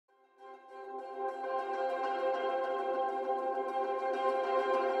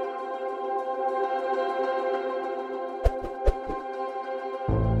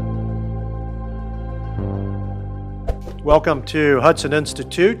Welcome to Hudson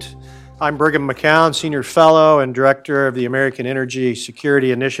Institute. I'm Brigham McCown, Senior Fellow and Director of the American Energy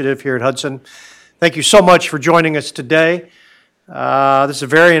Security Initiative here at Hudson. Thank you so much for joining us today. This is a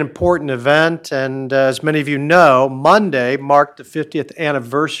very important event, and as many of you know, Monday marked the 50th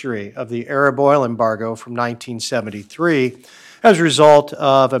anniversary of the Arab oil embargo from 1973 as a result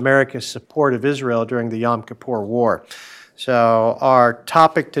of America's support of Israel during the Yom Kippur War. So our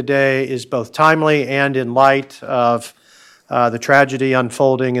topic today is both timely and in light of the tragedy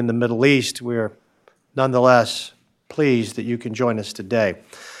unfolding in the Middle East. We're nonetheless pleased that you can join us today.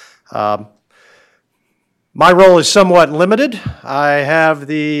 My role is somewhat limited. I have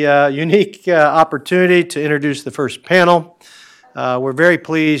the unique opportunity to introduce the first panel. We're very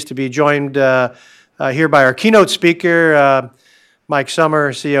pleased to be joined here by our keynote speaker, Mike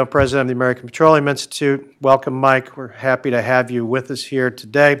Sommer, CEO and President of the American Petroleum Institute. Welcome, Mike. We're happy to have you with us here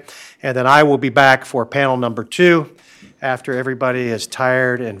today. And then I will be back for panel number 2 after everybody is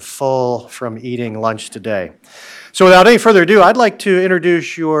tired and full from eating lunch today. So without any further ado, I'd like to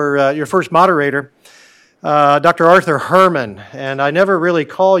introduce your first moderator, Dr. Arthur Herman. And I never really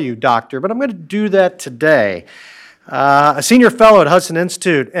call you doctor, but I'm going to do that today. A senior fellow at Hudson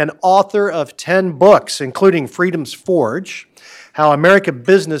Institute and author of 10 books, including Freedom's Forge, How American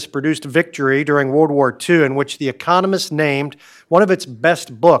Business Produced Victory During World War II, in which The Economist named one of its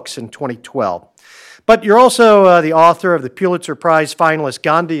best books in 2012. But you're also the author of the Pulitzer Prize finalist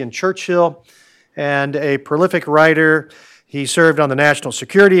Gandhi and Churchill, and a prolific writer. He served on the National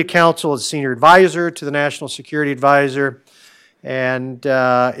Security Council as senior advisor to the National Security Advisor, and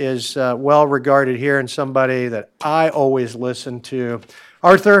is well regarded here and somebody that I always listen to.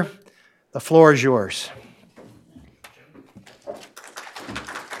 Arthur, the floor is yours.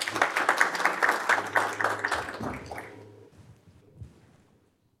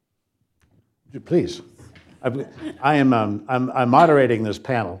 Please. I'm moderating this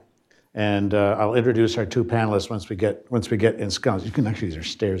panel, and I'll introduce our 2 panelists once we get ensconced. You can actually use your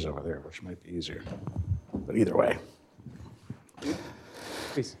stairs over there, which might be easier. But either way.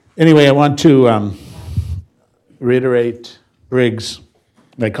 Please. Anyway, I want to reiterate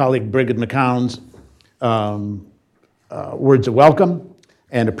my colleague Brigham McCown's words of welcome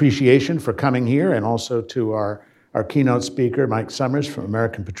and appreciation for coming here, and also to our keynote speaker, Mike Summers from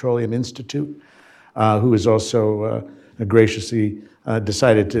American Petroleum Institute, who has also graciously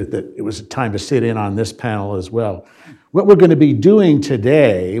decided that it was time to sit in on this panel as well. What we're going to be doing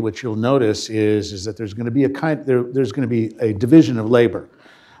today, which you'll notice, is that there's going to be a division of labor.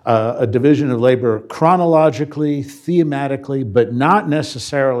 A division of labor chronologically, thematically, but not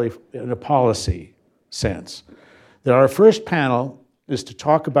necessarily in a policy sense. Our first panel is to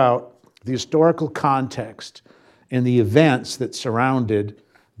talk about the historical context and the events that surrounded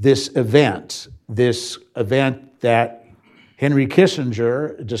this event that Henry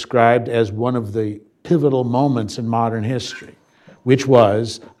Kissinger described as one of the pivotal moments in modern history, which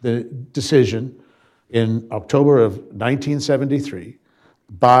was the decision in October of 1973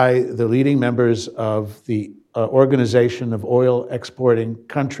 by the leading members of the Organization of Oil Exporting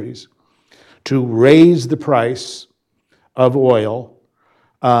Countries to raise the price of oil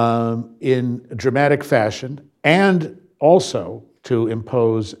in dramatic fashion, and also to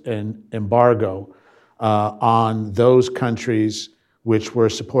impose an embargo on those countries which were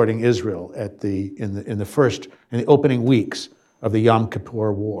supporting Israel in the opening weeks of the Yom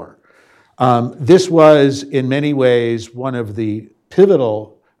Kippur War. This was, in many ways, one of the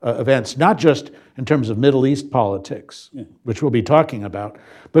pivotal events, not just in terms of Middle East politics, which we'll be talking about,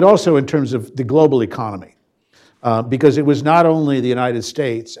 but also in terms of the global economy, because it was not only the United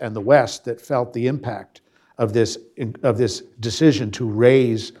States and the West that felt the impact of this decision to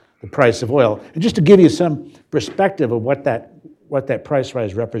raise the price of oil. And just to give you some perspective of what that price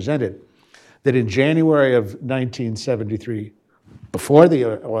rise represented, that in January of 1973, before the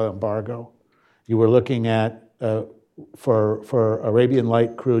oil embargo, you were looking at, for Arabian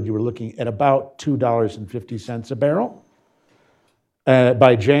light crude, you were looking at about $2.50 a barrel.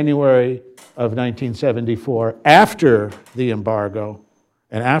 By January of 1974, after the embargo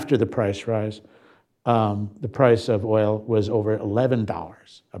and after the price rise, the price of oil was over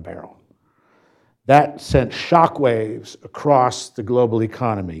 $11 a barrel. That sent shockwaves across the global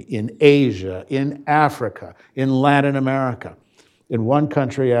economy, in Asia, in Africa, in Latin America, in one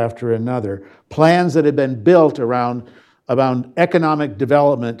country after another. Plans that had been built around economic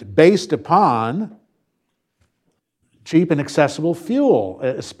development based upon cheap and accessible fuel,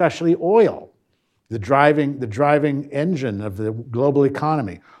 especially oil, the driving engine of the global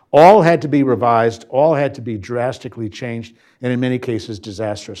economy. All had to be revised, all had to be drastically changed, and in many cases,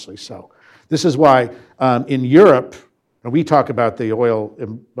 disastrously so. This is why in Europe, And we talk about the oil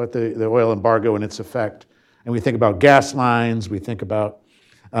embargo and its effect, and we think about gas lines, we think about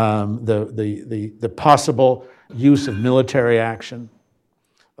the possible use of military action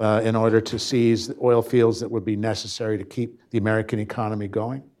in order to seize the oil fields that would be necessary to keep the American economy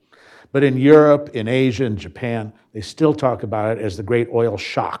going. But in Europe, in Asia, and Japan, they still talk about it as the great oil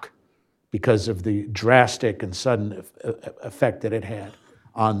shock because of the drastic and sudden effect that it had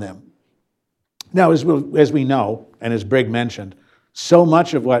on them. Now, as we know, and as Brig mentioned, so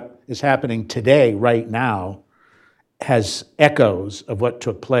much of what is happening today, right now, has echoes of what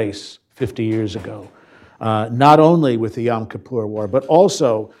took place 50 years ago, not only with the Yom Kippur War, but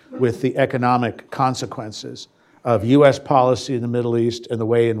also with the economic consequences of U.S. policy in the Middle East and the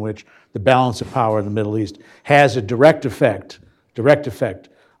way in which the balance of power in the Middle East has a direct effect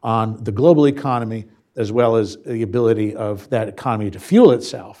on the global economy, as well as the ability of that economy to fuel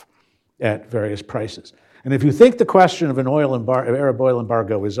itself at various prices. And if you think the question of an Arab oil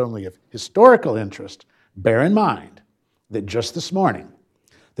embargo is only of historical interest, bear in mind that just this morning,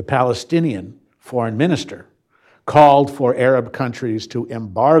 the Palestinian foreign minister called for Arab countries to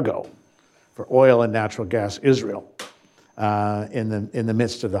embargo for oil and natural gas Israel in the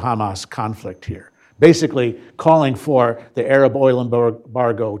midst of the Hamas conflict here, basically calling for the Arab oil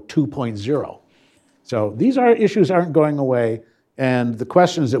embargo 2.0. So these issues aren't going away, and the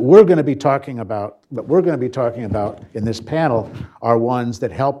questions that we're going to be talking about in this panel are ones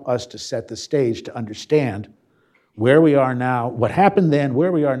that help us to set the stage to understand where we are now, what happened then,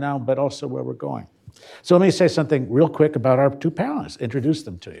 where we are now, but also where we're going. So let me say something real quick about our two panelists, introduce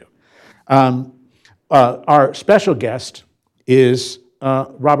them to you. Our special guest is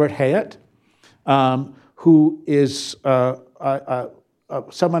Robert Hayat, who is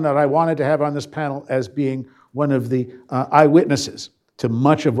someone that I wanted to have on this panel as being one of the eyewitnesses to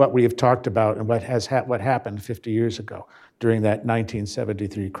much of what we have talked about and what happened 50 years ago during that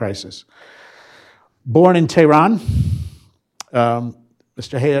 1973 crisis. Born in Tehran, Mr.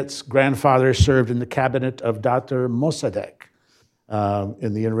 Hayat's grandfather served in the cabinet of Dr. Mossadegh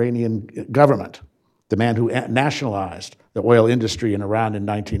in the Iranian government, the man who nationalized the oil industry in Iran in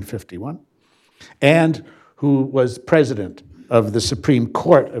 1951, and who was president of the Supreme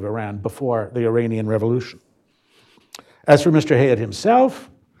Court of Iran before the Iranian Revolution. As for Mr. Hayat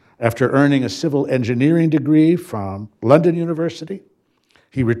himself, after earning a civil engineering degree from London University,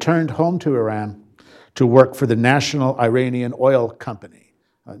 he returned home to Iran to work for the National Iranian Oil Company,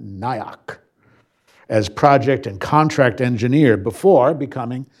 NIOC, as project and contract engineer before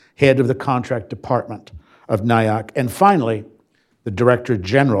becoming head of the contract department of NIOC, and finally, the Director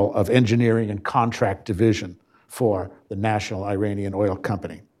General of Engineering and Contract Division for the National Iranian Oil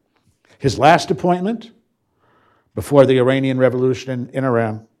Company. His last appointment before the Iranian Revolution in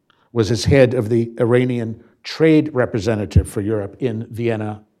Iran was as head of the Iranian Trade Representative for Europe in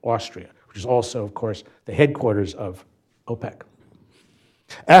Vienna, Austria, which is also, of course, the headquarters of OPEC.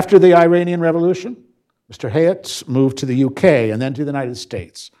 After the Iranian Revolution, Mr. Hayat moved to the UK and then to the United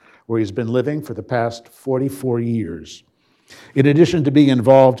States, where he's been living for the past 44 years. In addition to being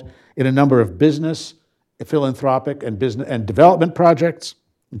involved in a number of business, philanthropic, and development projects,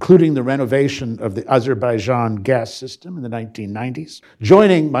 including the renovation of the Azerbaijan gas system in the 1990s,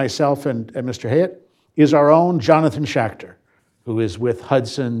 joining myself and Mr. Hayat is our own Jonathan Schachter, who is with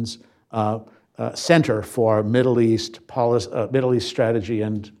Hudson's Center for Middle East Strategy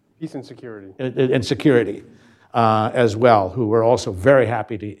and Peace and Security. And security as well, who we're also very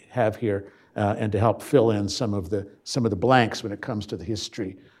happy to have here and to help fill in some of the blanks when it comes to the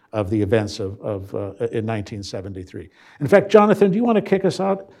history of the events in 1973. In fact, Jonathan, do you want to kick us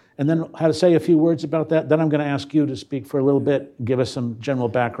out and then how to say a few words about that? Then I'm going to ask you to speak for a little bit, give us some general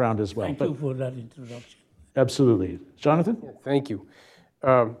background as well. Thank you for that introduction. Absolutely. Jonathan? Yeah, thank you.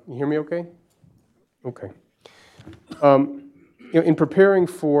 You hear me okay? Okay. In preparing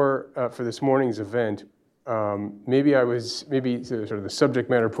for this morning's event, maybe sort of the subject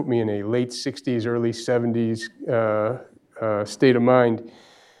matter put me in a late 60s, early 70s state of mind,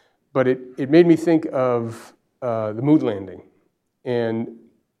 but it made me think of the moon landing. And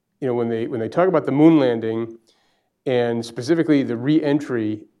when they talk about the moon landing, and specifically the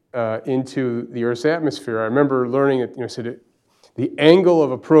re-entry into the Earth's atmosphere, I remember learning that the angle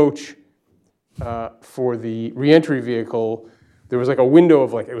of approach for the re-entry vehicle, there was like a window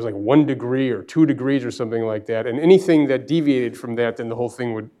of it was like 1 degree or 2 degrees or something like that, and anything that deviated from that, then the whole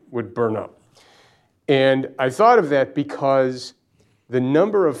thing would burn up. And I thought of that because the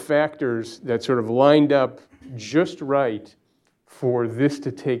number of factors that sort of lined up just right for this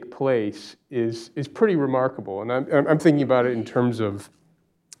to take place is pretty remarkable. And I'm thinking about it in terms of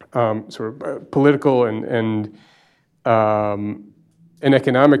sort of political and in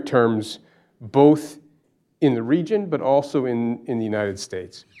economic terms, both in the region, but also in the United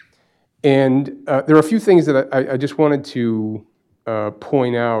States. And there are a few things that I just wanted to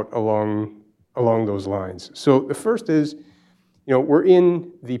point out along those lines. So the first is, we're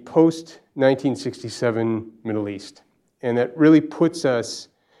in the post-1967 Middle East, and that really puts us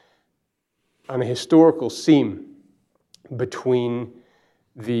on a historical seam between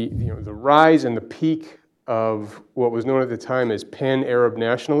the rise and the peak of what was known at the time as pan-Arab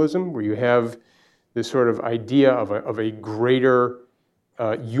nationalism, where you have this sort of idea of a greater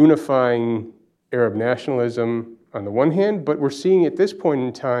unifying Arab nationalism on the one hand, but we're seeing at this point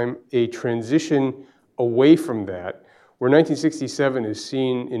in time a transition away from that, where 1967 is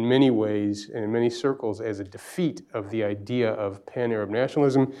seen in many ways and in many circles as a defeat of the idea of pan-Arab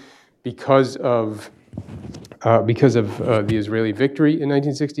nationalism because of the Israeli victory in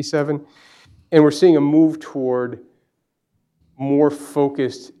 1967. And we're seeing a move toward more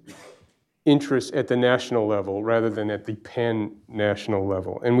focused interests at the national level rather than at the pan-national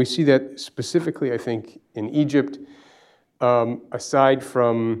level. And we see that specifically, I think, in Egypt. Aside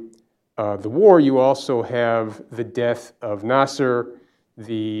from the war, you also have the death of Nasser,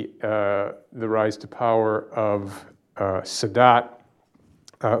 the rise to power of Sadat,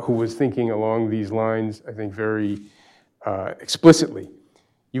 who was thinking along these lines, I think, very explicitly.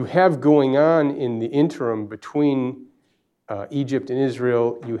 You have going on in the interim between Egypt and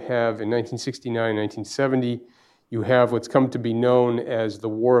Israel, you have in 1969, 1970, you have what's come to be known as the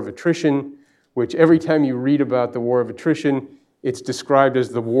War of Attrition, which every time you read about the War of Attrition, it's described as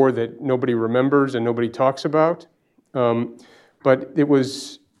the war that nobody remembers and nobody talks about. But it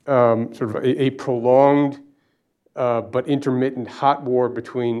was sort of a prolonged but intermittent hot war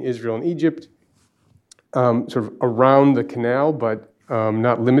between Israel and Egypt, sort of around the canal, but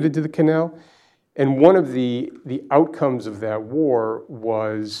not limited to the canal. And one of the outcomes of that war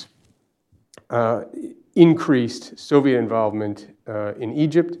was increased Soviet involvement in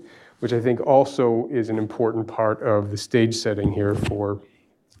Egypt, which I think also is an important part of the stage setting here for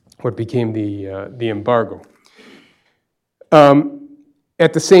what became the embargo.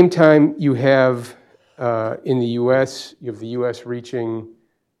 At the same time, you have in the U.S., you have the U.S. reaching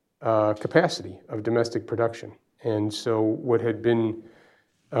capacity of domestic production. And so what had been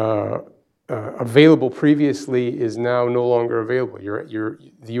available previously is now no longer available.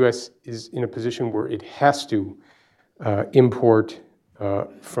 The U.S. is in a position where it has to import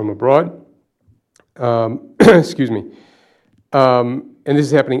from abroad. Excuse me. And this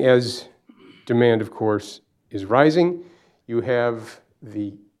is happening as demand, of course, is rising. You have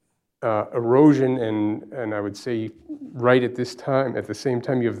the erosion and I would say right at this time, at the same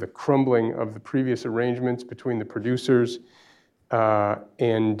time, you have the crumbling of the previous arrangements between the producers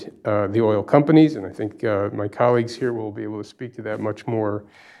and the oil companies. And I think my colleagues here will be able to speak to that much more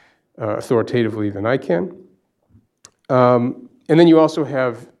authoritatively than I can. And then you also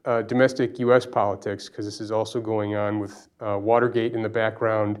have domestic U.S. politics, because this is also going on with Watergate in the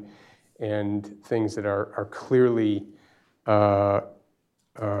background and things that are clearly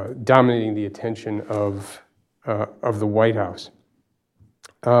dominating the attention of the White House.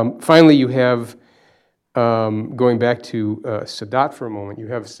 Finally, you have, going back to Sadat for a moment, you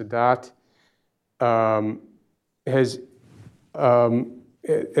have Sadat has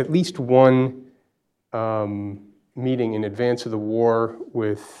at least one meeting in advance of the war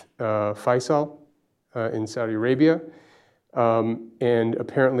with Faisal in Saudi Arabia, and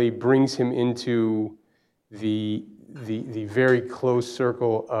apparently brings him into the very close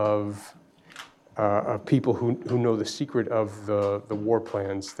circle of people who know the secret of the war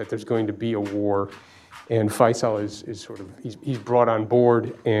plans, that there's going to be a war, and Faisal is sort of he's brought on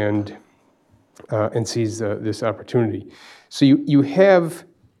board and sees this opportunity. So you have,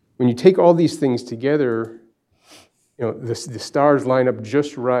 when you take all these things together, the stars line up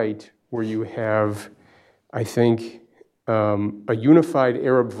just right where you have, I think, a unified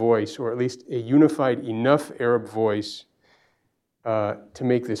Arab voice, or at least a unified enough Arab voice to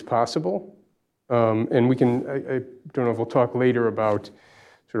make this possible. And we can, I don't know if we'll talk later about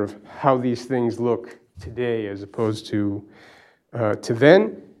sort of how these things look today as opposed to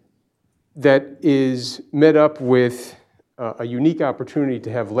then. That is met up with a unique opportunity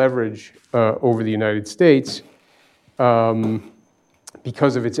to have leverage over the United States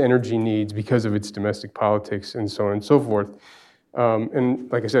because of its energy needs, because of its domestic politics, and so on and so forth.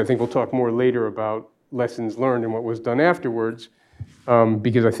 And like I said, I think we'll talk more later about lessons learned and what was done afterwards,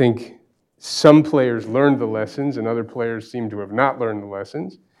 because I think some players learned the lessons and other players seem to have not learned the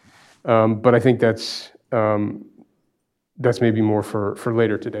lessons. But I think that's maybe more for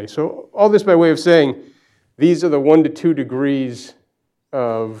later today. So all this by way of saying these are the 1 to 2 degrees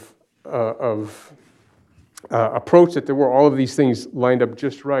of approach that there were all of these things lined up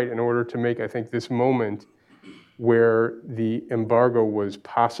just right in order to make, I think, this moment where the embargo was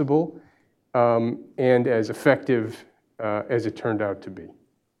possible and as effective as it turned out to be.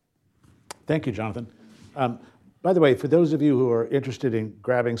 Thank you, Jonathan. By the way, for those of you who are interested in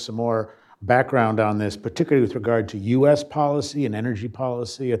grabbing some more background on this, particularly with regard to U.S. policy and energy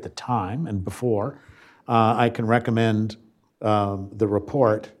policy at the time and before, I can recommend the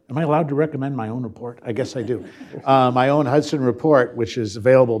report. Am I allowed to recommend my own report? I guess I do. My own Hudson report, which is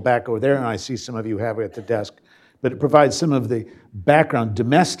available back over there, and I see some of you have it at the desk. But it provides some of the background,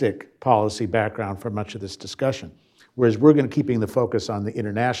 domestic policy background for much of this discussion, whereas we're going to keeping the focus on the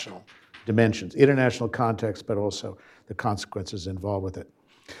international dimensions, international context, but also the consequences involved with it.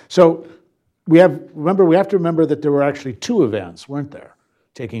 So we have to remember that there were actually 2 events, weren't there,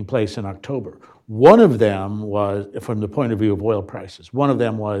 taking place in October. One of them was, from the point of view of oil prices, one of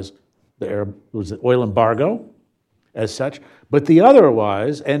them was the oil embargo as such, but the other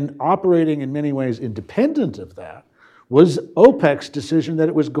was, and operating in many ways independent of that, was OPEC's decision that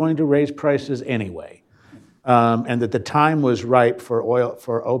it was going to raise prices anyway, and that the time was ripe for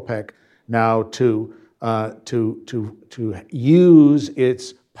OPEC now to use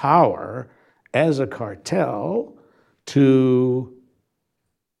its power as a cartel to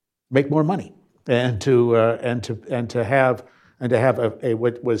make more money and to have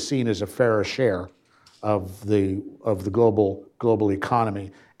what was seen as a fairer share of the global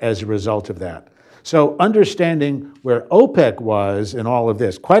economy as a result of that. So understanding where OPEC was in all of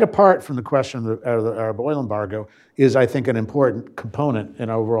this, quite apart from the question of the Arab oil embargo, is, I think, an important component in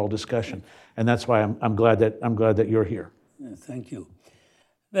our overall discussion, and that's why I'm glad that you're here. Thank you.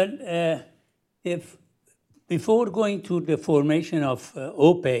 Well, if before going to the formation of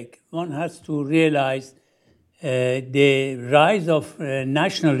OPEC, one has to realize the rise of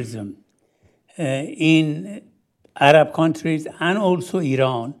nationalism in Arab countries and also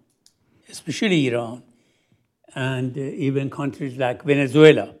Iran, especially Iran, and even countries like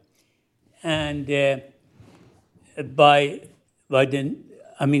Venezuela. And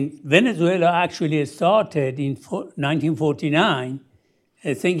Venezuela actually started in 1949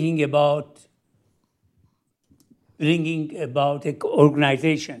 thinking about bringing about an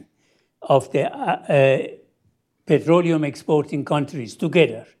organization of the petroleum exporting countries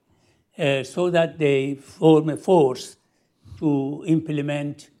together so that they form a force to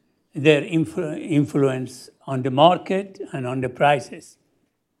implement their influence on the market and on the prices.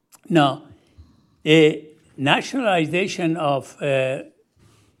 Now, the nationalization of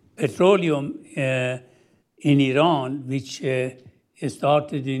petroleum in Iran, which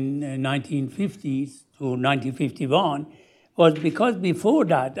started in 1950s to 1951, was because before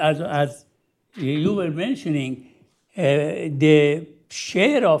that, as you were mentioning, the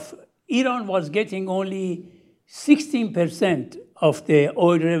share of Iran was getting only 16% of the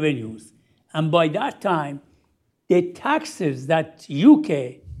oil revenues. And by that time, the taxes that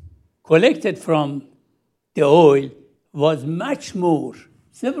UK collected from the oil was much more,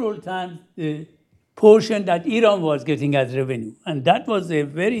 several times the portion that Iran was getting as revenue. And that was a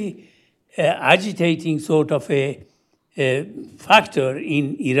very agitating sort of a factor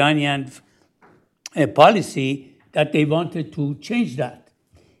in Iranian policy that they wanted to change that.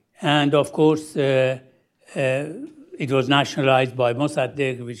 And of course, it was nationalized by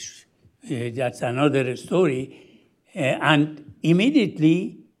Mossadegh, which that's another story. And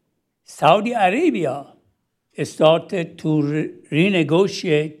immediately, Saudi Arabia started to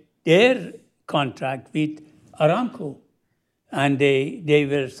renegotiate their contract with Aramco. And they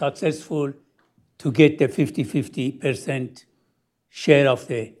were successful to get the 50% share of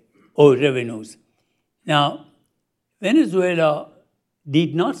the oil revenues. Now, Venezuela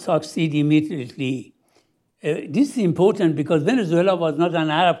did not succeed immediately. This is important because Venezuela was not an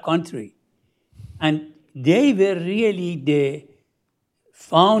Arab country. And they were really the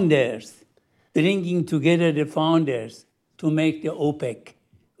founders, bringing together the founders to make the OPEC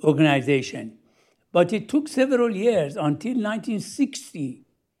organization. But it took several years until 1960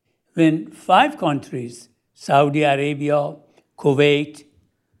 when 5 countries, Saudi Arabia, Kuwait,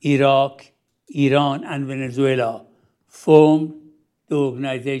 Iraq, Iran, and Venezuela, formed the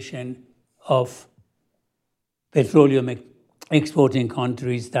organization of petroleum exporting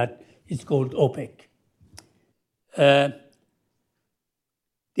countries that is called OPEC.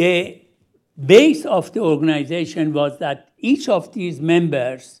 The base of the organization was that each of these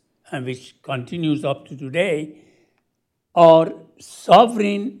members, and which continues up to today, are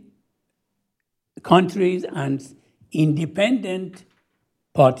sovereign countries and independent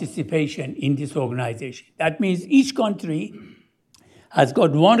participation in this organization. That means each country has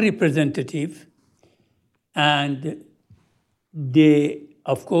got one representative, and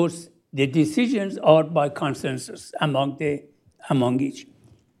of course, the decisions are by consensus among each.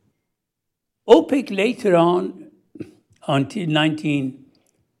 OPEC later on, until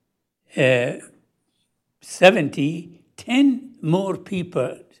 1970, 10 more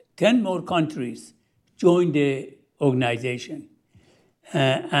countries joined the organization.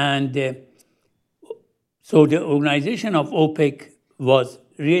 So the organization of OPEC was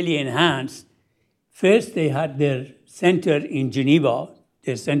really enhanced. First, they had their center in Geneva,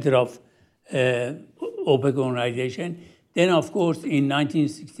 the center of OPEC organization. Then, of course, in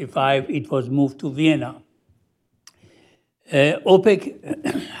 1965, it was moved to Vienna. OPEC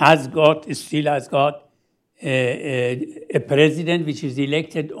still has got a president which is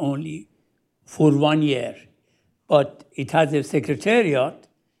elected only for 1 year. But it has a secretariat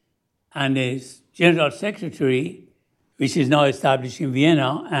and a general secretary, which is now established in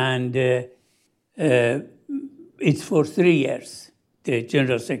Vienna, and it's for 3 years, the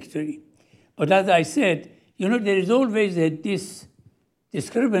general secretary. But as I said, there is always this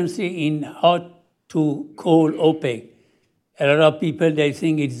discrepancy in how to call OPEC. A lot of people, they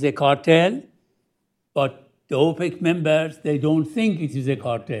think it's a cartel, but the OPEC members, they don't think it is a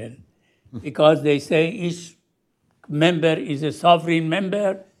cartel because they say each member is a sovereign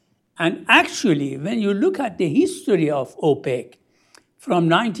member. And actually, when you look at the history of OPEC from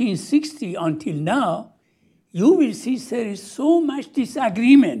 1960 until now, you will see there is so much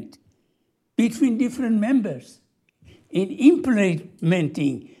disagreement between different members in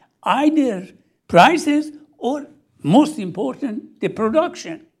implementing either prices or, most important, the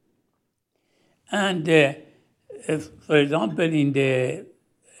production. And for example, in the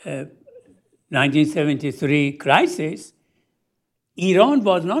 1973 crisis, Iran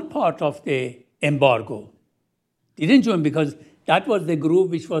was not part of the embargo. Didn't join because that was the group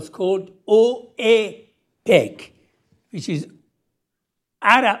which was called OAPEC, which is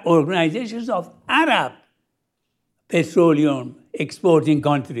Arab organizations of Arab petroleum exporting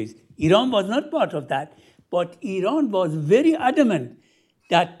countries. Iran was not part of that, but Iran was very adamant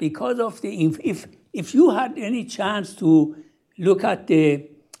that because of if you had any chance to look at the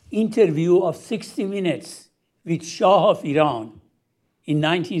interview of 60 Minutes with Shah of Iran in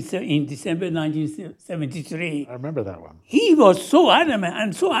December 1973. I remember that one. He was so adamant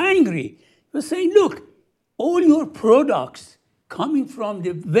and so angry. He was saying, look, all your products coming from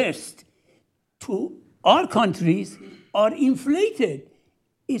the West to our countries are inflated.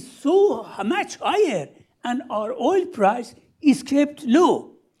 It's so much higher, and our oil price is kept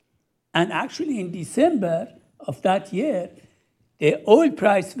low. And actually in December of that year, the oil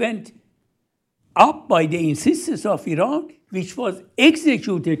price went up by the insistence of Iran, which was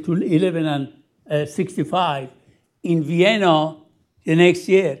executed to 11.65 in Vienna the next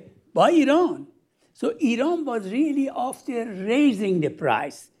year by Iran. So Iran was really after raising the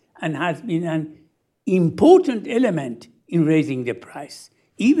price and has been an important element in raising the price,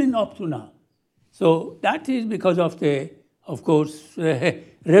 even up to now. So that is because of of course,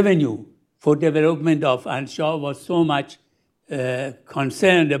 revenue for development and Shah was so much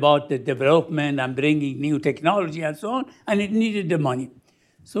concerned about the development and bringing new technology and so on, and it needed the money.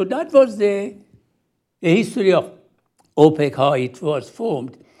 So that was the history of OPEC, how it was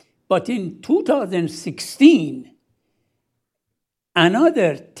formed. But in 2016,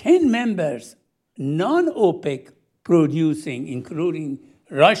 another 10 members, non-OPEC producing, including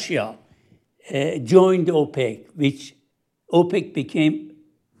Russia, joined OPEC, which OPEC became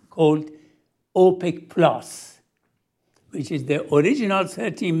called OPEC Plus, which is the original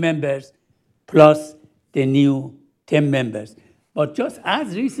 13 members plus the new 10 members. But just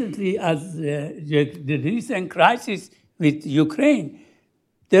as recently as the recent crisis with Ukraine,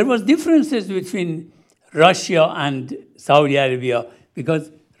 there was differences between Russia and Saudi Arabia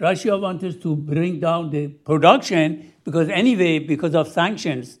because Russia wanted to bring down the production because anyway, because of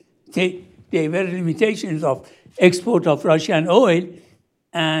sanctions, there were limitations of export of Russian oil,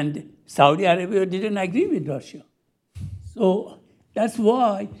 and Saudi Arabia didn't agree with Russia. So that's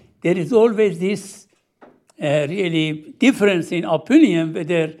why there is always this really difference in opinion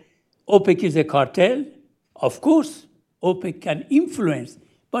whether OPEC is a cartel. Of course, OPEC can influence,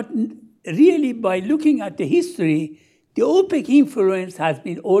 but really by looking at the history, the OPEC influence has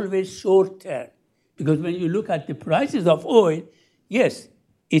been always short-term. Because when you look at the prices of oil, yes,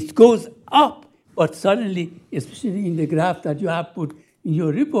 it goes up, but suddenly, especially in the graph that you have put in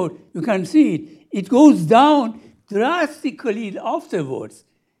your report, you can see it. It goes down drastically afterwards.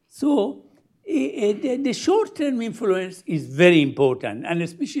 So The short-term influence is very important, and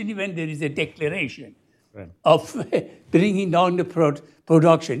especially when there is a declaration of bringing down the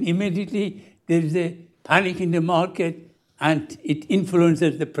production. Immediately, there is a panic in the market, and it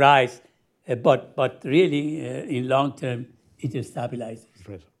influences the price. But really, in long term, it stabilizes.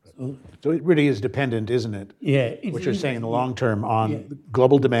 So it really is dependent, isn't it? Yeah. What you're saying in the long term on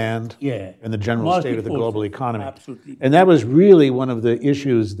global demand and the general state of the global economy. Absolutely. And that was really one of the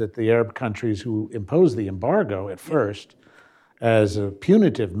issues that the Arab countries who imposed the embargo at first as a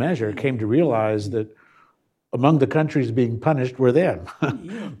punitive measure came to realize that among the countries being punished were them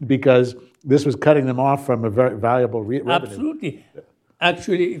because this was cutting them off from a very valuable revenue. Absolutely.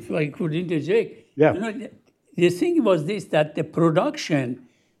 Actually, if I could interject, Yeah. The thing was this, that the production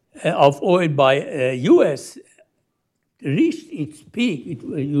of oil by U.S. reached its peak,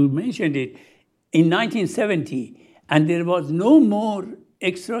 you mentioned it, in 1970, and there was no more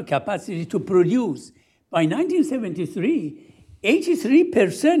extra capacity to produce. By 1973,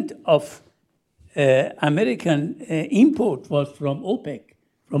 83% of American import was from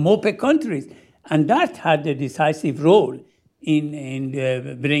OPEC countries, and that had a decisive role in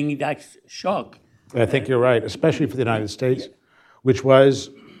bringing that shock. I think you're right, especially for the United States, which was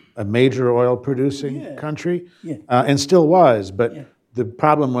a major oil-producing country, and still was. But the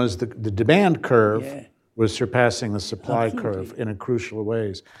problem was the demand curve was surpassing the supply curve in a crucial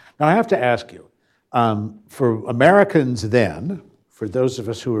ways. Now, I have to ask you, for Americans then, for those of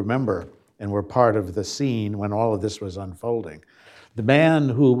us who remember and were part of the scene when all of this was unfolding, the man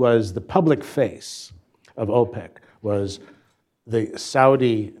who was the public face of OPEC was the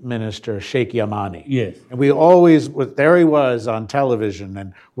Saudi minister, Sheikh Yamani. Yes. And we always, there he was on television,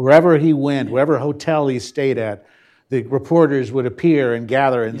 and wherever he went, wherever hotel he stayed at, the reporters would appear and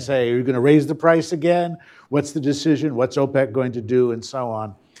gather and say, are you going to raise the price again? What's the decision? What's OPEC going to do? And so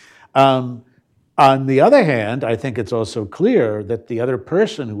on. On the other hand, I think it's also clear that the other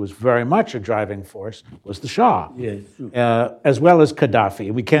person who was very much a driving force was the Shah, as well as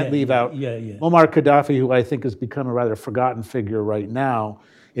Gaddafi. We can't leave out Muammar Gaddafi, who I think has become a rather forgotten figure right now,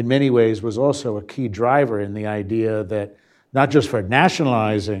 in many ways was also a key driver in the idea that not just for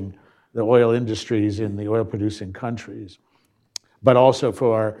nationalizing the oil industries in the oil-producing countries, but also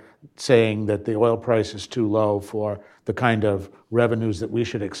for saying that the oil price is too low for the kind of revenues that we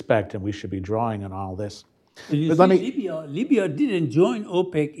should expect and we should be drawing on all this. Libya didn't join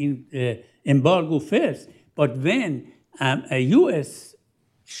OPEC in embargo first, but when a U.S.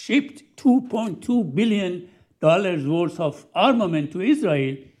 shipped $2.2 billion worth of armament to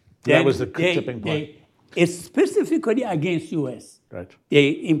Israel, that was the tipping point. Specifically against U.S. Right. They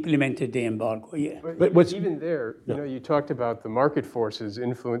implemented the embargo, But even there, you talked about the market forces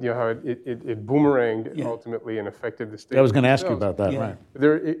influence, how it boomeranged ultimately and affected the state. I was going to ask you about that, right.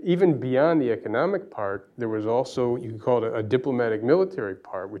 There, even beyond the economic part, there was also, you could call it a diplomatic military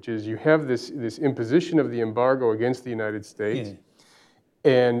part, which is you have this imposition of the embargo against the United States,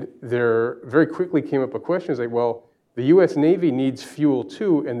 and there very quickly came up a question, like, well, the U.S. Navy needs fuel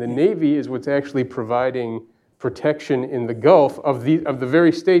too, and the Navy is what's actually providing protection in the Gulf of the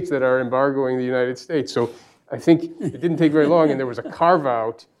very states that are embargoing the United States. So I think it didn't take very long, and there was a carve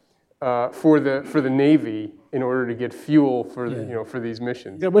out for the Navy in order to get fuel for for these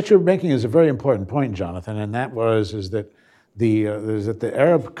missions. Yeah, what you're making is a very important point, Jonathan, and that is that the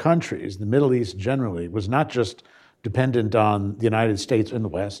Arab countries, the Middle East generally, was not just dependent on the United States and the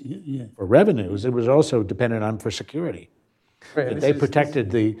West for revenues; it was also dependent on for security. Right, they protected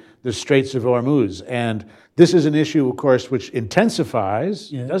the Straits of Hormuz. And this is an issue, of course, which intensifies,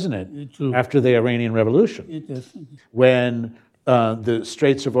 doesn't it, after the Iranian Revolution. It does. When the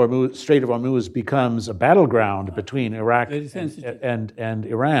Strait of Hormuz becomes a battleground between Iraq and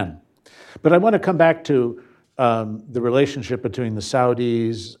Iran. But I want to come back to the relationship between the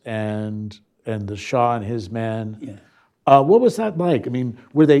Saudis and the Shah and his men. Yeah. What was that like? I mean,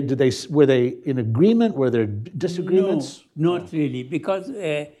 were they in agreement? Were there disagreements? No, not really, because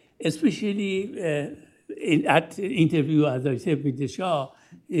especially at the interview, as I said, with the Shah,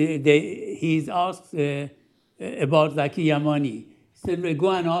 he's asked about Zaki Yamani. He said, well,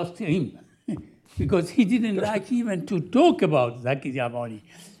 go and ask him, because he didn't like even to talk about Zaki Yamani,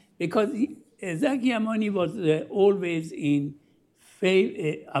 because Zaki Yamani was always in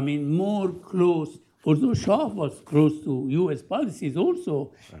favor, more close. Although Shah was close to U.S. policies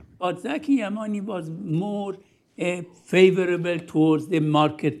also, but Zaki Yamani was more favorable towards the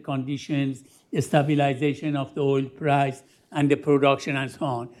market conditions, the stabilization of the oil price and the production and so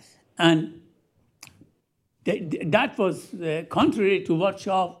on. And that was contrary to what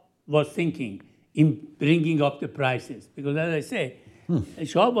Shah was thinking in bringing up the prices. Because as I say, The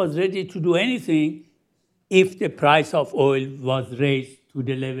Shah was ready to do anything if the price of oil was raised to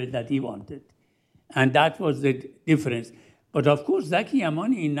the level that he wanted. And that was the difference. But of course, Zaki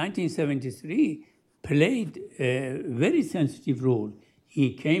Yamani in 1973 played a very sensitive role.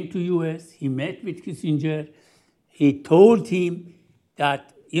 He came to US, he met with Kissinger, he told him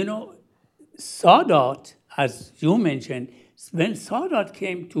that, Sadat, as you mentioned, when Sadat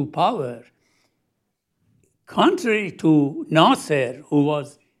came to power, contrary to Nasser, who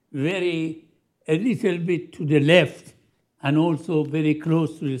was a little bit to the left and also very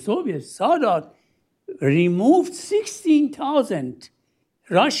close to the Soviets, Sadat removed 16,000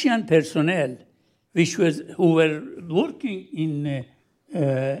 Russian personnel who were working in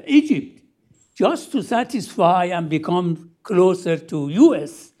Egypt just to satisfy and become closer to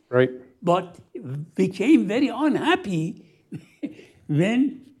US. Right. But became very unhappy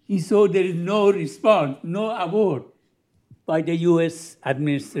when he saw there is no response, no award by the US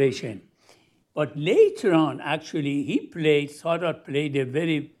administration. But later on, actually, Sadat played a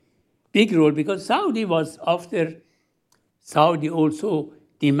very big role because Saudi also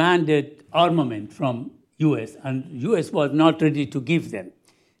demanded armament from US, and US was not ready to give them.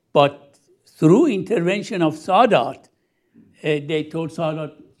 But through intervention of Sadat, they told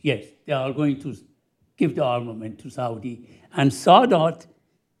Sadat, yes, they are going to give the armament to Saudi. And Sadat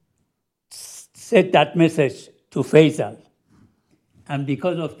sent that message to Faisal. And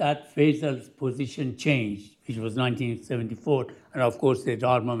because of that, Faisal's position changed, which was 1974. And of course, the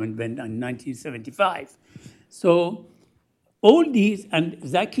armament went in 1975. So all these, and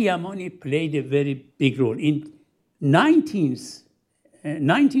Zaki Yamani played a very big role. In 19th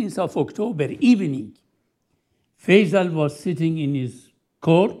of October evening, Faisal was sitting in his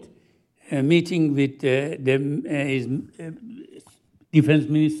court, meeting with his defense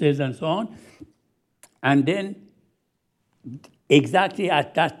ministers and so on. And then exactly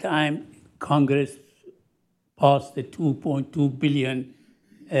at that time, Congress passed the $2.2 billion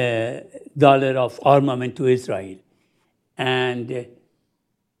of armament to Israel. And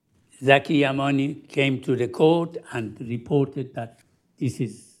Zaki Yamani came to the court and reported that this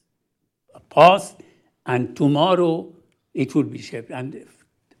is passed, and tomorrow it will be shipped. And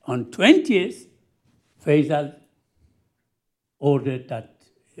on 20th, Faisal ordered that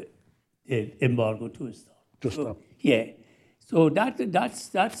embargo to stop. Yeah. So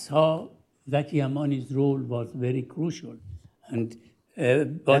that's how Zaki Yamani's role was very crucial.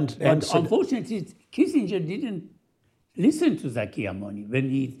 But unfortunately, Kissinger didn't listen to Zaki Yamani. When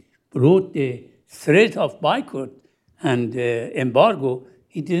he wrote the threat of boycott and embargo,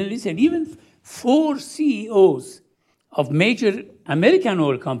 he didn't listen. Even 4 CEOs of major American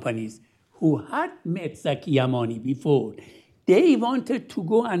oil companies who had met Zaki Yamani before, they wanted to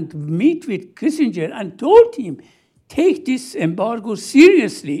go and meet with Kissinger and told him, take this embargo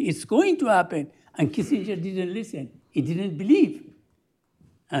seriously. It's going to happen. And Kissinger didn't listen. He didn't believe.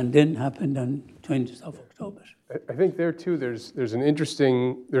 And then happened on 20th of October. I think there too, there's some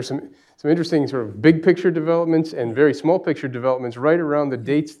interesting sort of big picture developments and very small picture developments right around the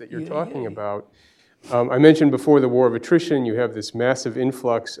dates that you're talking about. I mentioned before the war of attrition, you have this massive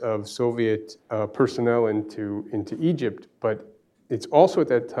influx of Soviet personnel into Egypt, but it's also at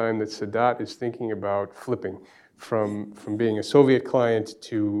that time that Sadat is thinking about flipping from being a Soviet client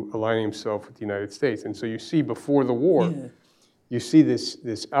to aligning himself with the United States. And so you see before the war, you see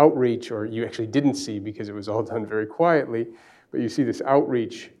this outreach, or you actually didn't see because it was all done very quietly, but you see this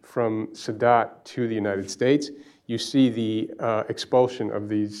outreach from Sadat to the United States. You see the expulsion of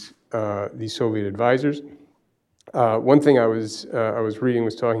these Soviet advisors. One thing I was reading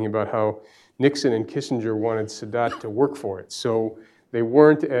was talking about how Nixon and Kissinger wanted Sadat to work for it. So they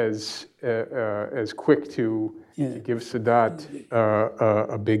weren't as quick to give Sadat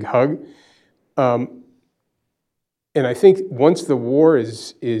a big hug. And I think once the war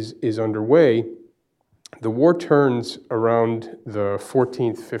is underway, the war turns around the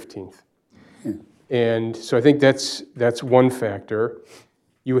 14th, 15th. And so I think that's one factor.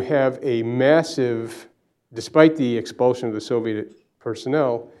 You have a massive, despite the expulsion of the Soviet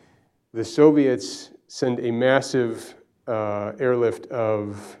personnel, the Soviets send a massive airlift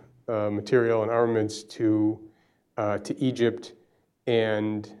of material and armaments to Egypt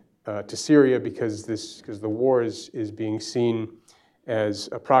and to Syria because the war is being seen as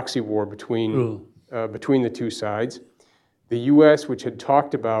a proxy war between the two sides. The U.S., which had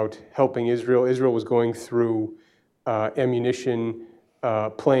talked about helping Israel was going through ammunition,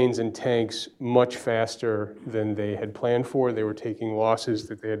 planes and tanks much faster than they had planned for. They were taking losses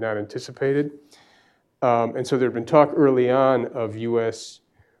that they had not anticipated. And so there had been talk early on of U.S.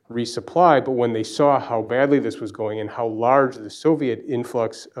 resupply. But when they saw how badly this was going and how large the Soviet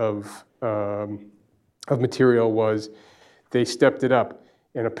influx of material was, they stepped it up.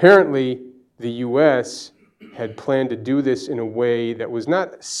 And apparently, the U.S. had planned to do this in a way that was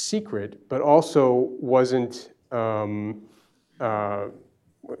not secret, but also wasn't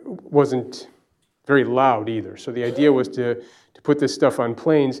very loud either. So the idea was to put this stuff on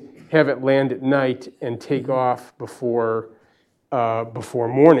planes, have it land at night, and take off before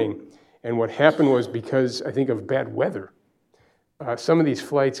morning. And what happened was, because I think of bad weather, some of these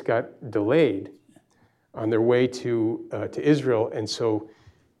flights got delayed on their way to Israel, and so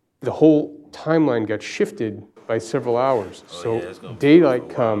the whole timeline got shifted by several hours. So daylight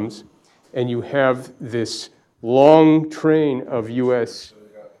comes, and you have this long train of U.S.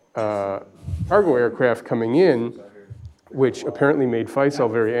 Cargo aircraft coming in, which apparently made Faisal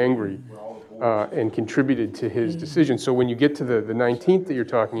very angry and contributed to his decision. So when you get to the 19th that you're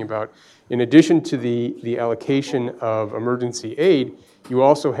talking about, in addition to the allocation of emergency aid, you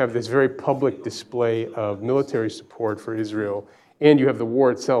also have this very public display of military support for Israel, and you have the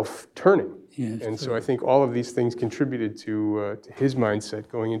war itself turning. Yes, and so I think all of these things contributed to his mindset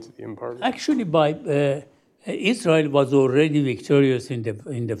going into the embargo. Actually, Israel was already victorious in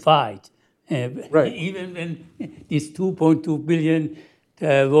the fight. Right. Even when this $2.2 billion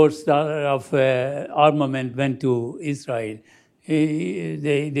worth of armament went to Israel,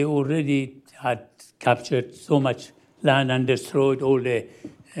 they already had captured so much land and destroyed all the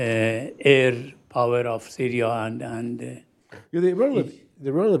air power of Syria and the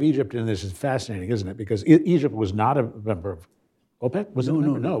role of Egypt in this is fascinating, isn't it? Because Egypt was not a member of OPEC, was it?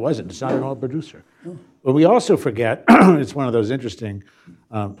 No, it wasn't. It's not an oil producer. No. But we also forget, it's one of those interesting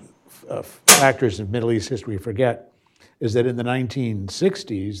factors of Middle East history we forget, is that in the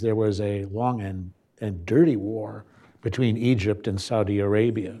 1960s, there was a long and dirty war between Egypt and Saudi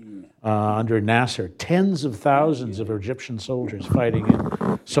Arabia under Nasser. Tens of thousands of Egyptian soldiers fighting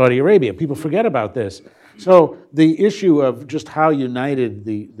in Saudi Arabia. People forget about this. So the issue of just how united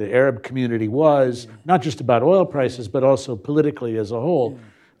the Arab community was, not just about oil prices, but also politically as a whole,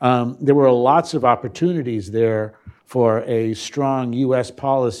 there were lots of opportunities there for a strong U.S.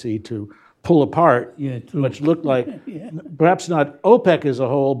 policy to pull apart, which looked like perhaps not OPEC as a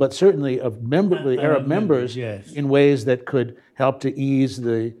whole, but certainly of the Arab members in ways that could help to ease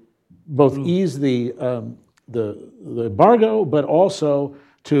the embargo, but also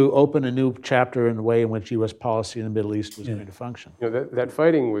to open a new chapter in the way in which U.S. policy in the Middle East was going to function. You know, that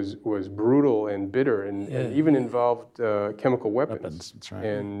fighting was brutal and bitter, and even involved chemical weapons. That's right.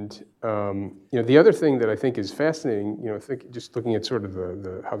 And you know, the other thing that I think is fascinating, you know, just looking at sort of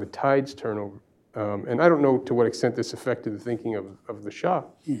how the tides turn over, and I don't know to what extent this affected the thinking of the Shah,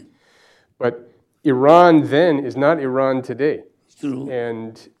 but Iran then is not Iran today. It's true.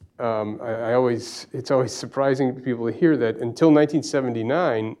 And it's always surprising to people to hear that until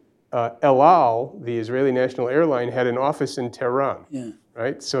 1979, El Al, the Israeli national airline, had an office in Tehran.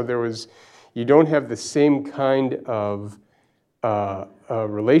 Right? So you don't have the same kind of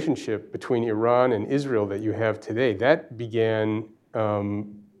relationship between Iran and Israel that you have today. That began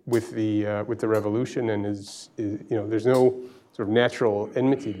with the revolution, and there's no sort of natural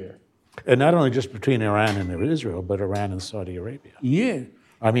enmity there. And not only just between Iran and Israel, but Iran and Saudi Arabia. Yeah.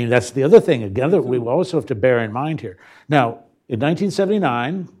 I mean, that's the other thing. Again, we also have to bear in mind here. Now, in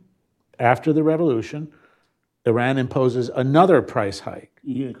 1979, after the revolution, Iran imposes another price hike.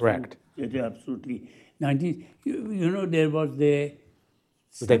 Yeah, correct? Yeah, absolutely. There was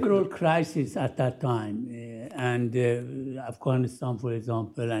several crises at that time, and Afghanistan, for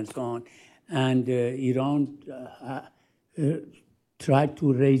example, and so on. And Iran tried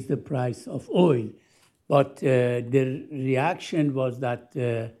to raise the price of oil. But the reaction was that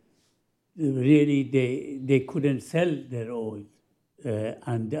really they couldn't sell their oil.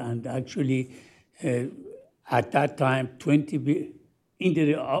 And actually, at that time, during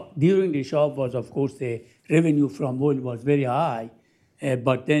the Shah was, of course, the revenue from oil was very high.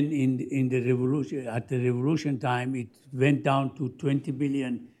 But then in the revolution, at the revolution time, it went down to 20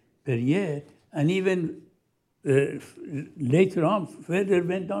 billion per year. And even later on, further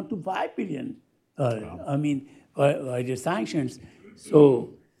went down to 5 billion. I mean, by the sanctions.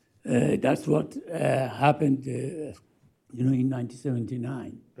 So that's what happened, in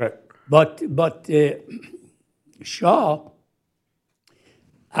 1979. Right. But Shah,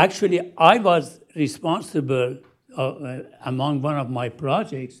 actually, I was responsible among one of my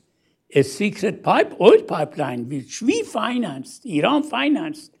projects, a secret oil pipeline, which Iran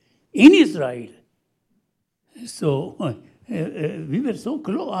financed in Israel. So we were so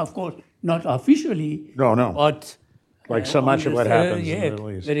close, of course. Not officially, No. Like so much of what happens yeah, in the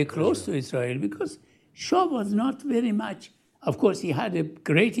Middle East. very close to Israel, because Shah was not very much. Of course, he had a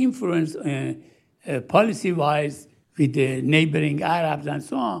great influence policy-wise with the neighboring Arabs and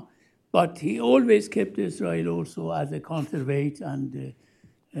so on, but he always kept Israel also as a counterweight and,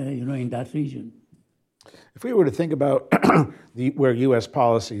 in that region. If we were to think about where U.S.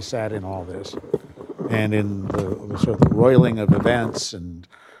 policy sat in all this, and in the sort of the roiling of events and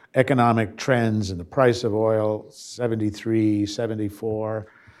economic trends and the price of oil, 73, 74,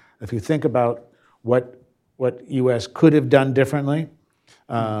 if you think about what U.S. could have done differently,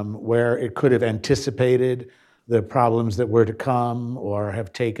 where it could have anticipated the problems that were to come, or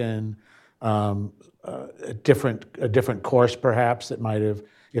have taken a different course perhaps that might have,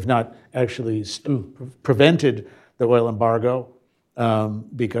 if not actually prevented the oil embargo,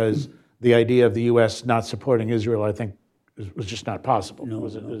 because the idea of the U.S. not supporting Israel, I think, was just not possible.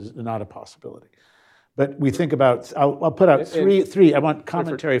 It was not a possibility. But we think about, I'll put out three. I want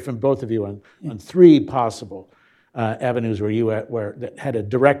commentary from both of you on three possible avenues where that had a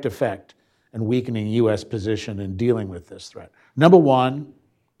direct effect in weakening U.S. position in dealing with this threat. Number one,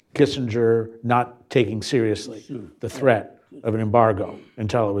 Kissinger not taking seriously the threat of an embargo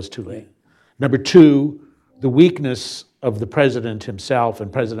until it was too late. Number two, the weakness of the president himself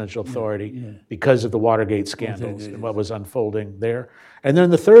and presidential authority because of the Watergate scandals and what was unfolding there. And then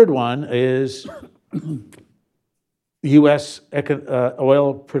the third one is U.S.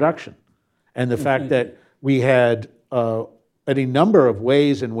 oil production and the fact that we had any number of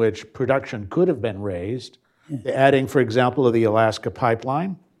ways in which production could have been raised, adding, for example, of the Alaska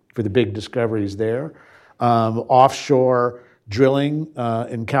pipeline for the big discoveries there, offshore drilling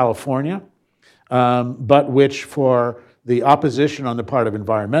in California, but which for the opposition on the part of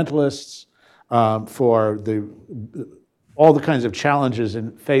environmentalists, for all the kinds of challenges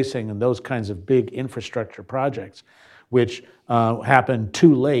in facing and those kinds of big infrastructure projects, which happened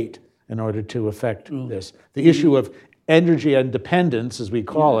too late in order to affect this. The issue of energy independence, as we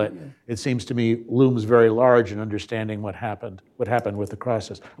call it, it seems to me looms very large in understanding what happened with the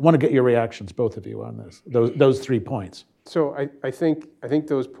crisis. I want to get your reactions, both of you, on this, those 3 points. So I think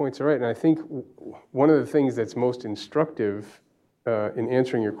those points are right, and I think one of the things that's most instructive in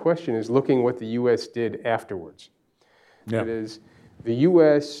answering your question is looking what the U.S. did afterwards. That is, the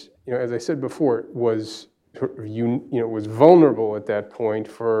U.S., as I said before, was was vulnerable at that point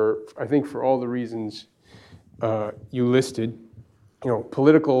for all the reasons you listed.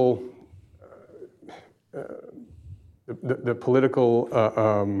 Political, the political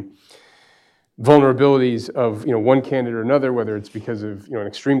vulnerabilities of one candidate or another, whether it's because of an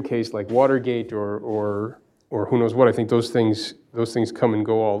extreme case like Watergate or who knows what. I think those things come and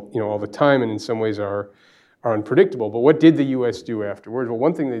go all the time, and in some ways are unpredictable. But what did the U.S. do afterwards? Well,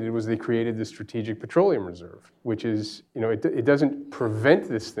 one thing they did was they created the Strategic Petroleum Reserve, which is it doesn't prevent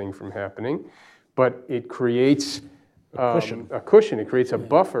this thing from happening, but it creates a cushion. It creates a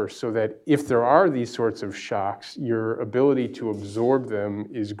buffer so that if there are these sorts of shocks, your ability to absorb them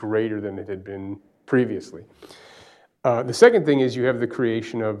is greater than it had been previously. The second thing is you have the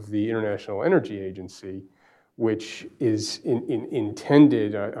creation of the International Energy Agency, which is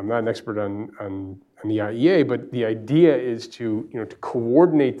intended. I'm not an expert on the IEA, but the idea is to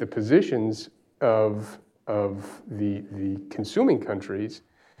coordinate the positions of the consuming countries,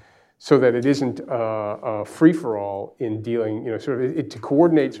 so that it isn't a free-for-all in dealing, to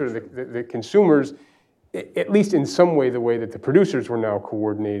coordinate sort of the consumers, at least in some way, the way that the producers were now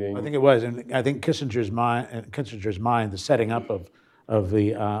coordinating. I think it was, and I think Kissinger's mind, the setting up of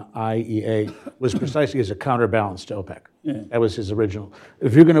the IEA was precisely as a counterbalance to OPEC. That was his original.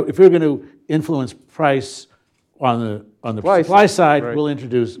 If you're going to influence price on the supply side, right, we'll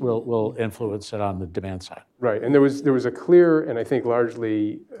influence it on the demand side. Right, and there was a clear, and I think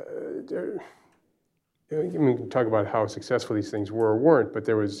largely, we can talk about how successful these things were or weren't, but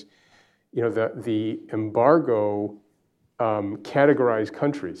there was, the embargo categorized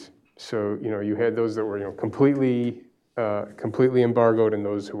countries. So you had those that were completely embargoed, and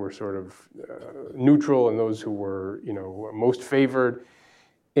those who were sort of neutral, and those who were most favored,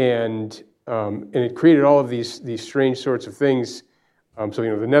 and it created all of these strange sorts of things. So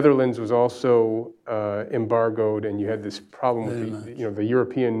the Netherlands was also embargoed, and you had this problem with the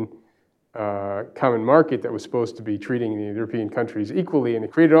European common market that was supposed to be treating the European countries equally, and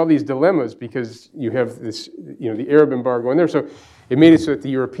it created all these dilemmas because you have this the Arab embargo in there. So it made it so that the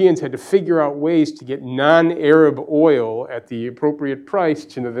Europeans had to figure out ways to get non-Arab oil at the appropriate price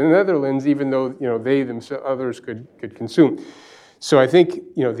to the Netherlands, even though they themselves, others could consume. So I think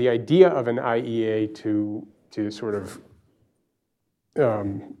the idea of an IEA to sort of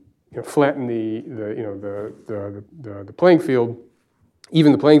flatten the playing field.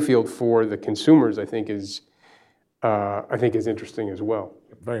 Even the playing field for the consumers, I think is interesting as well.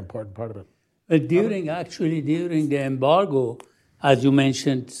 Very important part of it. But during the embargo, as you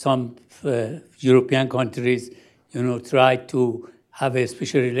mentioned, some European countries, tried to have a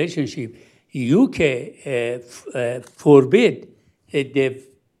special relationship. UK forbid the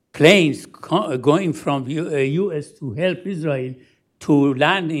planes going from U.S. to help Israel to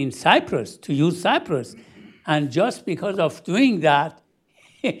land in Cyprus, to use Cyprus. And just because of doing that,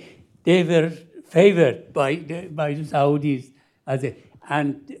 they were favored by the Saudis.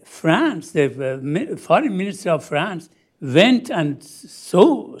 And France, the foreign minister of France, went and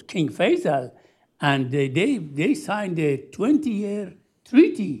saw King Faisal, and they signed a 20-year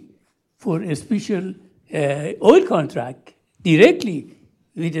treaty for a special oil contract directly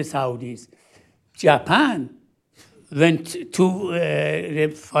with the Saudis. Japan went to,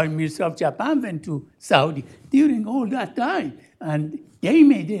 the foreign minister of Japan went to Saudi during all that time, and they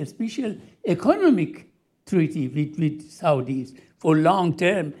made a special economic treaty with Saudis for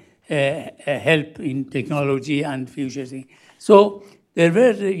long-term help in technology and future things. So there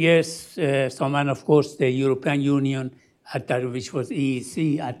were, yes, some, and of course the European Union, which was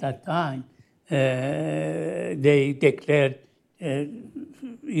EEC at that time, they declared, they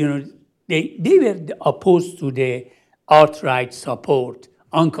were opposed to the outright support,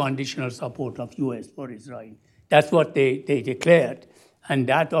 unconditional support of U.S. for Israel. That's what they declared. And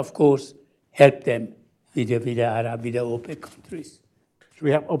that, of course, helped them with the OPEC countries. Should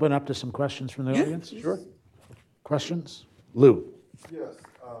we open up to some questions from the audience? Sure. Questions? Lou. Yes.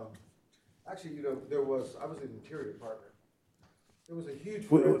 Actually, I was in the Interior Department. There was a huge...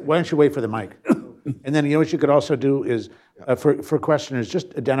 Why don't you wait for the mic? And then what you could also do is, for questioners,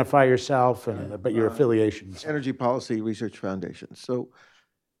 just identify yourself but your affiliations. Energy Policy Research Foundation. So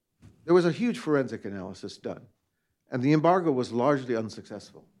there was a huge forensic analysis done, and the embargo was largely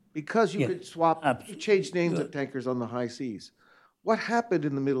unsuccessful because you could change names of tankers on the high seas. What happened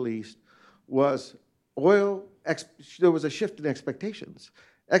in the Middle East was there was a shift in expectations.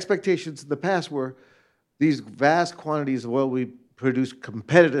 Expectations in the past were these vast quantities of oil we produced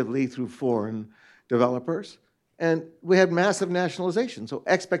competitively through foreign developers, and we had massive nationalization, so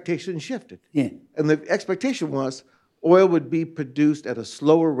expectations shifted. Yeah. And the expectation was oil would be produced at a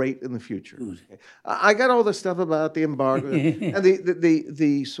slower rate in the future. Okay. I got all this stuff about the embargo, and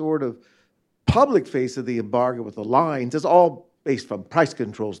the sort of public face of the embargo with the lines is all based from price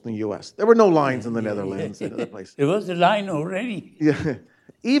controls in the U.S. There were no lines in the Netherlands and other places. There was a line already. Yeah.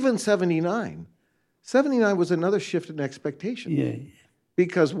 Even 79. 79 was another shift in expectation. Yeah.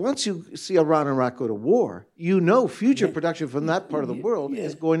 Because once you see Iran and Iraq go to war, future production from that part of the world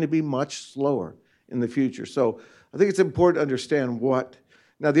is going to be much slower in the future. So I think it's important to understand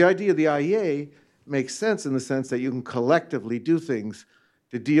now the idea of the IEA makes sense in the sense that you can collectively do things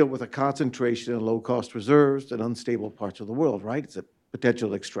to deal with a concentration in low-cost reserves in unstable parts of the world, right? It's a potential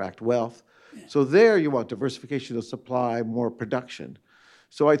to extract wealth. So there you want diversification of supply, more production.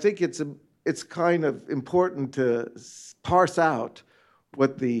 So I think it's kind of important to parse out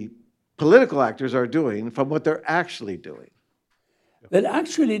what the political actors are doing from what they're actually doing. Well,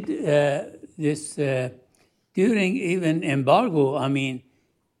 actually, during even embargo,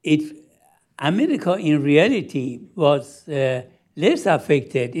 America in reality was less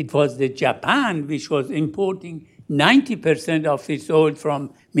affected. It was the Japan which was importing 90% of its oil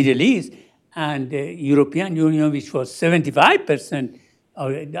from Middle East, and the European Union, which was 75%.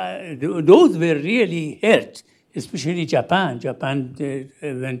 Those were really hurt, especially Japan. Japan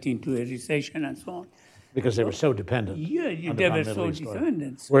went into a recession and so on. Because they were so dependent. Yeah, they were so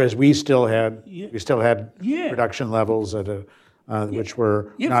dependent. Whereas we still had production levels which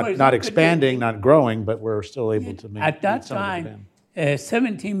were not expanding, not growing, but we're still able to make. At that time,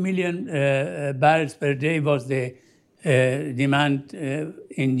 17 million barrels per day was the demand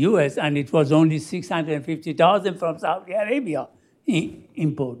in U.S., and it was only 650,000 from Saudi Arabia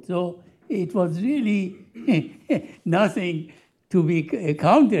import. So it was really nothing to be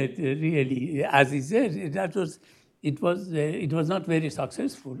counted, really. As he said, it was not very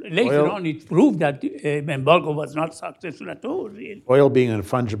successful. Later on, it proved that embargo was not successful at all, really. Oil being a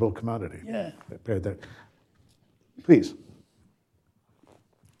fungible commodity. Yeah. Please.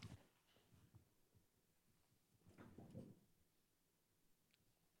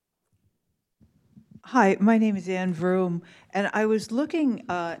 Hi, my name is Ann Vroom, and I was looking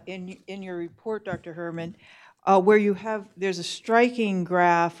in your report, Dr. Herman, where there's a striking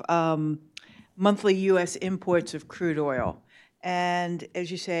graph, monthly U.S. imports of crude oil. And as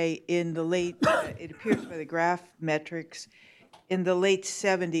you say, in the late, it appears by the graph metrics, in the late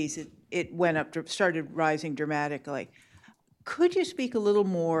 70s, it went up, started rising dramatically. Could you speak a little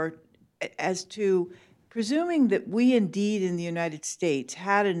more as to, presuming that we indeed in the United States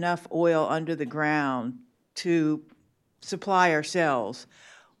had enough oil under the ground to supply ourselves,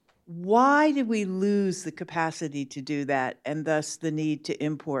 why did we lose the capacity to do that and thus the need to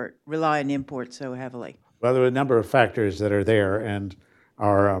rely on import so heavily? Well, there are a number of factors that are there, and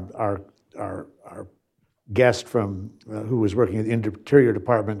our guest from who was working at the Interior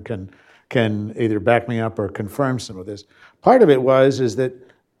Department can either back me up or confirm some of this. Part of it is that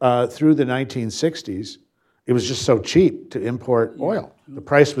through the 1960s, it was just so cheap to import oil. The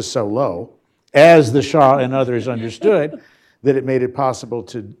price was so low, as the Shah and others understood, that it made it possible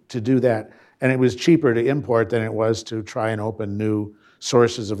to do that. And it was cheaper to import than it was to try and open new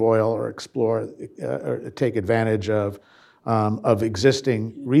sources of oil or explore or take advantage of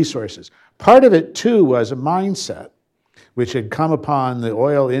existing resources. Part of it, too, was a mindset which had come upon the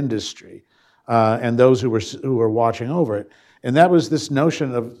oil industry and those who were watching over it, and that was this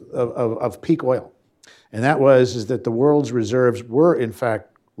notion of peak oil. And that is that the world's reserves were, in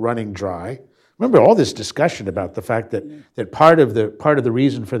fact, running dry. Remember all this discussion about the fact that part of the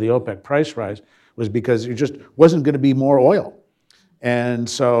reason for the OPEC price rise was because there just wasn't going to be more oil. And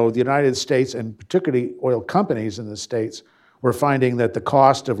so the United States, and particularly oil companies in the States, were finding that the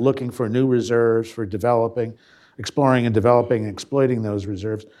cost of looking for new reserves, for exploring and developing and exploiting those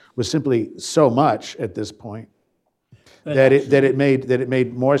reserves was simply so much at this point that it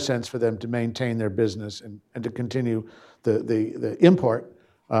made more sense for them to maintain their business and to continue the import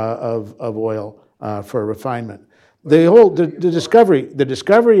of oil for refinement. The discovery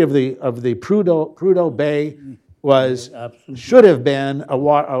of the Prudhoe Bay should have been a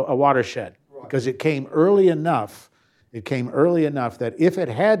watershed, because it came early enough. It came early enough that if it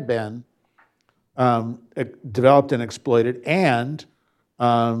had been developed and exploited, and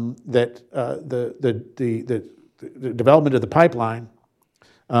that the development of the pipeline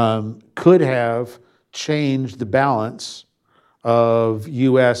could have changed the balance of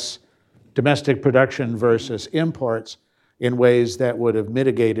U.S. domestic production versus imports in ways that would have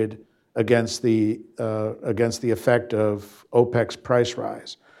mitigated against the effect of OPEC's price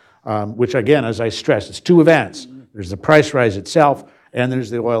rise, which again, as I stress, it's two events. There's the price rise itself, and there's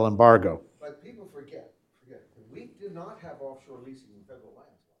the oil embargo. But people forget that we did not have offshore leasing in federal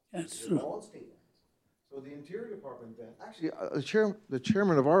lands. That's true. All in state lands. So the Interior Department then, actually, the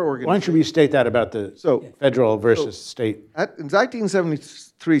chairman of our organization. Why don't you restate that about the federal versus state? In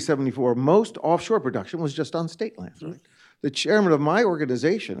 1973-74, most offshore production was just on state lands, right? The chairman of my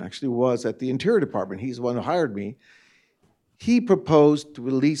organization actually was at the Interior Department. He's the one who hired me. He proposed to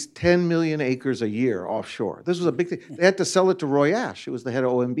release 10 million acres a year offshore. This was a big thing. They had to sell it to Roy Ash, who was the head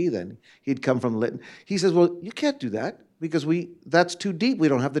of OMB then. He'd come from Lytton. He says, well, you can't do that because that's too deep. We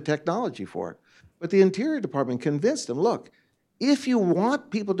don't have the technology for it. But the Interior Department convinced him, look, if you want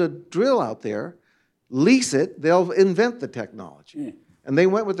people to drill out there, lease it, they'll invent the technology. Yeah. And they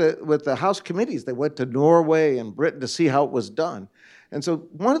went with the House committees. They went to Norway and Britain to see how it was done. And so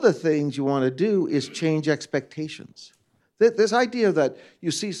one of the things you want to do is change expectations. This idea that you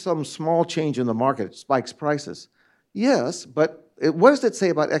see some small change in the market, it spikes prices. Yes, but what does it say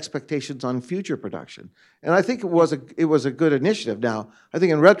about expectations on future production? And I think it was a good initiative. Now, I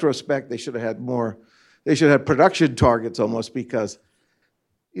think in retrospect, they should have had more, they should have production targets almost, because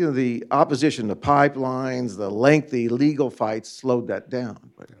the opposition to pipelines, the lengthy legal fights slowed that down.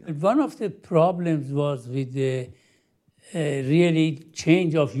 But one of the problems was with the really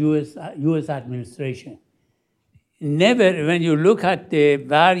change of U.S. administration. Never, when you look at the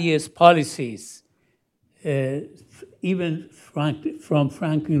various policies, even from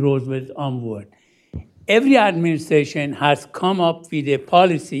Franklin Roosevelt onward, every administration has come up with a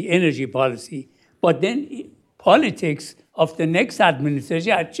policy, energy policy, but then politics of the next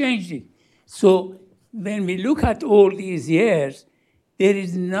administration has changed it. So when we look at all these years, there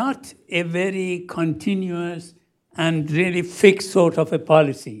is not a very continuous and really fixed sort of a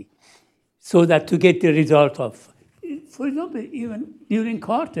policy so that to get the result of. For example, even during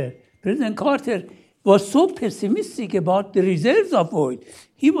Carter, President Carter was so pessimistic about the reserves of oil.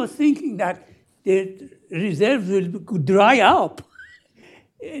 He was thinking that the reserves will dry up,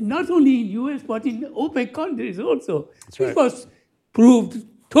 not only in U.S., but in OPEC countries also. It was proved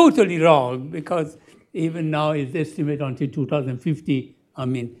totally wrong, because even now it's estimated until 2050,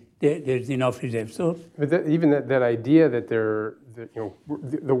 there's enough reserves. So, but that idea that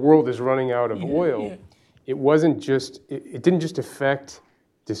the world is running out of oil. Yeah. It didn't just affect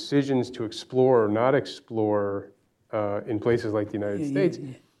decisions to explore or not explore in places like the United States.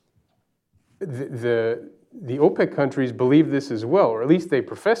 the OPEC countries believe this as well, or at least they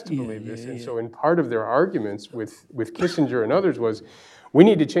profess to believe this. And so in part of their arguments with Kissinger and others was, we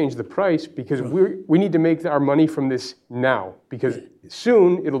need to change the price because we need to make our money from this now, because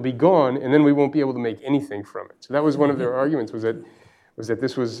soon it'll be gone and then we won't be able to make anything from it. So that was one of their arguments, was that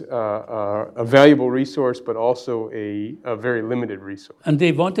this was a valuable resource, but also a very limited resource. And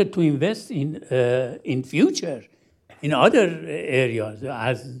they wanted to invest in future, in other areas,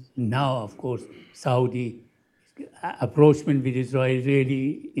 as now, of course, Saudi approachment with Israel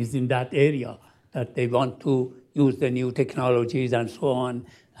really is in that area, that they want to use the new technologies and so on,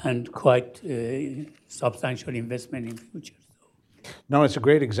 and quite substantial investment in future. No, it's a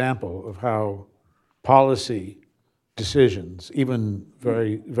great example of how policy decisions, even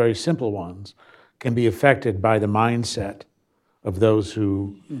very, very simple ones, can be affected by the mindset of those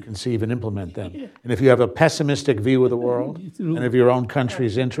who conceive and implement them. And if you have a pessimistic view of the world and of your own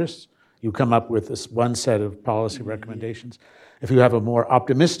country's interests, you come up with this one set of policy recommendations. If you have a more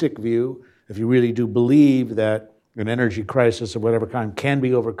optimistic view, if you really do believe that an energy crisis of whatever kind can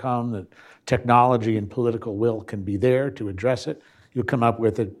be overcome, that technology and political will can be there to address it, you'll come up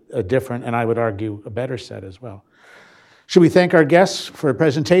with a different, and I would argue, a better set as well. Should we thank our guests for a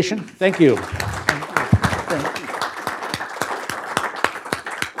presentation? Thank you.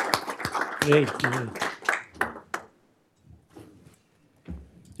 Great.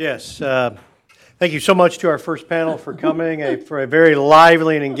 Yes. Thank you so much to our first panel for coming, for a very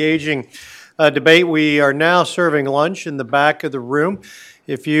lively and engaging debate. We are now serving lunch in the back of the room.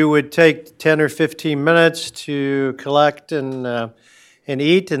 If you would take 10 or 15 minutes to collect and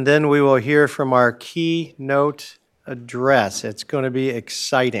eat, and then we will hear from our keynote address. It's going to be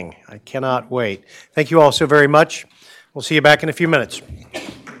exciting. I cannot wait. Thank you all so very much. We'll see you back in a few minutes.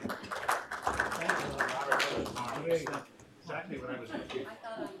 Exactly what I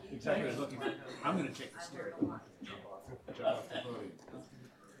was looking for. I'm going to take the stairs.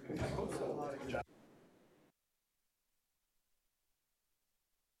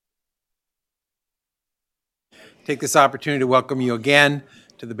 Take this opportunity to welcome you again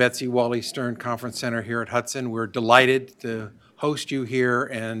to the Betsy Wally Stern Conference Center here at Hudson. We're delighted to host you here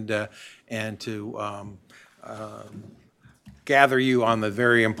and to gather you on the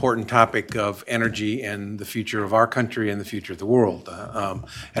very important topic of energy and the future of our country and the future of the world.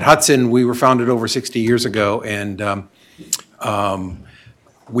 At Hudson, we were founded over 60 years ago, and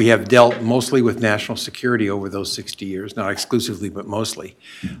we have dealt mostly with national security over those 60 years, not exclusively, but mostly.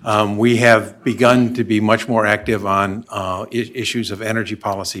 We have begun to be much more active on issues of energy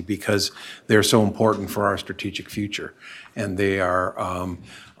policy because they're so important for our strategic future. And they are,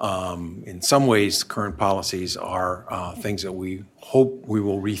 in some ways, current policies are things that we hope we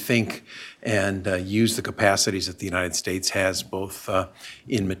will rethink and use the capacities that the United States has, both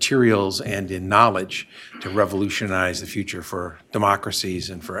in materials and in knowledge, to revolutionize the future for democracies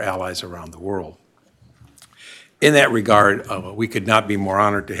and for allies around the world. In that regard, we could not be more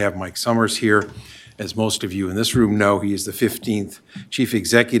honored to have Mike Summers here. As most of you in this room know, he is the 15th Chief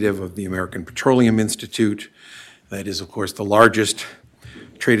Executive of the American Petroleum Institute. That is, of course, the largest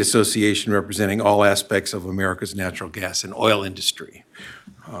trade association representing all aspects of America's natural gas and oil industry.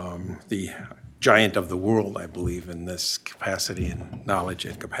 The giant of the world, I believe, in this capacity and knowledge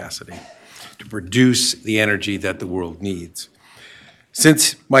and capacity to produce the energy that the world needs.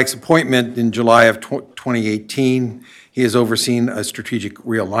 Since Mike's appointment in July of 2018, he has overseen a strategic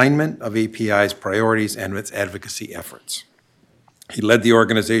realignment of API's priorities and its advocacy efforts. He led the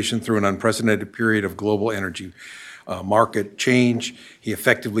organization through an unprecedented period of global energy market change. He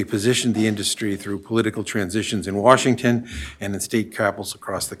effectively positioned the industry through political transitions in Washington and in state capitals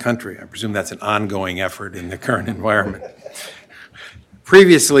across the country. I presume that's an ongoing effort in the current environment.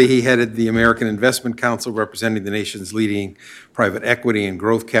 Previously, he headed the American Investment Council, representing the nation's leading private equity and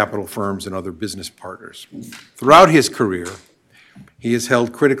growth capital firms and other business partners. Throughout his career, he has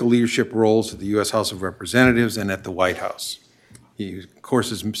held critical leadership roles at the U.S. House of Representatives and at the White House. He, of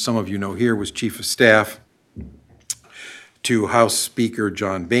course, as some of you know here, was Chief of Staff to House Speaker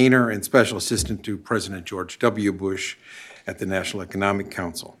John Boehner and Special Assistant to President George W. Bush at the National Economic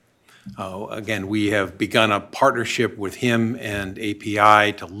Council. Again, we have begun a partnership with him and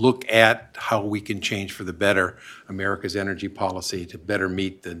API to look at how we can change for the better America's energy policy to better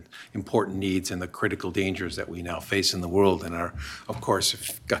meet the important needs and the critical dangers that we now face in the world and are, of course,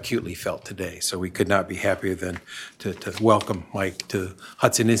 acutely felt today. So we could not be happier than to welcome Mike to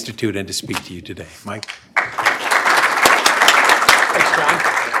Hudson Institute and to speak to you today. Mike. Thanks, John.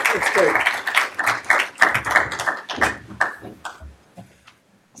 It's great.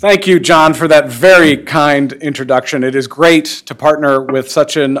 Thank you, John, for that very kind introduction. It is great to partner with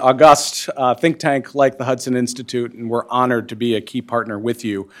such an august think tank like the Hudson Institute, and we're honored to be a key partner with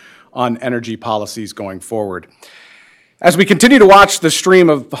you on energy policies going forward. As we continue to watch the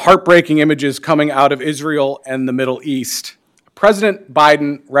stream of heartbreaking images coming out of Israel and the Middle East, President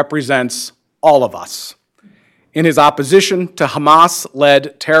Biden represents all of us in his opposition to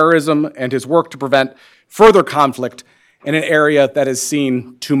Hamas-led terrorism and his work to prevent further conflict in an area that has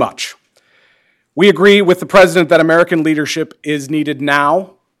seen too much. We agree with the President that American leadership is needed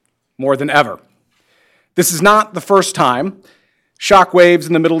now more than ever. This is not the first time shockwaves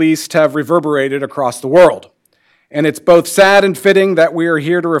in the Middle East have reverberated across the world. And it's both sad and fitting that we are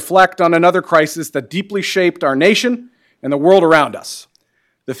here to reflect on another crisis that deeply shaped our nation and the world around us,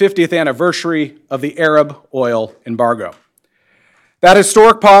 the 50th anniversary of the Arab oil embargo. That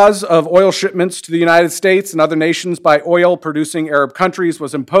historic pause of oil shipments to the United States and other nations by oil-producing Arab countries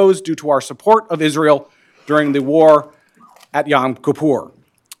was imposed due to our support of Israel during the war at Yom Kippur.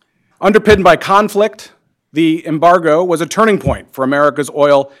 Underpinned by conflict, the embargo was a turning point for America's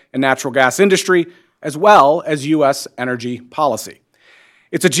oil and natural gas industry, as well as U.S. energy policy.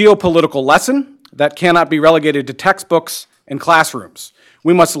 It's a geopolitical lesson that cannot be relegated to textbooks and classrooms.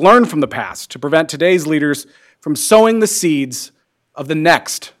 We must learn from the past to prevent today's leaders from sowing the seeds of the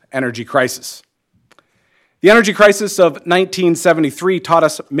next energy crisis. The energy crisis of 1973 taught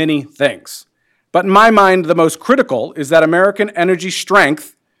us many things. But in my mind, the most critical is that American energy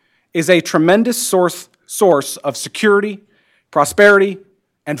strength is a tremendous source of security, prosperity,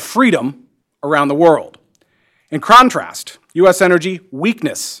 and freedom around the world. In contrast, U.S. energy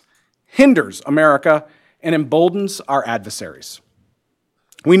weakness hinders America and emboldens our adversaries.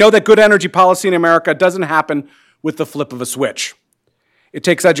 We know that good energy policy in America doesn't happen with the flip of a switch. It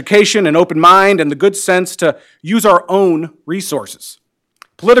takes education, an open mind, and the good sense to use our own resources.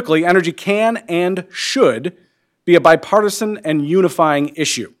 Politically, energy can and should be a bipartisan and unifying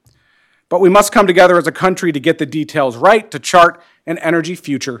issue. But we must come together as a country to get the details right to chart an energy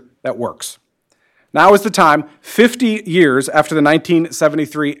future that works. Now is the time, 50 years after the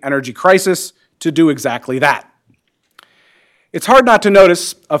 1973 energy crisis, to do exactly that. It's hard not to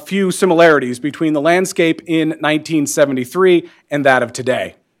notice a few similarities between the landscape in 1973 and that of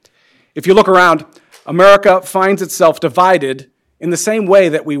today. If you look around, America finds itself divided in the same way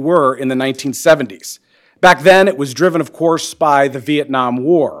that we were in the 1970s. Back then, it was driven, of course, by the Vietnam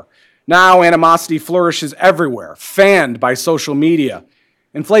War. Now, animosity flourishes everywhere, fanned by social media.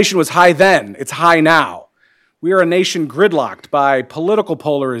 Inflation was high then, it's high now. We are a nation gridlocked by political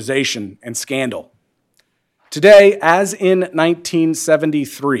polarization and scandal. Today, as in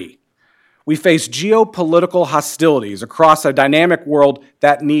 1973, we face geopolitical hostilities across a dynamic world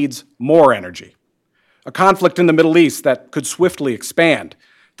that needs more energy. A conflict in the Middle East that could swiftly expand.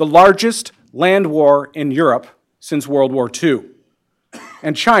 The largest land war in Europe since World War II.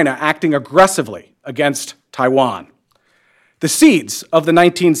 And China acting aggressively against Taiwan. The seeds of the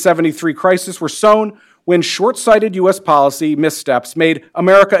 1973 crisis were sown when short-sighted U.S. policy missteps made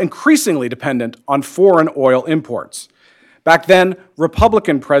America increasingly dependent on foreign oil imports. Back then,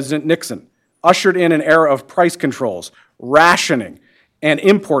 Republican President Nixon ushered in an era of price controls, rationing, and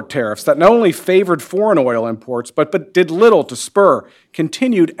import tariffs that not only favored foreign oil imports, but did little to spur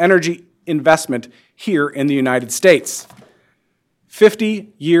continued energy investment here in the United States.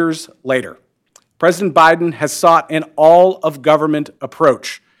 50 years later, President Biden has sought an all-of-government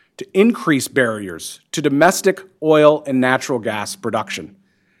approach to increase barriers to domestic oil and natural gas production.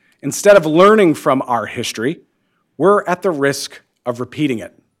 Instead of learning from our history, we're at the risk of repeating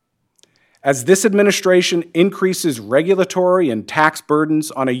it. As this administration increases regulatory and tax burdens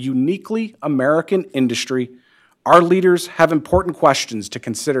on a uniquely American industry, our leaders have important questions to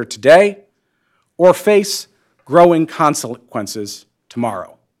consider today or face growing consequences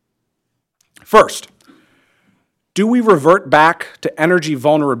tomorrow. First, do we revert back to energy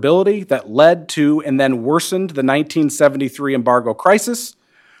vulnerability that led to and then worsened the 1973 embargo crisis?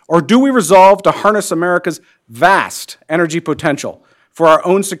 Or do we resolve to harness America's vast energy potential for our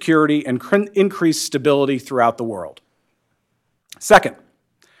own security and increased stability throughout the world? Second,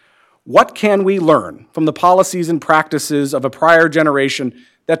 what can we learn from the policies and practices of a prior generation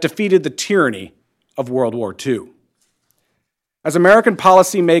that defeated the tyranny of World War II? As American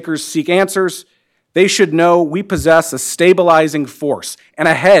policymakers seek answers, they should know we possess a stabilizing force and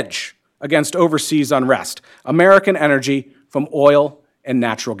a hedge against overseas unrest, American energy from oil and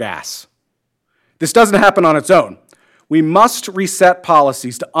natural gas. This doesn't happen on its own. We must reset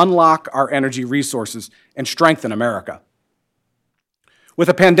policies to unlock our energy resources and strengthen America. With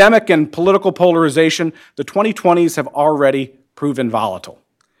a pandemic and political polarization, the 2020s have already proven volatile.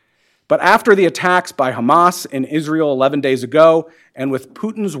 But after the attacks by Hamas in Israel 11 days ago, and with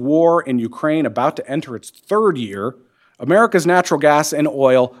Putin's war in Ukraine about to enter its third year, America's natural gas and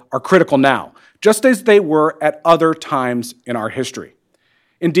oil are critical now, just as they were at other times in our history.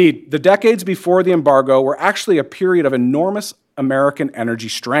 Indeed, the decades before the embargo were actually a period of enormous American energy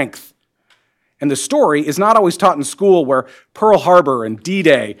strength. And the story is not always taught in school, where Pearl Harbor and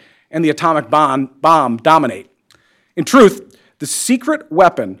D-Day and the atomic bomb dominate. In truth, the secret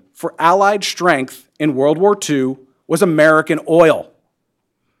weapon for Allied strength in World War II was American oil.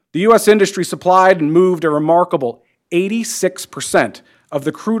 The U.S. industry supplied and moved a remarkable 86% of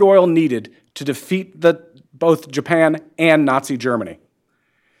the crude oil needed to defeat both Japan and Nazi Germany.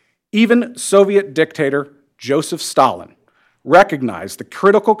 Even Soviet dictator Joseph Stalin recognized the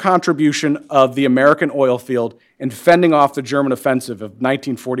critical contribution of the American oil field in fending off the German offensive of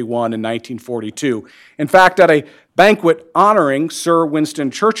 1941 and 1942. In fact, at a banquet honoring Sir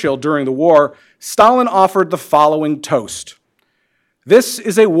Winston Churchill during the war, Stalin offered the following toast: "This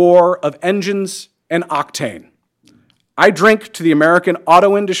is a war of engines and octane. I drink to the American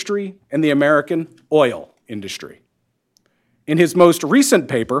auto industry and the American oil industry." In his most recent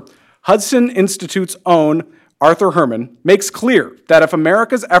paper, Hudson Institute's own Arthur Herman makes clear that if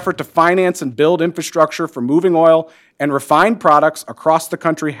America's effort to finance and build infrastructure for moving oil and refined products across the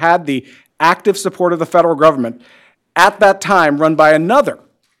country had the active support of the federal government, at that time run by another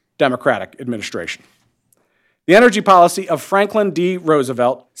Democratic administration. The energy policy of Franklin D.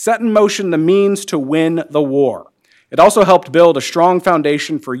 Roosevelt set in motion the means to win the war. It also helped build a strong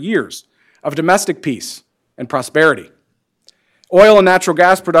foundation for years of domestic peace and prosperity. Oil and natural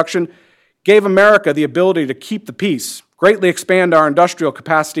gas production gave America the ability to keep the peace, greatly expand our industrial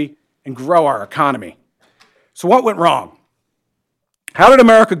capacity, and grow our economy. So what went wrong? How did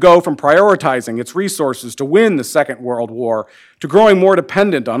America go from prioritizing its resources to win the Second World War to growing more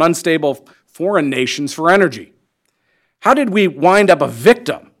dependent on unstable foreign nations for energy? How did we wind up a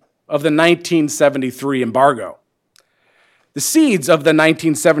victim of the 1973 embargo? The seeds of the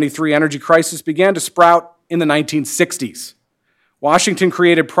 1973 energy crisis began to sprout in the 1960s. Washington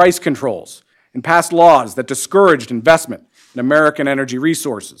created price controls and passed laws that discouraged investment in American energy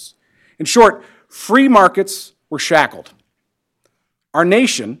resources. In short, free markets were shackled. Our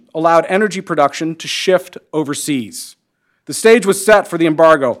nation allowed energy production to shift overseas. The stage was set for the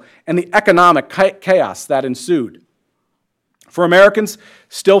embargo and the economic chaos that ensued. For Americans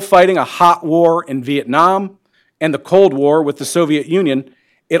still fighting a hot war in Vietnam and the Cold War with the Soviet Union,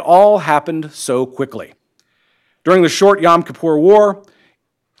 it all happened so quickly. During the short Yom Kippur War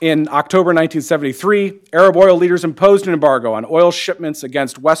in October 1973, Arab oil leaders imposed an embargo on oil shipments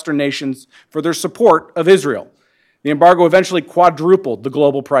against Western nations for their support of Israel. The embargo eventually quadrupled the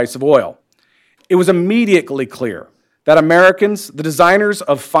global price of oil. It was immediately clear that Americans, the designers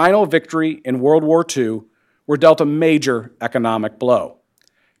of final victory in World War II, were dealt a major economic blow.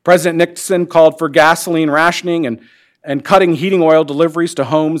 President Nixon called for gasoline rationing and cutting heating oil deliveries to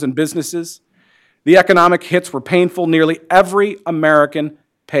homes and businesses. The economic hits were painful. Nearly every American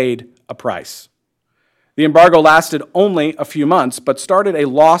paid a price. The embargo lasted only a few months, but started a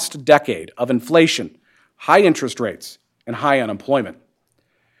lost decade of inflation, high interest rates, and high unemployment.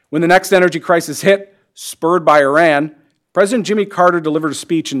 When the next energy crisis hit, spurred by Iran, President Jimmy Carter delivered a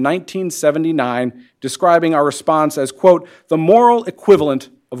speech in 1979 describing our response as, quote, the moral equivalent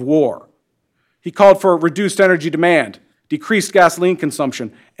of war. He called for reduced energy demand, decreased gasoline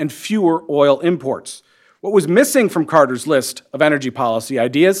consumption, and fewer oil imports. What was missing from Carter's list of energy policy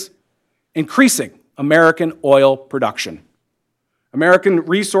ideas? Increasing American oil production. American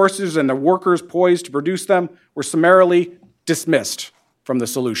resources and the workers poised to produce them were summarily dismissed from the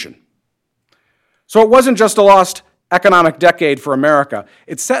solution. So it wasn't just a lost economic decade for America.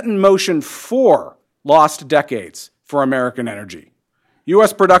 It set in motion 4 lost decades for American energy.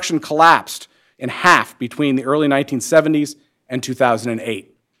 U.S. production collapsed in half between the early 1970s and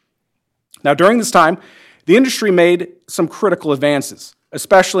 2008. Now, during this time, the industry made some critical advances,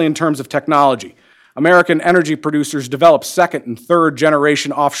 especially in terms of technology. American energy producers developed second and third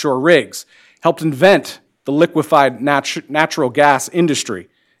generation offshore rigs, helped invent the liquefied natural gas industry,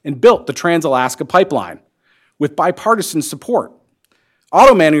 and built the Trans-Alaska Pipeline with bipartisan support.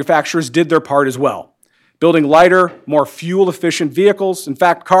 Auto manufacturers did their part as well, building lighter, more fuel-efficient vehicles. In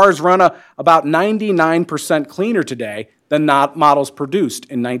fact, cars run about 99% cleaner today than models produced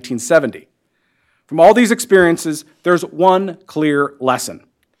in 1970. From all these experiences, there's one clear lesson.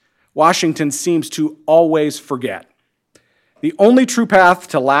 Washington seems to always forget. The only true path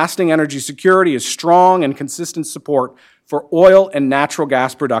to lasting energy security is strong and consistent support for oil and natural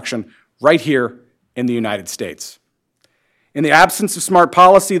gas production right here in the United States. In the absence of smart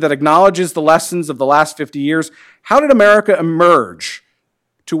policy that acknowledges the lessons of the last 50 years, how did America emerge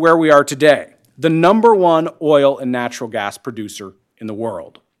to where we are today, the number one oil and natural gas producer in the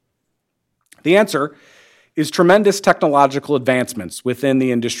world? The answer is tremendous technological advancements within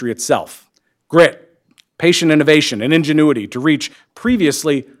the industry itself, grit, patient innovation, and ingenuity to reach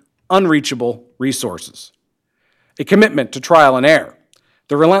previously unreachable resources, a commitment to trial and error,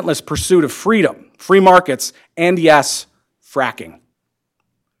 the relentless pursuit of freedom, free markets, and yes, fracking.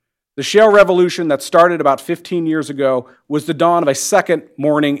 The shale revolution that started about 15 years ago was the dawn of a second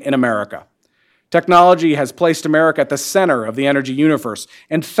morning in America. Technology has placed America at the center of the energy universe,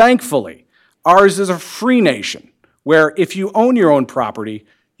 and thankfully, ours is a free nation where if you own your own property,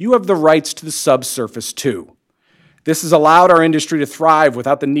 you have the rights to the subsurface too. This has allowed our industry to thrive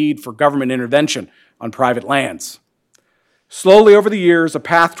without the need for government intervention on private lands. Slowly over the years, a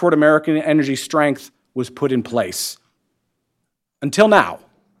path toward American energy strength was put in place. Until now.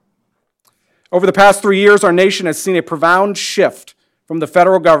 Over the past 3 years, our nation has seen a profound shift from the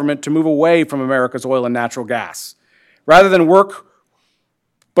federal government to move away from America's oil and natural gas. Rather than work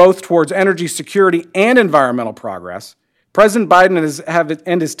both towards energy security and environmental progress, President Biden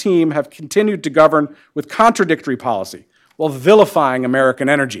and his team have continued to govern with contradictory policy while vilifying American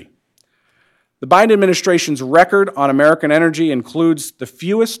energy. The Biden administration's record on American energy includes the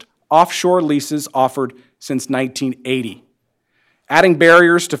fewest offshore leases offered since 1980, adding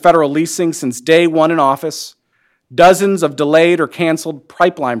barriers to federal leasing since day one in office, dozens of delayed or canceled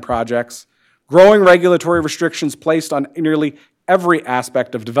pipeline projects, growing regulatory restrictions placed on nearly every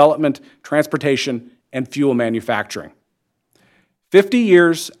aspect of development, transportation, and fuel manufacturing. 50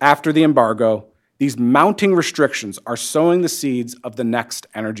 years after the embargo, these mounting restrictions are sowing the seeds of the next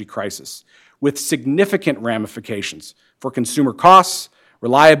energy crisis, with significant ramifications for consumer costs,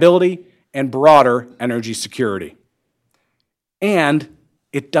 reliability, and broader energy security. And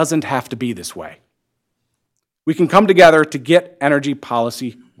it doesn't have to be this way. We can come together to get energy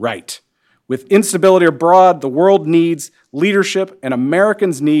policy right. With instability abroad, the world needs leadership, and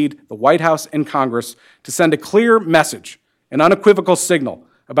Americans need the White House and Congress to send a clear message, an unequivocal signal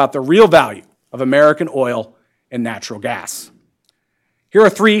about the real value of American oil and natural gas. Here are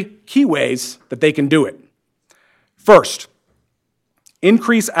 3 key ways that they can do it. First,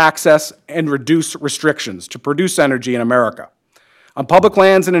 increase access and reduce restrictions to produce energy in America. On public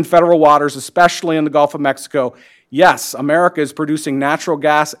lands and in federal waters, especially in the Gulf of Mexico, yes, America is producing natural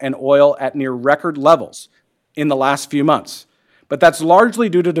gas and oil at near record levels in the last few months. But that's largely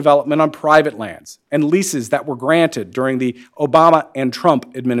due to development on private lands and leases that were granted during the Obama and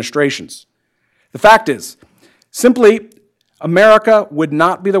Trump administrations. The fact is, simply, America would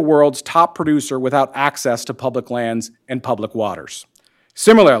not be the world's top producer without access to public lands and public waters.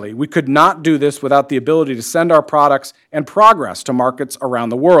 Similarly, we could not do this without the ability to send our products and progress to markets around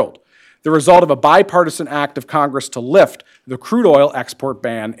the world, the result of a bipartisan act of Congress to lift the crude oil export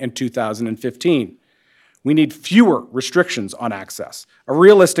ban in 2015. We need fewer restrictions on access, a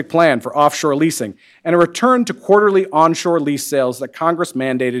realistic plan for offshore leasing, and a return to quarterly onshore lease sales that Congress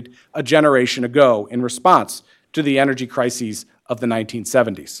mandated a generation ago in response to the energy crises of the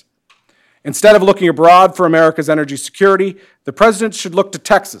 1970s. Instead of looking abroad for America's energy security, the president should look to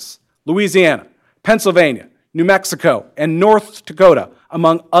Texas, Louisiana, Pennsylvania, New Mexico, and North Dakota,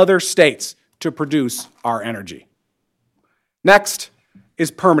 among other states, to produce our energy. Next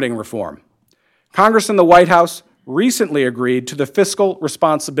is permitting reform. Congress and the White House recently agreed to the Fiscal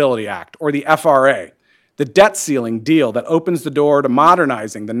Responsibility Act, or the FRA, the debt ceiling deal that opens the door to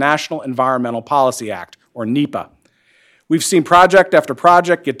modernizing the National Environmental Policy Act, or NEPA. We've seen project after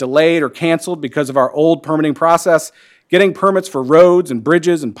project get delayed or canceled because of our old permitting process, getting permits for roads and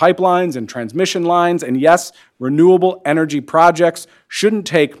bridges and pipelines and transmission lines, and yes, renewable energy projects shouldn't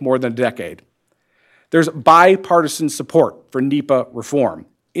take more than a decade. There's bipartisan support for NEPA reform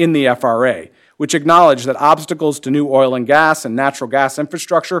in the FRA, which acknowledge that obstacles to new oil and gas and natural gas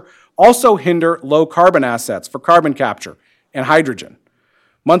infrastructure also hinder low-carbon assets for carbon capture and hydrogen.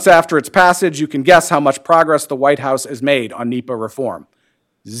 Months after its passage, you can guess how much progress the White House has made on NEPA reform.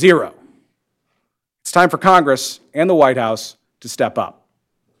 0. It's time for Congress and the White House to step up.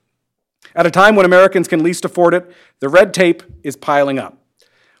 At a time when Americans can least afford it, the red tape is piling up.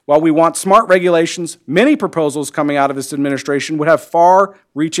 While we want smart regulations, many proposals coming out of this administration would have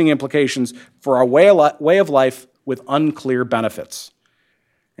far-reaching implications for our way of life with unclear benefits.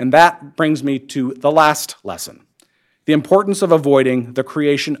 And that brings me to the last lesson: the importance of avoiding the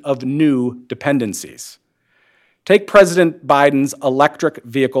creation of new dependencies. Take President Biden's electric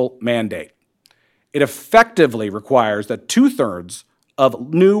vehicle mandate. It effectively requires that 2/3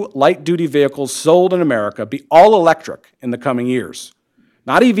 of new light-duty vehicles sold in America be all electric in the coming years.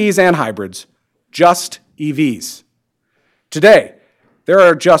 Not EVs and hybrids, just EVs. Today, there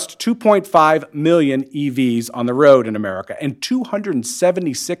are just 2.5 million EVs on the road in America and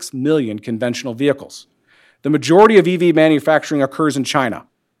 276 million conventional vehicles. The majority of EV manufacturing occurs in China,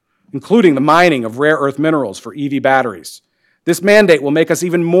 including the mining of rare earth minerals for EV batteries. This mandate will make us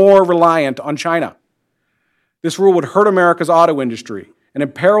even more reliant on China. This rule would hurt America's auto industry and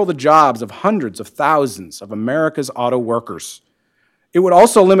imperil the jobs of hundreds of thousands of America's auto workers. It would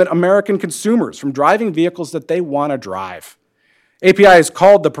also limit American consumers from driving vehicles that they want to drive. API has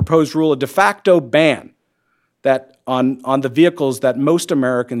called the proposed rule a de facto ban on the vehicles that most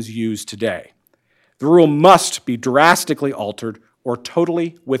Americans use today. The rule must be drastically altered or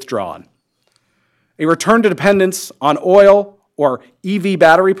totally withdrawn. A return to dependence on oil or EV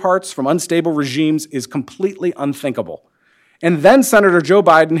battery parts from unstable regimes is completely unthinkable. And then Senator Joe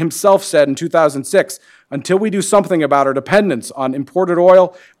Biden himself said in 2006, until we do something about our dependence on imported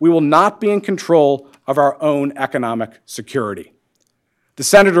oil, we will not be in control of our own economic security. The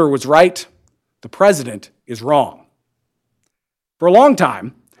senator was right. The president is wrong. For a long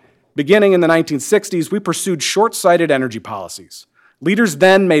time, beginning in the 1960s, we pursued short-sighted energy policies. Leaders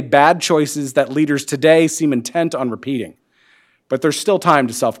then made bad choices that leaders today seem intent on repeating. But there's still time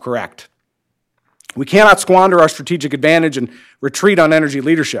to self-correct. We cannot squander our strategic advantage and retreat on energy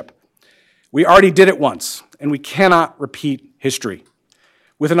leadership. We already did it once, and we cannot repeat history.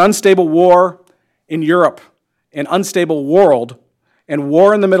 With an unstable war in Europe, an unstable world, and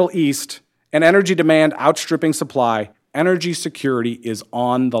war in the Middle East, and energy demand outstripping supply, energy security is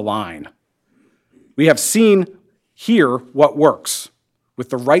on the line. We have seen here what works with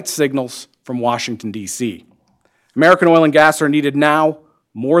the right signals from Washington, D.C. American oil and gas are needed now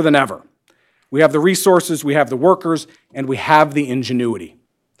more than ever. We have the resources, we have the workers, and we have the ingenuity.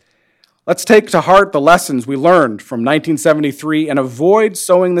 Let's take to heart the lessons we learned from 1973 and avoid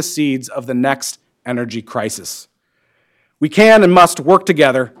sowing the seeds of the next energy crisis. We can and must work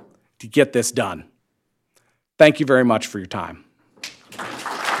together to get this done. Thank you very much for your time.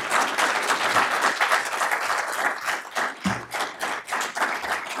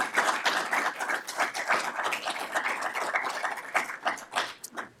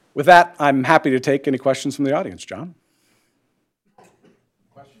 With that, I'm happy to take any questions from the audience. John?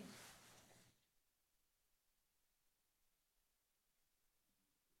 Questions?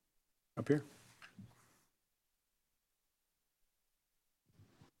 Up here.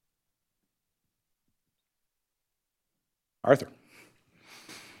 Arthur.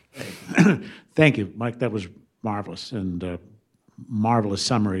 Thank you, Mike. That was marvelous, and a marvelous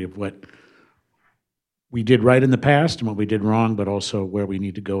summary of what we did right in the past and what we did wrong, but also where we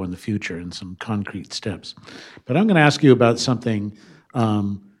need to go in the future and some concrete steps. But I'm going to ask you about something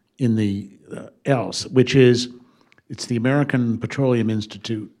in the else, which is it's the American Petroleum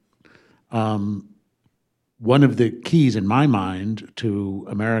Institute. One of the keys in my mind to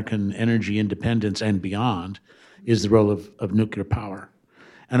American energy independence and beyond is the role of nuclear power.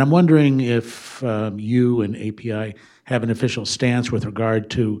 And I'm wondering if you and API have an official stance with regard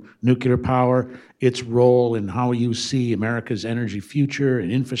to nuclear power, its role in how you see America's energy future and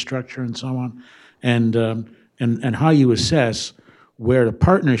infrastructure and so on, and how you assess where the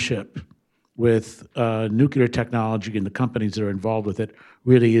partnership with nuclear technology and the companies that are involved with it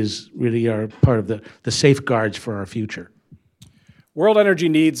really are part of the safeguards for our future. World energy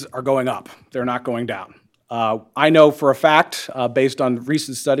needs are going up. They're not going down. I know for a fact, based on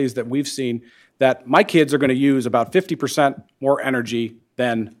recent studies that we've seen, that my kids are going to use about 50% more energy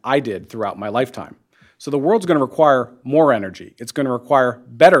than I did throughout my lifetime. So the world's going to require more energy. It's going to require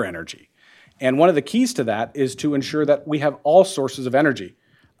better energy. And one of the keys to that is to ensure that we have all sources of energy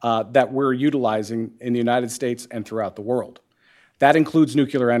that we're utilizing in the United States and throughout the world. That includes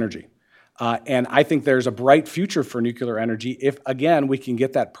nuclear energy. And I think there's a bright future for nuclear energy if, again, we can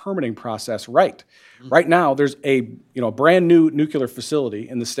get that permitting process right. Right now, there's a brand new nuclear facility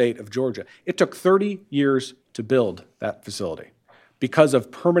in the state of Georgia. It took 30 years to build that facility because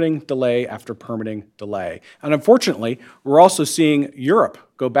of permitting delay after permitting delay. And unfortunately, we're also seeing Europe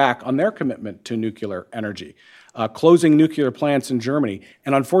go back on their commitment to nuclear energy, closing nuclear plants in Germany,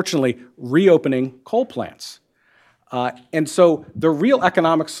 and unfortunately, reopening coal plants. And so the real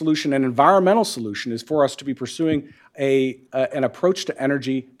economic solution and environmental solution is for us to be pursuing an approach to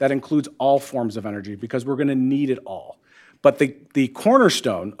energy that includes all forms of energy because we're going to need it all. But the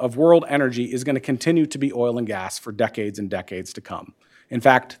cornerstone of world energy is going to continue to be oil and gas for decades and decades to come. In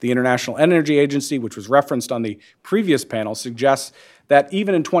fact, the International Energy Agency, which was referenced on the previous panel, suggests that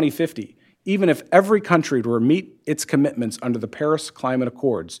even in 2050, Even if every country were to meet its commitments under the Paris Climate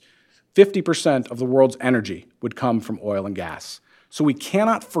Accords, 50% of the world's energy would come from oil and gas. So we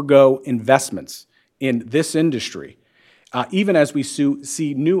cannot forgo investments in this industry, even as we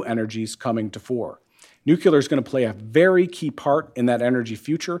see new energies coming to fore. Nuclear is going to play a very key part in that energy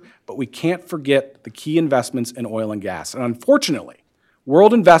future, but we can't forget the key investments in oil and gas. And unfortunately,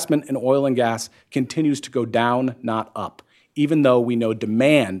 world investment in oil and gas continues to go down, not up, even though we know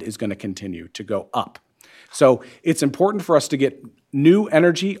demand is going to continue to go up. So it's important for us to get new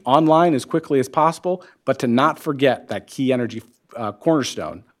energy online as quickly as possible, but to not forget that key energy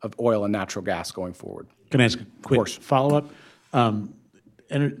cornerstone of oil and natural gas going forward. Can I ask a quick follow-up?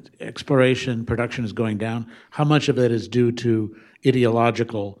 Exploration, production is going down. How much of that is due to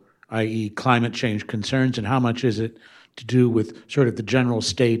ideological, i.e. climate change concerns, and how much is it to do with sort of the general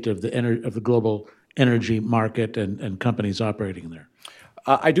state of the global energy market and companies operating there?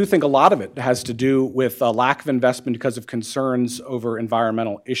 I do think a lot of it has to do with a lack of investment because of concerns over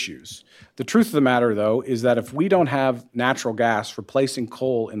environmental issues. The truth of the matter, though, is that if we don't have natural gas replacing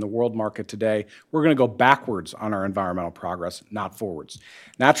coal in the world market today, we're going to go backwards on our environmental progress, not forwards.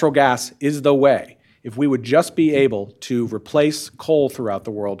 Natural gas is the way. If we would just be able to replace coal throughout the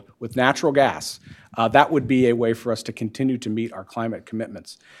world with natural gas, that would be a way for us to continue to meet our climate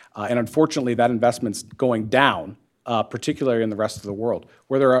commitments. And unfortunately, that investment's going down, particularly in the rest of the world.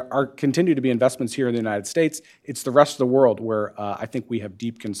 Where there are continue to be investments here in the United States, it's the rest of the world where I think we have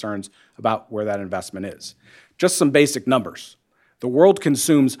deep concerns about where that investment is. Just some basic numbers. The world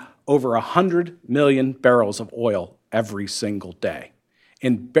consumes over 100 million barrels of oil every single day.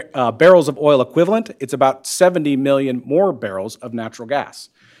 In barrels of oil equivalent, it's about 70 million more barrels of natural gas.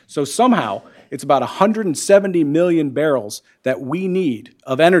 So somehow, it's about 170 million barrels that we need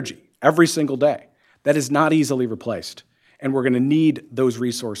of energy every single day. That is not easily replaced. And we're going to need those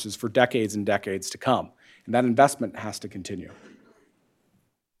resources for decades and decades to come. And that investment has to continue.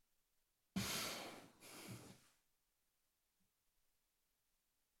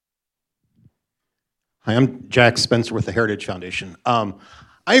 Hi, I'm Jack Spencer with the Heritage Foundation. I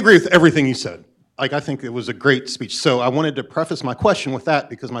agree with everything you said. I think it was a great speech. So I wanted to preface my question with that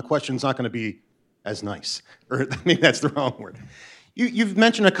because my question's not going to be as nice. Or maybe that's the wrong word. You've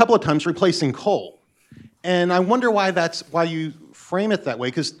mentioned a couple of times replacing coal. And I wonder why you frame it that way.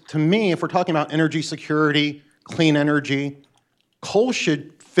 Because to me, if we're talking about energy security, clean energy, coal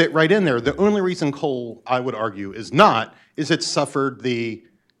should fit right in there. The only reason coal, I would argue, is it suffered the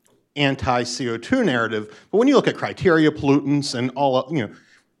anti-CO2 narrative. But when you look at criteria, pollutants, and all,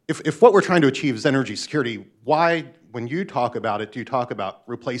 if what we're trying to achieve is energy security, why, when you talk about it, do you talk about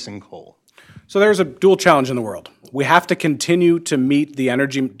replacing coal? So there's a dual challenge in the world. We have to continue to meet the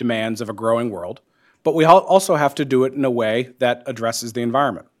energy demands of a growing world, but we also have to do it in a way that addresses the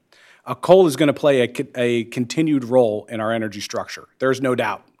environment. Coal is going to play a continued role in our energy structure. There's no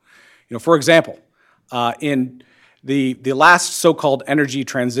doubt. For example, in the last so-called energy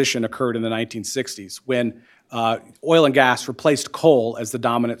transition occurred in the 1960s when oil and gas replaced coal as the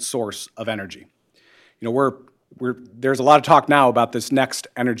dominant source of energy. There's a lot of talk now about this next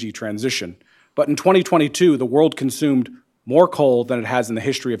energy transition, but in 2022, the world consumed more coal than it has in the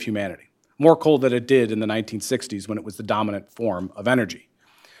history of humanity, more coal than it did in the 1960s when it was the dominant form of energy.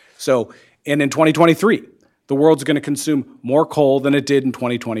 And in 2023, the world's going to consume more coal than it did in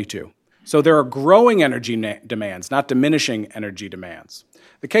 2022. So there are growing energy demands, not diminishing energy demands.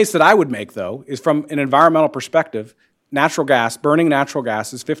 The case that I would make, though, is from an environmental perspective, burning natural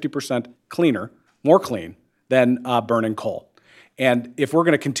gas is 50% cleaner, more clean, than burning coal. And if we're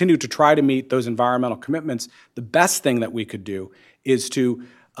going to continue to try to meet those environmental commitments, the best thing that we could do is to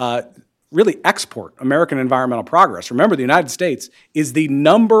really export American environmental progress. Remember, the United States is the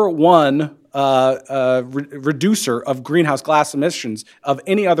 #1 reducer of greenhouse gas emissions of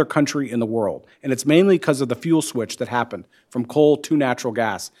any other country in the world. And it's mainly because of the fuel switch that happened from coal to natural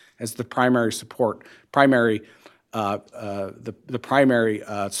gas as the primary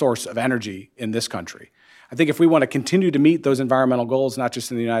source of energy in this country. I think if we want to continue to meet those environmental goals, not just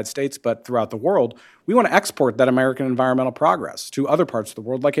in the United States, but throughout the world, we want to export that American environmental progress to other parts of the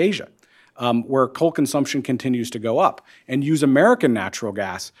world like Asia, where coal consumption continues to go up, and use American natural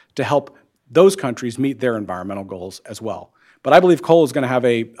gas to help those countries meet their environmental goals as well. But I believe coal is going to have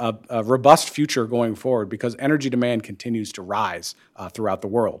a robust future going forward because energy demand continues to rise throughout the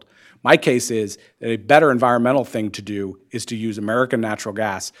world. My case is that a better environmental thing to do is to use American natural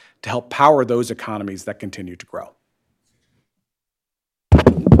gas to help power those economies that continue to grow.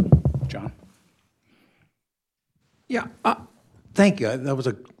 John? Yeah, Thank you. That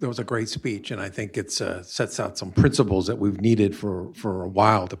was a great speech, and I think it sets out some principles that we've needed for a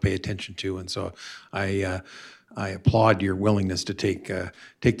while to pay attention to. And so I applaud your willingness to take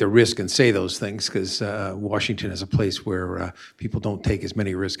the risk and say those things, because Washington is a place where people don't take as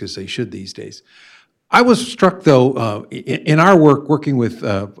many risks as they should these days. I was struck, though, in our work working with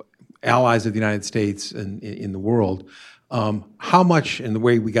allies of the United States and in the world, how much, and the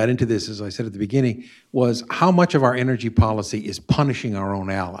way we got into this, as I said at the beginning, was how much of our energy policy is punishing our own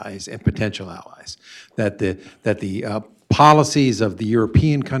allies and potential allies. That the policies of the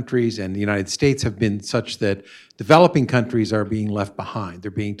European countries and the United States have been such that developing countries are being left behind.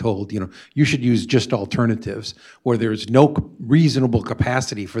 They're being told, you should use just alternatives, where there's no reasonable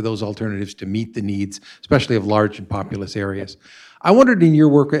capacity for those alternatives to meet the needs, especially of large and populous areas. I wondered, in your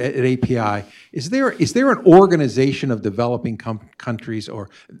work at API, is there an organization of developing countries, or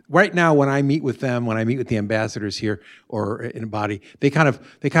right now when I meet with them, when I meet with the ambassadors here or in a body, they kind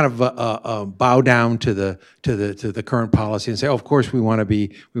of bow down to the current policy and say, oh, of course we want to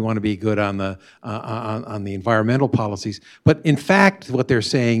be good on the environmental policies, but in fact what they're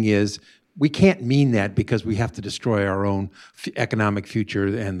saying is, we can't mean that because we have to destroy our own economic future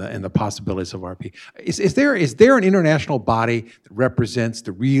and the possibilities of our people. Is there an international body that represents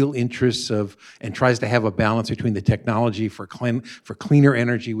the real interests of and tries to have a balance between the technology for cleaner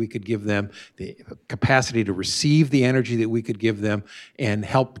energy we could give them, the capacity to receive the energy that we could give them, and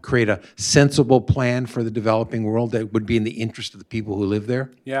help create a sensible plan for the developing world that would be in the interest of the people who live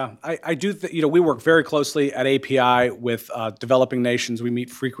there? Yeah, I do. We work very closely at API with developing nations. We meet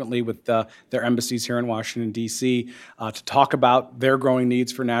frequently with their embassies here in Washington, D.C., to talk about their growing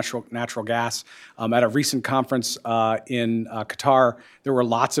needs for natural gas. At a recent conference in Qatar, there were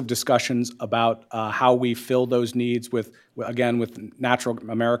lots of discussions about how we fill those needs with American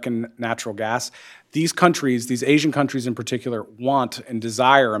natural gas. These countries, these Asian countries in particular, want and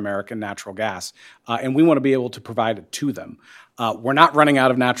desire American natural gas, and we want to be able to provide it to them. We're not running out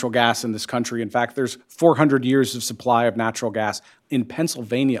of natural gas in this country. In fact, there's 400 years of supply of natural gas in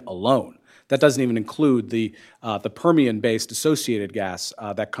Pennsylvania alone. That doesn't even include the Permian-based associated gas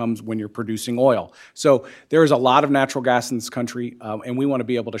that comes when you're producing oil. So there is a lot of natural gas in this country, and we want to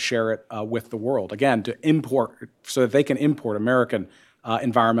be able to share it with the world, again, to import, so that they can import American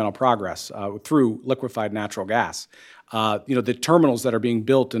environmental progress through liquefied natural gas. The terminals that are being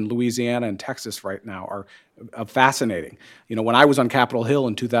built in Louisiana and Texas right now are fascinating. When I was on Capitol Hill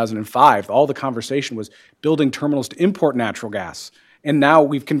in 2005, all the conversation was building terminals to import natural gas. And now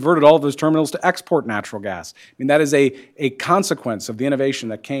we've converted all of those terminals to export natural gas. I mean, that is a consequence of the innovation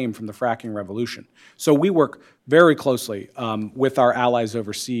that came from the fracking revolution. So we work very closely with our allies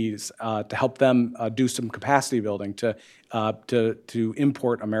overseas to help them do some capacity building to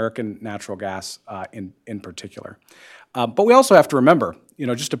import American natural gas in particular. But we also have to remember,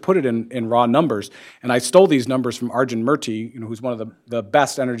 just to put it in raw numbers, and I stole these numbers from Arjun Murthy, who's one of the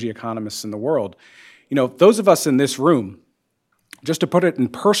best energy economists in the world. Those of us in this room, just to put it in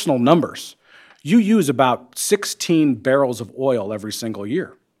personal numbers, you use about 16 barrels of oil every single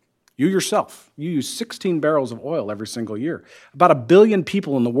year. You yourself, you use 16 barrels of oil every single year. About 1 billion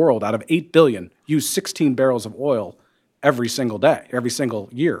people in the world out of 8 billion use 16 barrels of oil every single day, every single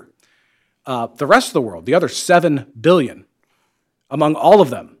year. The rest of the world, the other 7 billion, among all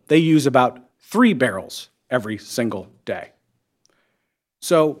of them, they use about 3 barrels every single day.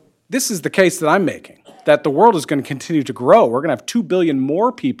 So this is the case that I'm making, that the world is going to continue to grow. We're going to have 2 billion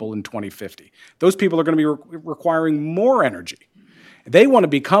more people in 2050. Those people are going to be requiring more energy. They want to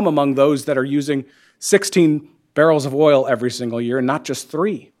become among those that are using 16 barrels of oil every single year and not just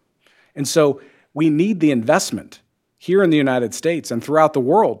 3. And so we need the investment here in the United States and throughout the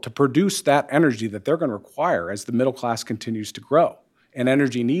world to produce that energy that they're going to require as the middle class continues to grow. And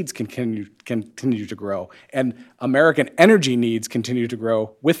energy needs continue to grow. And American energy needs continue to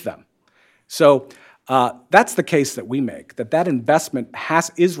grow with them. So that's the case that we make, that investment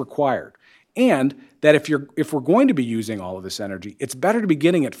is required. And that if we're going to be using all of this energy, it's better to be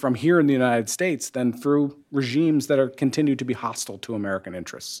getting it from here in the United States than through regimes that continue to be hostile to American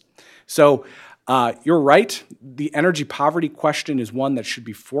interests. So you're right. The energy poverty question is one that should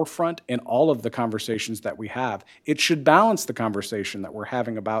be forefront in all of the conversations that we have. It should balance the conversation that we're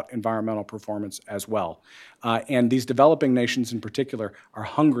having about environmental performance as well. And these developing nations in particular are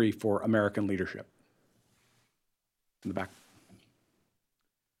hungry for American leadership. In the back.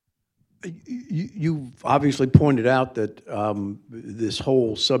 You've obviously pointed out that this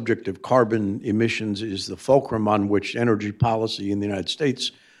whole subject of carbon emissions is the fulcrum on which energy policy in the United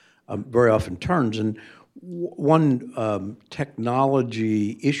States very often turns. And One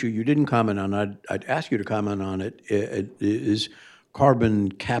technology issue you didn't comment on, I'd ask you to comment on it, is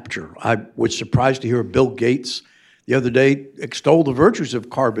carbon capture. I was surprised to hear Bill Gates the other day extol the virtues of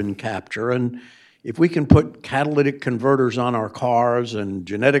carbon capture. And if we can put catalytic converters on our cars and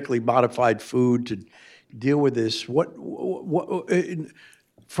genetically modified food to deal with this,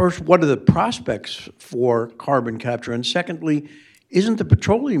 first, what are the prospects for carbon capture? And secondly, isn't the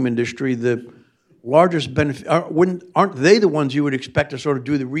petroleum industry the largest benefit? Aren't they the ones you would expect to sort of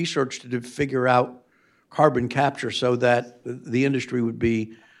do the research to figure out carbon capture so that the industry would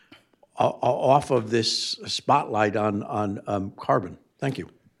be off of this spotlight on carbon? Thank you.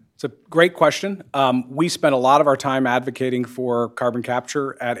 It's a great question. We spent a lot of our time advocating for carbon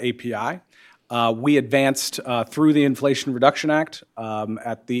capture at API. We advanced through the Inflation Reduction Act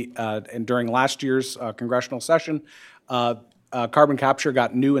and during last year's congressional session. Carbon capture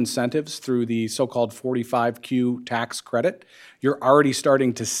got new incentives through the so-called 45Q tax credit. You're already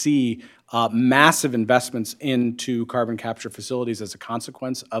starting to see massive investments into carbon capture facilities as a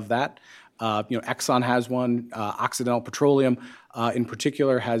consequence of that. Exxon has one. Occidental Petroleum, in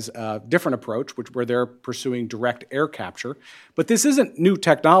particular, has a different approach, where they're pursuing direct air capture. But this isn't new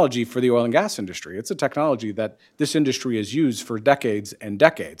technology for the oil and gas industry. It's a technology that this industry has used for decades and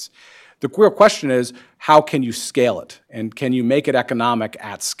decades. The real question is, how can you scale it? And can you make it economic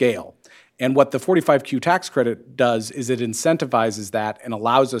at scale? And what the 45Q tax credit does is it incentivizes that and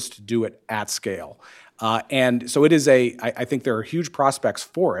allows us to do it at scale. And so it is I think there are huge prospects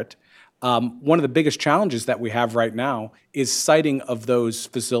for it. One of the biggest challenges that we have right now is siting of those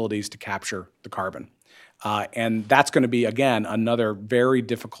facilities to capture the carbon. And that's going to be, again, another very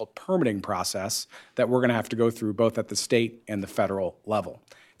difficult permitting process that we're going to have to go through both at the state and the federal level.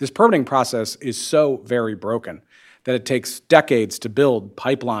 This permitting process is so very broken that it takes decades to build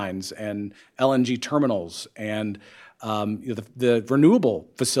pipelines and LNG terminals and the renewable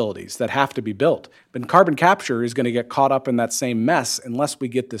facilities that have to be built. But carbon capture is going to get caught up in that same mess unless we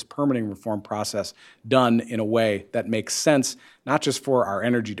get this permitting reform process done in a way that makes sense, not just for our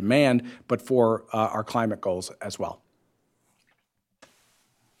energy demand, but for our climate goals as well.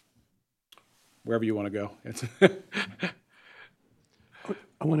 Wherever you want to go.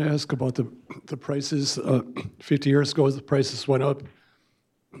 I want to ask about the prices. 50 years ago, the prices went up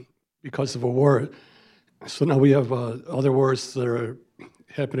because of a war. So now we have other wars that are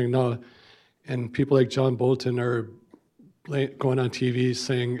happening now, and people like John Bolton are going on TV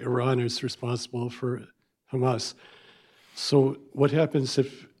saying Iran is responsible for Hamas. So what happens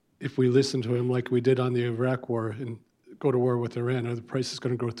if we listen to him like we did on the Iraq War and go to war with Iran? Are the prices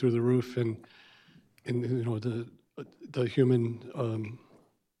going to go through the roof, and the human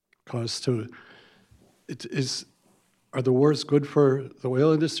cost to it is? Are the wars good for the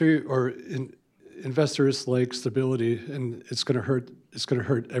oil industry, or investors like stability, and it's going to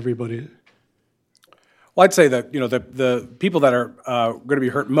hurt everybody? Well, I'd say that the people that are going to be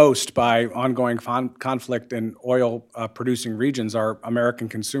hurt most by ongoing conflict in oil producing regions are American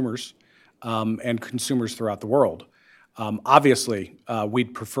consumers and consumers throughout the world. Obviously,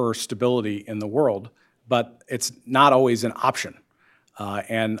 we'd prefer stability in the world, but it's not always an option.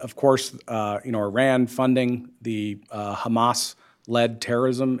 And of course, Iran funding the Hamas-led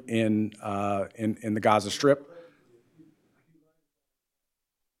terrorism in the Gaza Strip.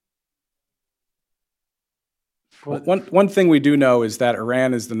 One thing we do know is that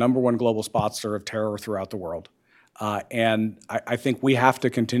Iran is the #1 global sponsor of terror throughout the world. And I think we have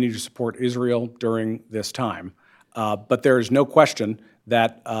to continue to support Israel during this time. But there is no question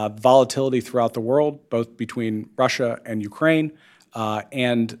that volatility throughout the world, both between Russia and Ukraine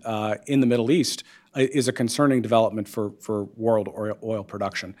and in the Middle East, is a concerning development for world oil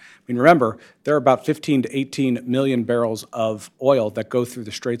production. I mean, remember, there are about 15 to 18 million barrels of oil that go through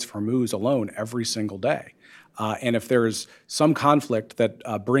the Straits of Hormuz alone every single day. And if there is some conflict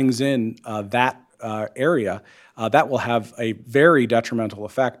that brings in that area, that will have a very detrimental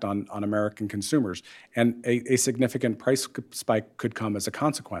effect on American consumers, and a significant price spike could come as a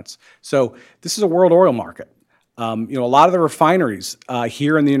consequence. So this is a world oil market. A lot of the refineries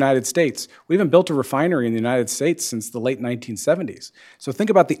here in the United States, we haven't built a refinery in the United States since the late 1970s. So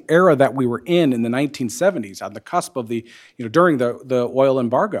think about the era that we were in the 1970s, on the cusp of during the oil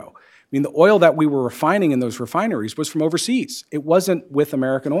embargo. I mean, the oil that we were refining in those refineries was from overseas. It wasn't with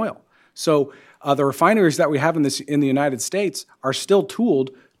American oil. So the refineries that we have in the United States are still tooled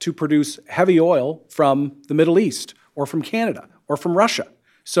to produce heavy oil from the Middle East or from Canada or from Russia.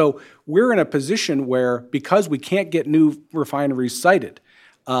 So we're in a position where, because we can't get new refineries sited,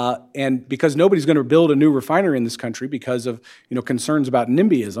 and because nobody's going to build a new refinery in this country because of concerns about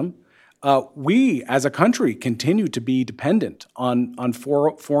NIMBYism, we as a country continue to be dependent on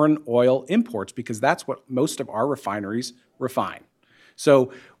foreign oil imports because that's what most of our refineries refine.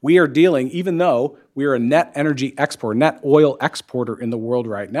 So we are dealing, even though we are a net energy exporter, net oil exporter in the world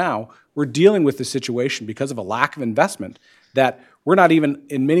right now, we're dealing with the situation because of a lack of investment that we're not even,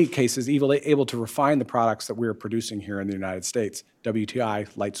 in many cases, able to refine the products that we're producing here in the United States,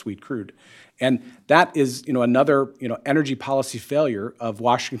 WTI, light sweet crude. And that is, another, energy policy failure of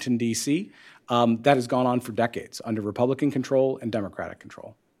Washington, D.C. That has gone on for decades under Republican control and Democratic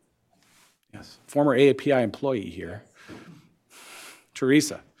control. Yes, former AAPI employee here.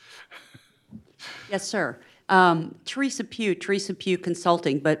 Teresa. Yes, sir. Teresa Pugh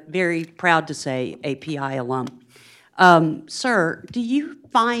Consulting, but very proud to say API alum. Sir, do you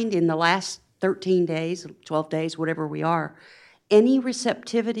find in the last 13 days, 12 days, whatever we are, any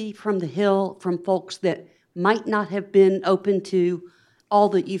receptivity from the Hill, from folks that might not have been open to all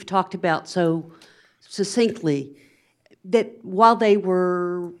that you've talked about so succinctly, that while they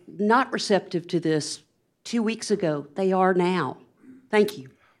were not receptive to this 2 weeks ago, they are now? Thank you.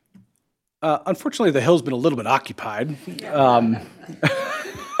 Unfortunately, the Hill's been a little bit occupied.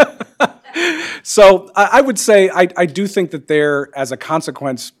 So I would say I do think that there, as a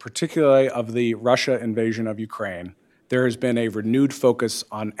consequence, particularly of the Russia invasion of Ukraine, there has been a renewed focus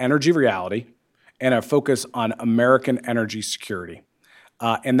on energy reality and a focus on American energy security.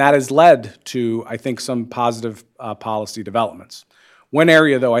 And that has led to, I think, some positive policy developments. One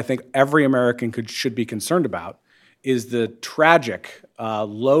area, though, I think every American should be concerned about is the tragic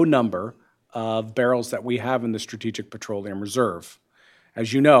low number of barrels that we have in the Strategic Petroleum Reserve.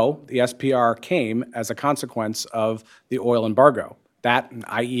 As you know, the SPR came as a consequence of the oil embargo, that and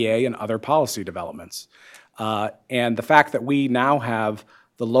IEA and other policy developments. And the fact that we now have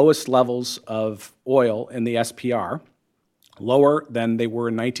the lowest levels of oil in the SPR, lower than they were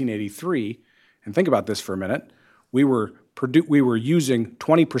in 1983, and think about this for a minute, we were using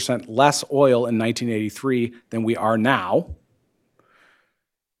 20% less oil in 1983 than we are now.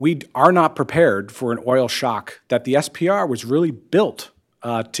 We are not prepared for an oil shock that the SPR was really built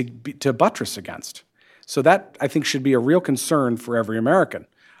to buttress against. So that, I think, should be a real concern for every American.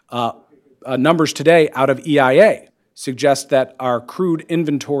 Numbers today out of EIA suggest that our crude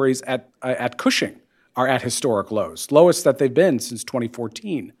inventories at Cushing are at historic lows, lowest that they've been since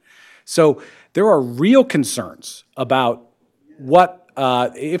 2014. So there are real concerns about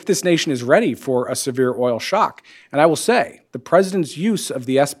if this nation is ready for a severe oil shock. And I will say, the president's use of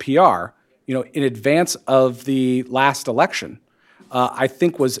the SPR, in advance of the last election, I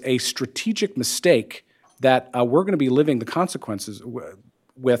think was a strategic mistake that we're going to be living the consequences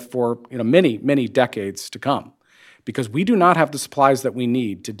with for many, many decades to come. Because we do not have the supplies that we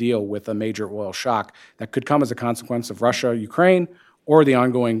need to deal with a major oil shock that could come as a consequence of Russia, Ukraine, or the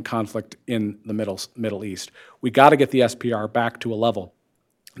ongoing conflict in the Middle East. We got to get the SPR back to a level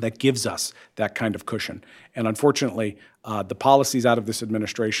that gives us that kind of cushion. And unfortunately, the policies out of this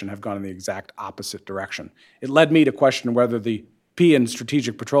administration have gone in the exact opposite direction. It led me to question whether the P in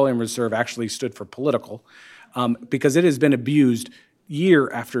Strategic Petroleum Reserve actually stood for political, because it has been abused year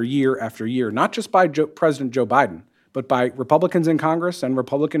after year after year, not just by President Joe Biden, but by Republicans in Congress and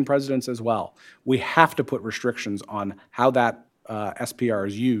Republican presidents as well. We have to put restrictions on how that SPR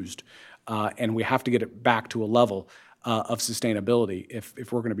is used, and we have to get it back to a level of sustainability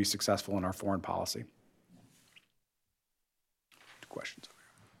if we're going to be successful in our foreign policy. 2 questions.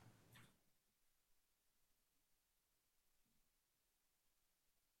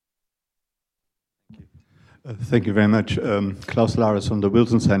 Thank you very much. Klaus Lares from the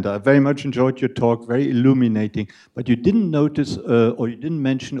Wilson Center. I very much enjoyed your talk, very illuminating, but you didn't notice or you didn't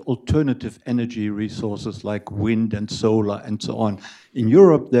mention alternative energy resources like wind and solar and so on. In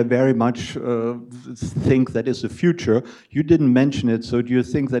Europe, they very much think that is the future. You didn't mention it, so do you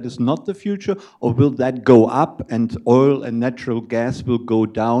think that is not the future, or will that go up and oil and natural gas will go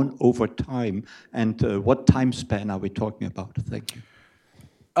down over time? And what time span are we talking about? Thank you.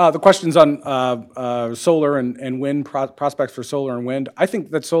 The questions on solar and wind, prospects for solar and wind. I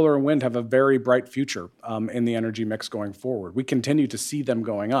think that solar and wind have a very bright future in the energy mix going forward. We continue to see them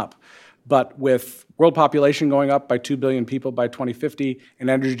going up. But with world population going up by 2 billion people by 2050 and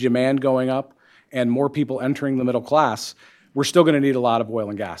energy demand going up and more people entering the middle class, we're still going to need a lot of oil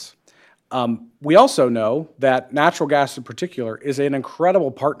and gas. We also know that natural gas in particular is an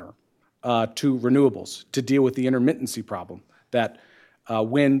incredible partner to renewables to deal with the intermittency problem that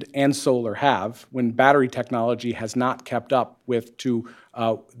wind and solar have when battery technology has not kept up with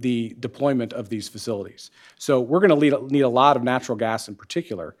the deployment of these facilities. So we're going to need a lot of natural gas in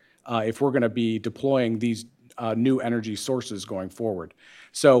particular if we're going to be deploying these new energy sources going forward.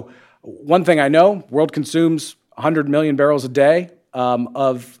 So One thing I know, world consumes 100 million barrels a day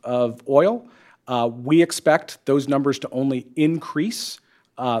of oil. We expect those numbers to only increase.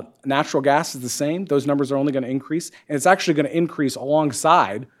 Natural gas is the same. Those numbers are only going to increase, and it's actually going to increase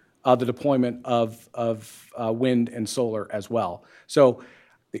alongside the deployment of wind and solar as well. So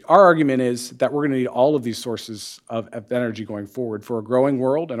our argument is that we're going to need all of these sources of energy going forward for a growing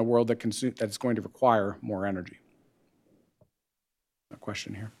world and a world that's going to require more energy. A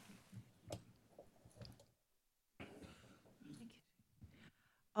question here.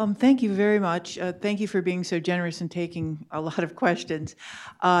 Thank you very much. Thank you for being so generous and taking a lot of questions.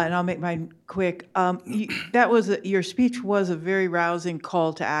 And I'll make mine quick. Your speech was a very rousing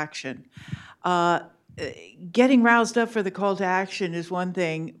call to action. Getting roused up for the call to action is one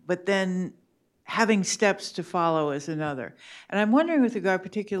thing, but then having steps to follow is another. And I'm wondering with regard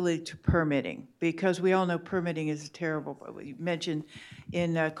particularly to permitting, because we all know permitting is terrible. You mentioned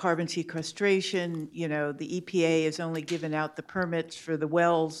in carbon sequestration, the EPA has only given out the permits for the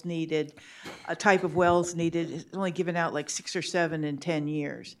wells needed, a type of wells needed, it's only given out like 6 or 7 in 10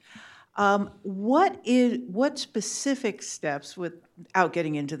 years. What specific steps, without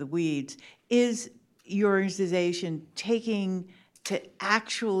getting into the weeds, is your organization taking to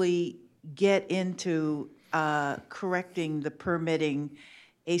actually get into correcting the permitting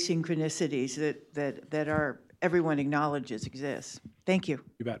asynchronicities that everyone acknowledges exist? Thank you.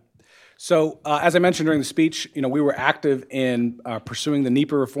 You bet. So as I mentioned during the speech, we were active in pursuing the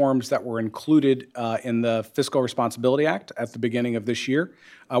NEPA reforms that were included in the Fiscal Responsibility Act at the beginning of this year.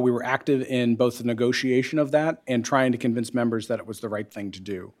 We were active in both the negotiation of that and trying to convince members that it was the right thing to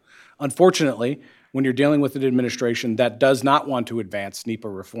do. Unfortunately, when you're dealing with an administration that does not want to advance NEPA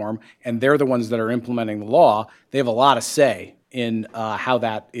reform, and they're the ones that are implementing the law, they have a lot of say in how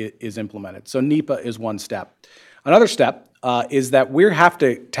that is implemented. So NEPA is one step. Another step is that we have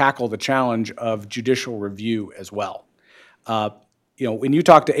to tackle the challenge of judicial review as well. When you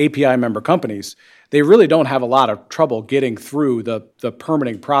talk to API member companies, they really don't have a lot of trouble getting through the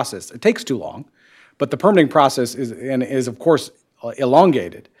permitting process. It takes too long, but the permitting process is of course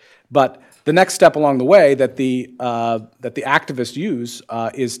elongated. But the next step along the way that the activists use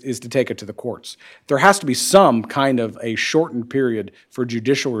is to take it to the courts. There has to be some kind of a shortened period for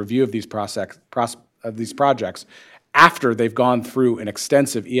judicial review of these projects after they've gone through an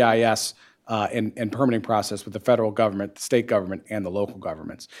extensive EIS and permitting process with the federal government, the state government, and the local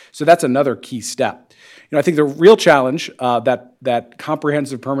governments. So that's another key step. I think the real challenge that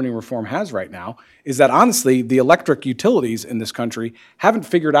comprehensive permitting reform has right now is that, honestly, the electric utilities in this country haven't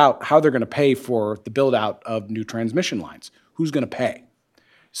figured out how they're going to pay for the build-out of new transmission lines. Who's going to pay?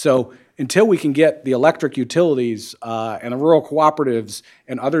 So until we can get the electric utilities and the rural cooperatives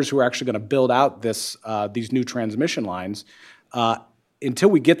and others who are actually going to build out these new transmission lines,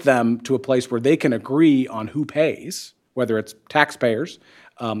 until we get them to a place where they can agree on who pays, whether it's taxpayers,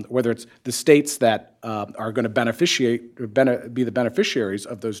 whether it's the states that are going to be the beneficiaries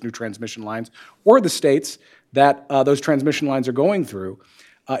of those new transmission lines, or the states that those transmission lines are going through,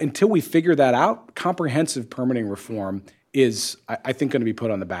 until we figure that out, comprehensive permitting reform is, I think, going to be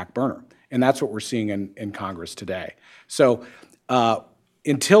put on the back burner. And that's what we're seeing in Congress today. So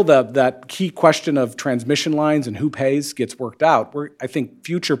until that key question of transmission lines and who pays gets worked out, I think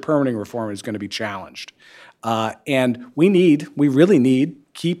future permitting reform is going to be challenged. And we really need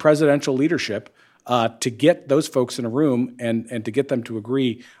key presidential leadership to get those folks in a room and to get them to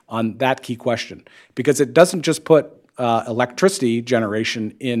agree on that key question. Because it doesn't just put electricity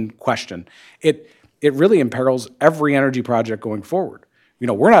generation in question. It really imperils every energy project going forward.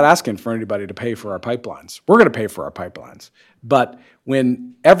 We're not asking for anybody to pay for our pipelines. We're going to pay for our pipelines. But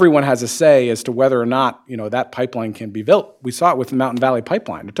when everyone has a say as to whether or not, that pipeline can be built, we saw it with the Mountain Valley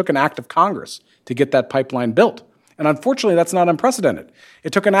Pipeline. It took an act of Congress to get that pipeline built. And unfortunately, that's not unprecedented.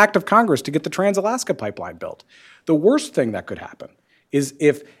 It took an act of Congress to get the Trans-Alaska Pipeline built. The worst thing that could happen is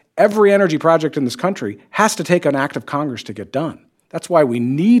if every energy project in this country has to take an act of Congress to get done. That's why we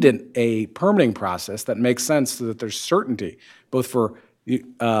need a permitting process that makes sense so that there's certainty, both for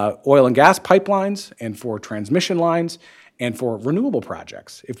oil and gas pipelines and for transmission lines and for renewable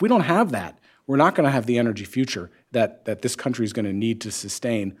projects. If we don't have that, we're not going to have the energy future that this country is going to need to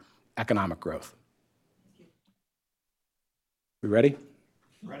sustain economic growth. We ready?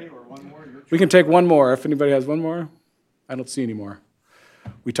 Ready or one more? We can take one more. If anybody has one more. I don't see any more.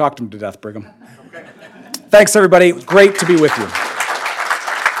 We talked them to death, Brigham. Okay. Thanks, everybody. It was great to be with you.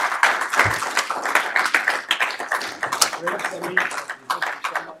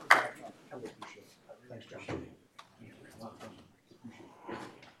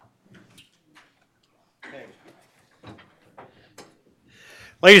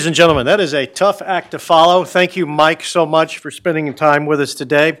 Ladies and gentlemen, that is a tough act to follow. Thank you, Mike, so much for spending time with us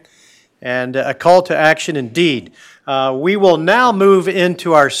today. And a call to action indeed. We will now move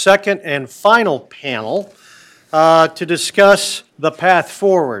into our second and final panel to discuss the path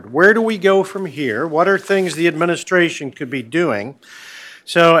forward. Where do we go from here? What are things the administration could be doing?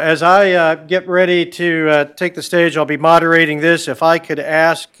 So as I get ready to take the stage, I'll be moderating this. If I could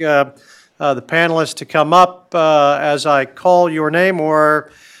ask the panelists to come up as I call your name,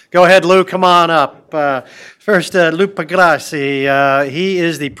 or go ahead, Lou, come on up. First, Lou Pagrassi. He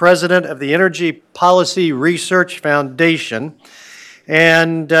is the president of the Energy Policy Research Foundation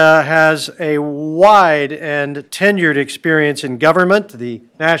and has a wide and tenured experience in government, the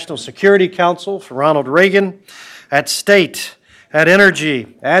National Security Council for Ronald Reagan, at State, at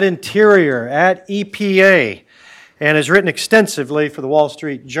Energy, at Interior, at EPA, and has written extensively for the Wall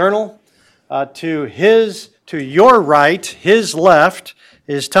Street Journal. To your right, his left,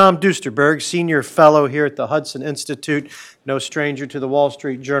 is Tom Duesterberg, Senior Fellow here at the Hudson Institute, no stranger to the Wall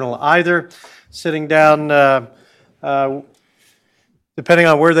Street Journal either. Sitting down, depending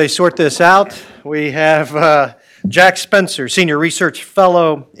on where they sort this out, we have Jack Spencer, Senior Research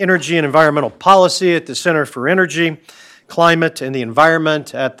Fellow, Energy and Environmental Policy at the Center for Energy, Climate and the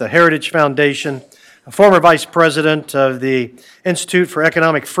Environment at the Heritage Foundation, a former Vice President of the Institute for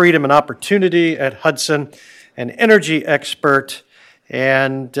Economic Freedom and Opportunity at Hudson, an energy expert.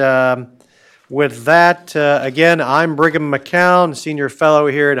 And with that, again, I'm Brigham McCown, Senior Fellow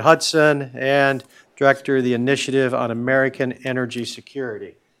here at Hudson and Director of the Initiative on American Energy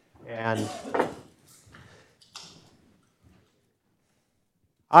Security. And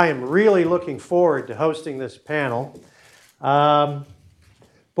I am really looking forward to hosting this panel.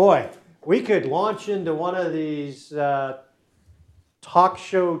 Boy, we could launch into one of these talk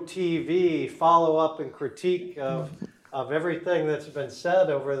show TV follow-up and critique of everything that's been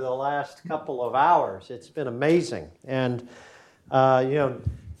said over the last couple of hours. It's been amazing. And,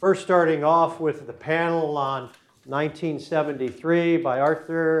 first starting off with the panel on 1973 by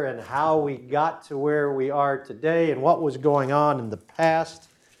Arthur and how we got to where we are today and what was going on in the past.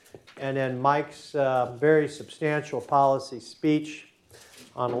 And then Mike's very substantial policy speech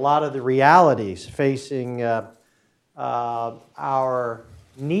on a lot of the realities facing our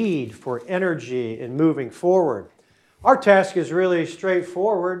need for energy and moving forward. Our task is really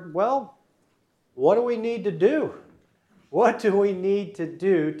straightforward. Well, what do we need to do? What do we need to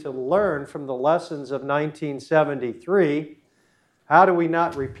do to learn from the lessons of 1973? How do we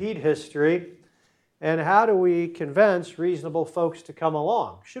not repeat history? And how do we convince reasonable folks to come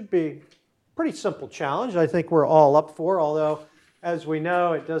along? Should be a pretty simple challenge I think we're all up for, although, as we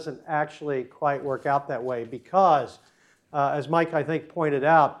know, it doesn't actually quite work out that way because, as Mike, I think, pointed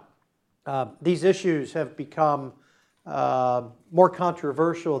out, these issues have become more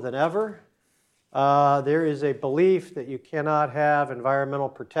controversial than ever. There is a belief that you cannot have environmental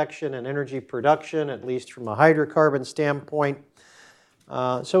protection and energy production, at least from a hydrocarbon standpoint.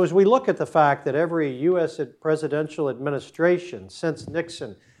 So as we look at the fact that every U.S. presidential administration since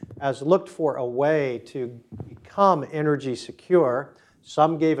Nixon has looked for a way to become energy secure,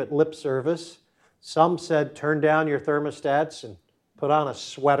 some gave it lip service, some said turn down your thermostats and put on a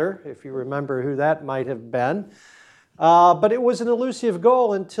sweater, if you remember who that might have been. But it was an elusive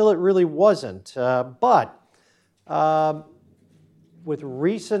goal until it really wasn't. But with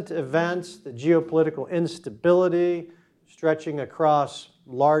recent events, the geopolitical instability stretching across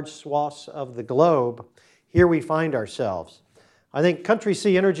large swaths of the globe, here we find ourselves. I think country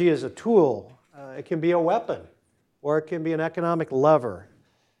C energy is a tool. It can be a weapon, or it can be an economic lever.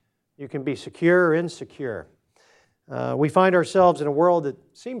 You can be secure or insecure. We find ourselves in a world that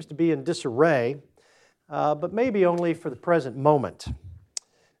seems to be in disarray, but maybe only for the present moment.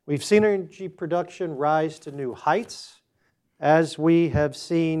 We've seen energy production rise to new heights, as we have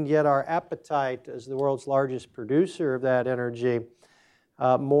seen, yet our appetite as the world's largest producer of that energy,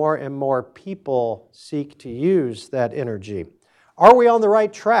 more and more people seek to use that energy. Are we on the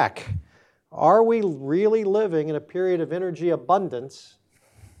right track? Are we really living in a period of energy abundance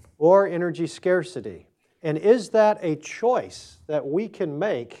or energy scarcity? And is that a choice that we can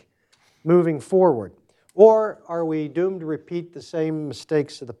make moving forward? Or are we doomed to repeat the same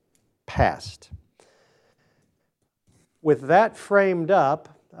mistakes of the past? With that framed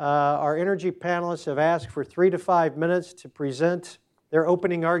up, our energy panelists have asked for 3 to 5 minutes to present their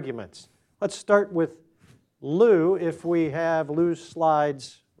opening arguments. Let's start with Lou, if we have Lou's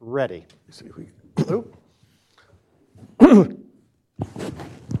slides ready. Lou?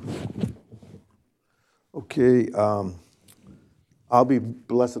 Okay, I'll be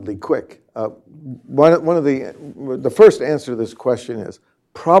blessedly quick. One of the first answer to this question is,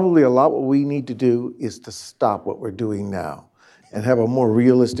 probably a lot what we need to do is to stop what we're doing now and have a more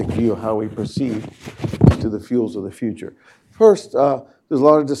realistic view of how we proceed to the fuels of the future. First, there's a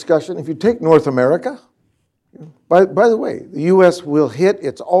lot of discussion. If you take North America, by the way, the U.S. will hit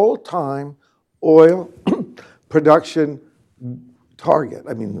its all-time oil production target.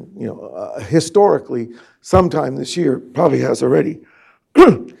 I mean, historically, sometime this year, probably has already.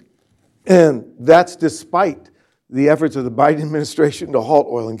 And that's despite the efforts of the Biden administration to halt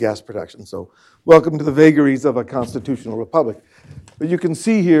oil and gas production. So welcome to the vagaries of a constitutional republic. But you can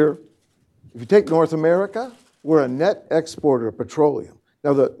see here, if you take North America, we're a net exporter of petroleum.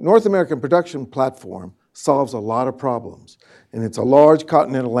 Now, the North American production platform solves a lot of problems. And it's a large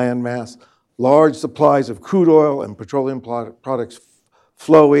continental landmass, large supplies of crude oil and petroleum products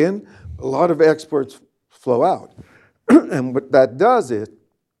flow in, a lot of exports flow out. And what that does is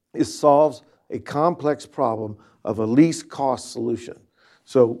solves a complex problem of a least cost solution.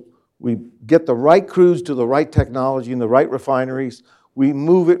 So we get the right crudes to the right technology in the right refineries. We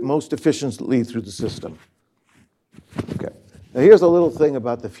move it most efficiently through the system. Okay. Now here's a little thing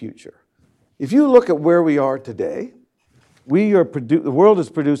about the future. If you look at where we are today, the world is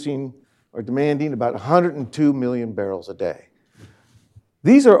producing or demanding about 102 million barrels a day.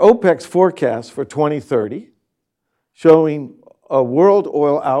 These are OPEC's forecasts for 2030, showing a world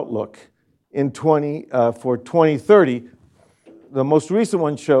oil outlook for 2030. The most recent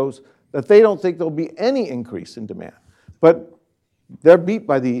one shows that they don't think there'll be any increase in demand. But they're beat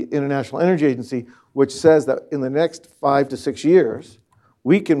by the International Energy Agency, which says that in the next 5 to 6 years,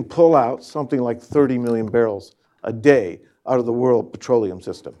 we can pull out something like 30 million barrels a day out of the world petroleum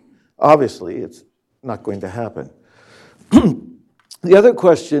system. Obviously, it's not going to happen. The other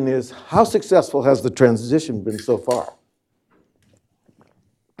question is, how successful has the transition been so far?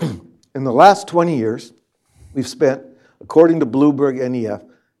 In the last 20 years, we've spent, according to Bloomberg NEF,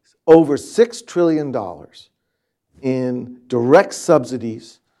 over $6 trillion in direct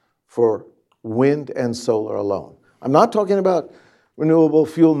subsidies for wind and solar alone. I'm not talking about renewable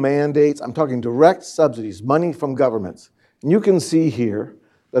fuel mandates. I'm talking direct subsidies, money from governments. And you can see here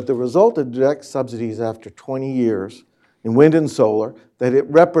that the result of direct subsidies after 20 years in wind and solar, that it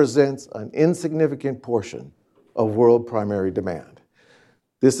represents an insignificant portion of world primary demand.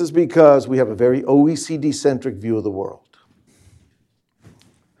 This is because we have a very OECD-centric view of the world.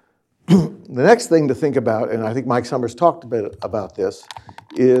 The next thing to think about, and I think Mike Summers talked a bit about this,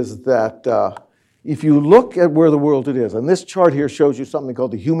 is that if you look at where the world it is, and this chart here shows you something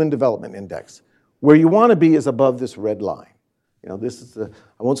called the Human Development Index. Where you want to be is above this red line. This is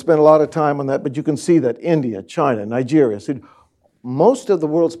I won't spend a lot of time on that, but you can see that India, China, Nigeria, most of the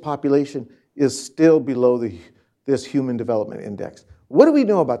world's population is still below this Human Development Index. What do we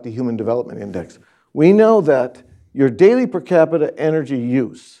know about the Human Development Index? We know that your daily per capita energy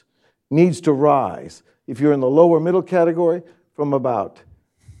use needs to rise, if you're in the lower middle category, from about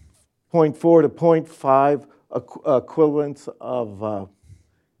 0.4 to 0.5 equivalents of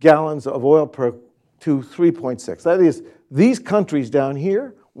gallons of oil to 3.6. That is, these countries down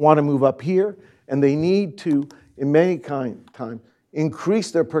here want to move up here, and they need to, in many times,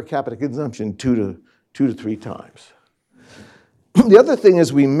 increase their per capita consumption 2 to 3 times. The other thing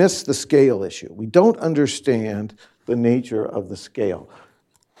is we miss the scale issue. We don't understand the nature of the scale.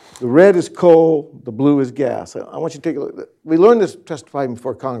 The red is coal, the blue is gas. I want you to take a look. We learned this testifying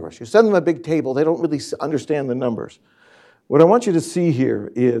before Congress. You send them a big table, they don't really understand the numbers. What I want you to see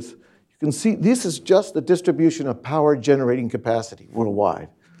here is, you can see this is just the distribution of power generating capacity worldwide.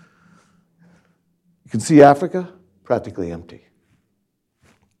 You can see Africa, practically empty.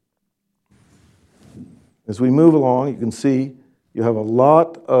 As we move along, you can see you have a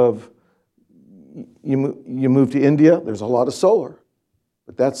lot of, you move to India, there's a lot of solar.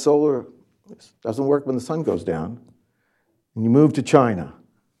 But that solar doesn't work when the sun goes down. And you move to China,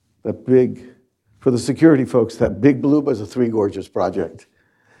 that big, for the security folks, that big blue is a Three Gorges project.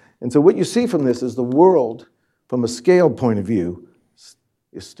 And so what you see from this is the world, from a scale point of view,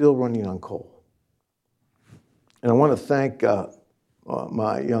 is still running on coal. And I want to thank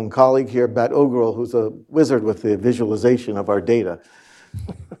my young colleague here, Bat Ogrel, who's a wizard with the visualization of our data.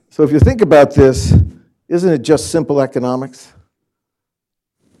 So if you think about this, isn't it just simple economics?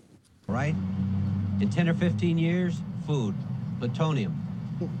 Right? In 10 or 15 years, food, plutonium,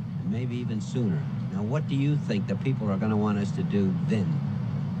 and maybe even sooner. Now, what do you think the people are going to want us to do then?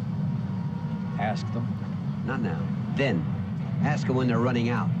 Ask them. Not now. Then. Ask them when they're running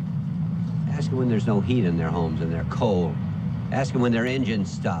out. Ask them when there's no heat in their homes and they're cold. Ask them when their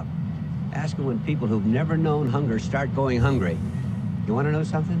engines stop. Ask them when people who've never known hunger start going hungry. You want to know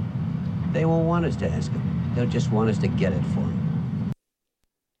something? They won't want us to ask them. They'll just want us to get it for them.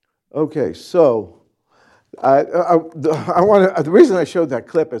 Okay, so the reason I showed that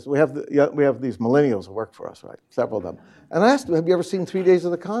clip is we have these millennials who work for us, right? Several of them. And I asked them, have you ever seen 3 Days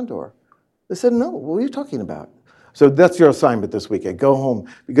of the Condor? They said, no. What are you talking about? So that's your assignment this weekend. Go home,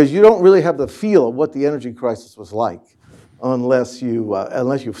 because you don't really have the feel of what the energy crisis was like unless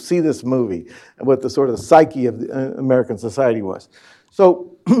you see this movie and what the sort of psyche of the American society was.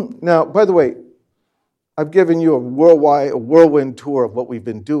 So now, by the way, I've given you a whirlwind tour of what we've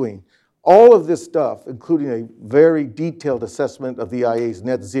been doing. All of this stuff, including a very detailed assessment of the IA's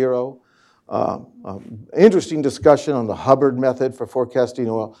net zero, interesting discussion on the Hubbard method for forecasting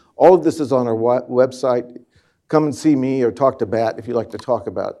oil. All of this is on our website. Come and see me or talk to Bat if you'd like to talk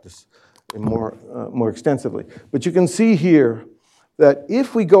about this more extensively. But you can see here that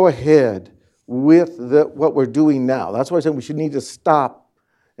if we go ahead with what we're doing now, that's why I said we should need to stop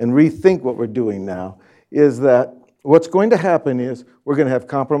and rethink what we're doing now, is that what's going to happen is we're going to have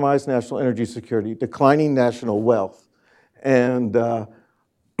compromised national energy security, declining national wealth, and a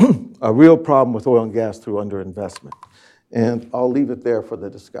real problem with oil and gas through underinvestment. And I'll leave it there for the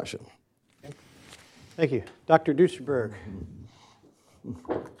discussion. Thank you. Dr. Duesterberg.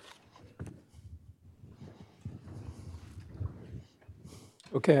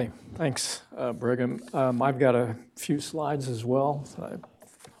 Okay, thanks, Brigham. I've got a few slides as well that I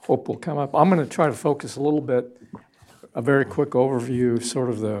hope will come up. I'm going to try to focus a little bit, a very quick overview, sort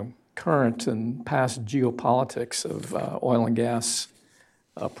of the current and past geopolitics of oil and gas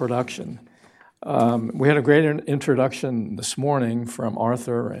production. We had a great introduction this morning from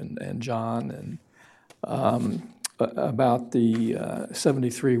Arthur and John and about the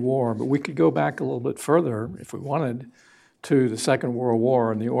 73 war, but we could go back a little bit further if we wanted to the Second World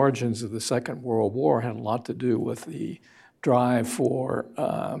War, and the origins of the Second World War had a lot to do with the drive for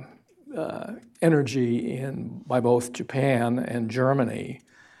energy by both Japan and Germany.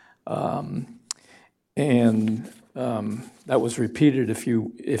 That was repeated, if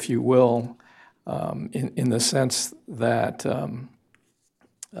you will, in the sense that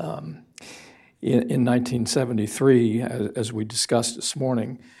in 1973, as we discussed this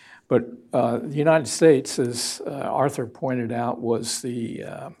morning. But the United States, as Arthur pointed out, was the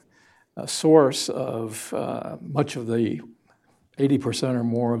source of much of the 80% or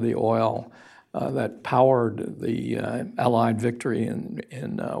more of the oil that powered the Allied victory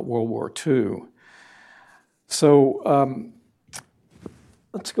in World War II. So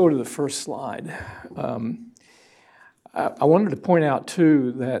let's go to the first slide. I wanted to point out,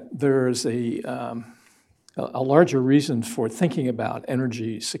 too, that there's a larger reason for thinking about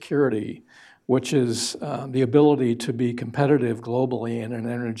energy security, which is the ability to be competitive globally in an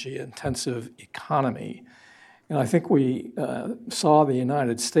energy-intensive economy. And I think we saw the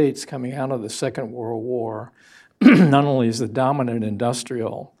United States coming out of the Second World War not only as the dominant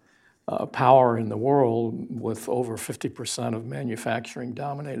industrial power in the world, with over 50% of manufacturing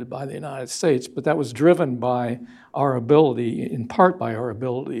dominated by the United States, but that was driven by our ability, in part by our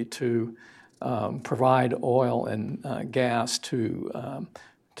ability to provide oil and gas to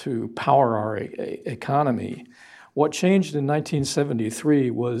power our economy. What changed in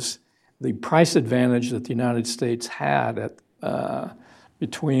 1973 was the price advantage that the United States had at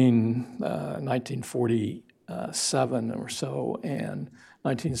between 1947 or so and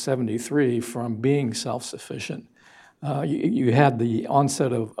 1973 from being self-sufficient. You had the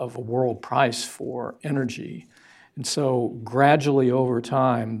onset of a world price for energy. And so gradually over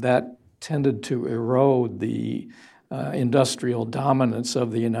time, that tended to erode the industrial dominance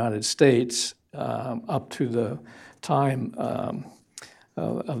of the United States up to the time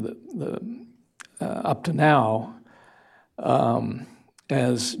up to now,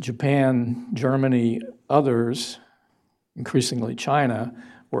 as Japan, Germany, others, increasingly China,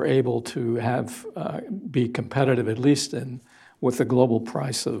 were able to be competitive, at least with the global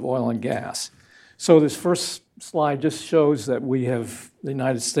price of oil and gas. So this first slide just shows that the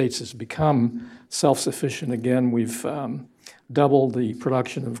United States has become self-sufficient again. We've doubled the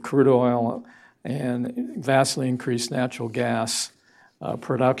production of crude oil and vastly increased natural gas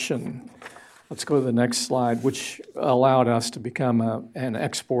production. Let's go to the next slide, which allowed us to become an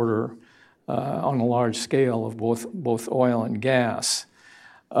exporter on a large scale of both oil and gas.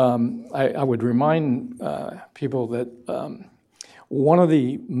 I would remind people that one of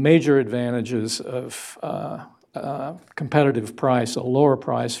the major advantages of competitive price, a lower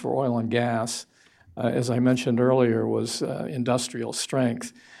price for oil and gas, as I mentioned earlier, was industrial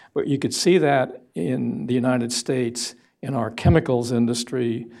strength. But you could see that in the United States in our chemicals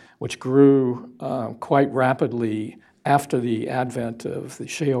industry, which grew quite rapidly after the advent of the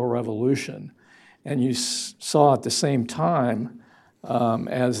shale revolution. And you saw at the same time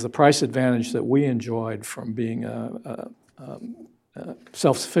as the price advantage that we enjoyed from being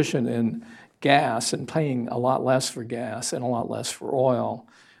self-sufficient in gas and paying a lot less for gas and a lot less for oil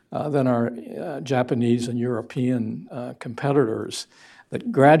than our Japanese and European competitors,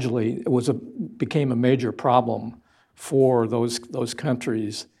 that gradually became a major problem for those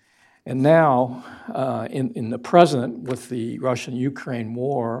countries. And now, in the present, with the Russian-Ukraine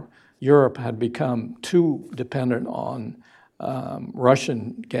war, Europe had become too dependent on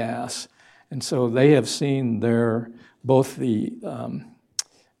Russian gas, and so they have seen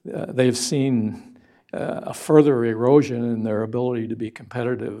they've seen a further erosion in their ability to be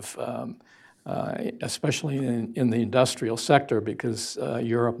competitive, especially in the industrial sector, because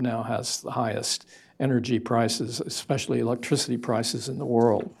Europe now has the highest energy prices, especially electricity prices, in the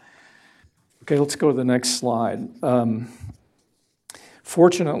world. Okay, let's go to the next slide.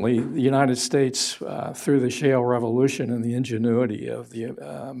 Fortunately, the United States, through the shale revolution and the ingenuity of the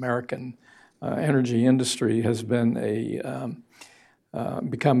American energy industry, has been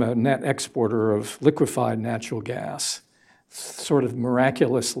become a net exporter of liquefied natural gas, sort of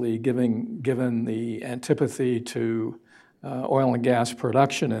miraculously, given the antipathy to oil and gas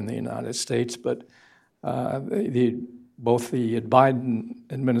production in the United States. But both the Biden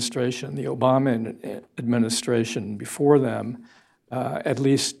administration, the Obama administration before them, at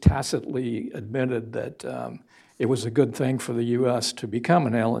least tacitly admitted that it was a good thing for the U.S. to become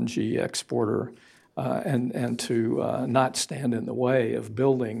an LNG exporter and to not stand in the way of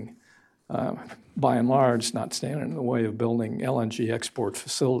building, by and large, not stand in the way of building LNG export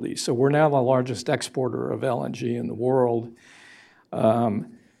facilities. So we're now the largest exporter of LNG in the world.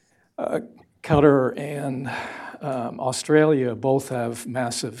 Qatar and Australia both have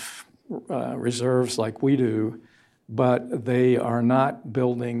massive reserves like we do, but they are not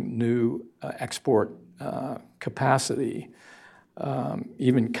building new export capacity.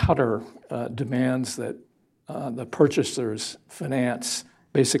 Even Qatar demands that the purchasers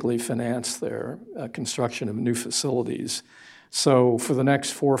basically finance their construction of new facilities. So for the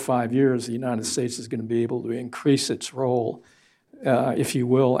next 4 or 5 years, the United States is going to be able to increase its role, if you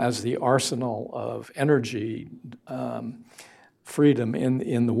will, as the arsenal of energy freedom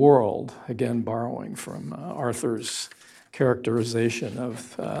in the world, again borrowing from Arthur's characterization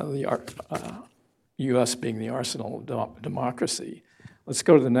of the U.S. being the arsenal of democracy. Let's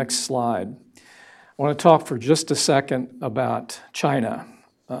go to the next slide. I want to talk for just a second about China.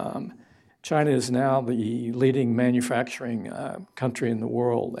 China is now the leading manufacturing country in the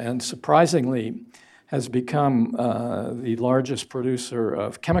world, and surprisingly has become the largest producer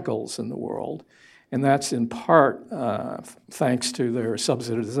of chemicals in the world. And that's in part thanks to their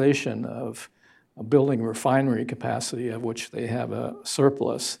subsidization of building refinery capacity, of which they have a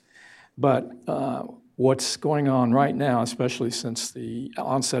surplus. But what's going on right now, especially since the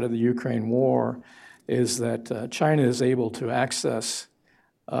onset of the Ukraine war, is that China is able to access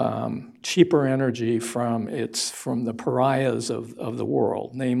cheaper energy from the pariahs of the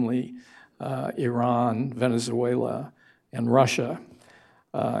world, namely Iran, Venezuela, and Russia.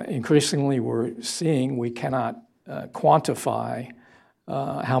 Increasingly, we're seeing we cannot quantify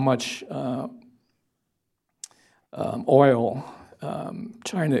how much oil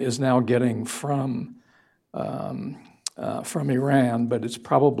China is now getting from Iran, but it's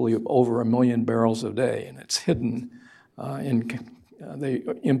probably over 1 million barrels a day, and it's hidden they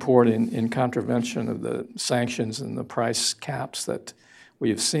import in contravention of the sanctions and the price caps that we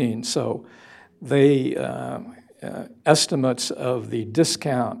have seen. So estimates of the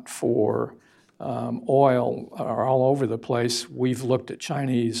discount for oil are all over the place. We've looked at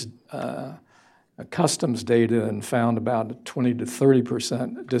Chinese customs data and found about a 20 to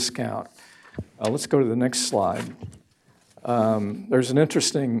 30% discount. Let's go to the next slide. There's an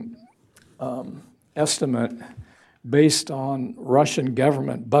interesting estimate based on Russian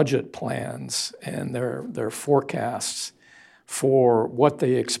government budget plans and their forecasts for what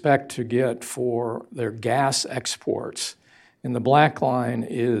they expect to get for their gas exports. And the black line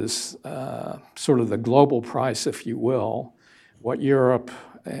is sort of the global price, if you will, what Europe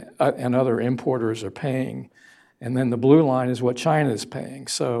and other importers are paying. And then the blue line is what China is paying.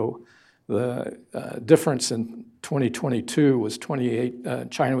 So the difference in 2022 was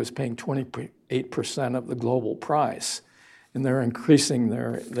China was paying 28% of the global price, and they're increasing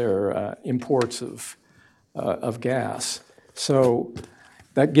their imports of gas. So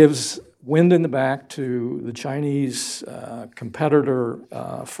that gives wind in the back to the Chinese competitor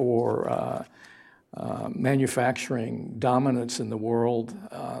for manufacturing dominance in the world.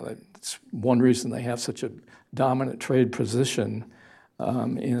 That's one reason they have such a dominant trade position,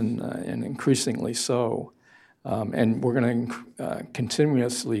 and increasingly so. And we're going to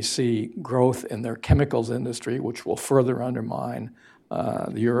continuously see growth in their chemicals industry, which will further undermine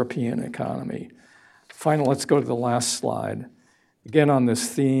the European economy. Finally, let's go to the last slide. Again, on this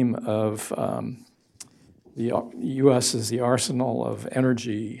theme of the U.S. is the arsenal of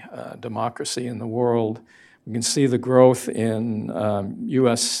energy democracy in the world, we can see the growth in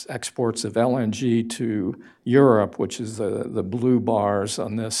U.S. exports of LNG to Europe, which is the blue bars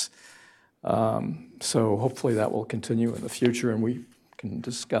on this. So hopefully that will continue in the future, and we can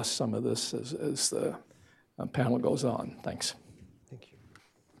discuss some of this as the panel goes on. Thanks. Thank you.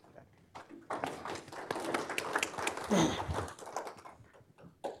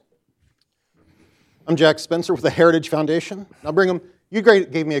 I'm Jack Spencer with the Heritage Foundation. Now, Brigham, you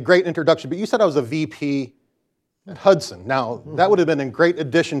gave me a great introduction, but you said I was a VP at Hudson. Now, that would have been a great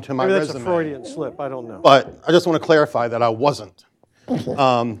addition to my Maybe resume. that's a Freudian slip, I don't know. But I just want to clarify that I wasn't.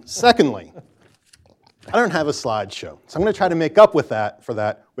 Secondly, I don't have a slideshow, so I'm going to try to make up for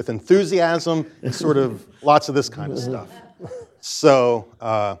that with enthusiasm and sort of lots of this kind of stuff. So,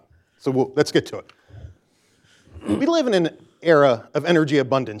 let's get to it. We live in an era of energy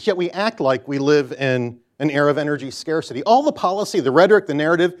abundance, yet we act like we live in an era of energy scarcity. All the policy, the rhetoric, the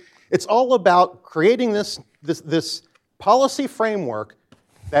narrative, it's all about creating this policy framework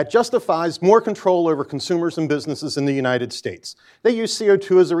that justifies more control over consumers and businesses in the United States. They use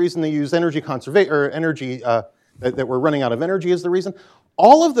CO2 as a reason. They use energy conservation or energy that we're running out of energy as the reason.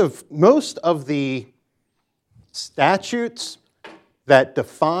 Most of the statutes that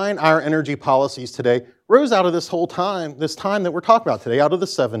define our energy policies today rose out of this time that we're talking about today, out of the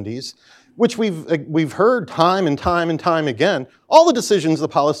 70s, which we've heard time and time and time again. All the decisions the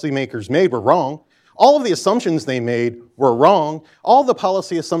policymakers made were wrong. All of the assumptions they made were wrong. All the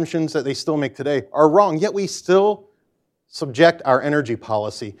policy assumptions that they still make today are wrong, yet we still subject our energy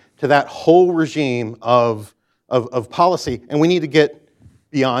policy to that whole regime of policy, and we need to get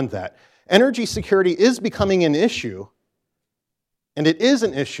beyond that. Energy security is becoming an issue, and it is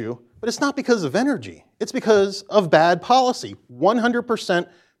an issue, but it's not because of energy. It's because of bad policy, 100%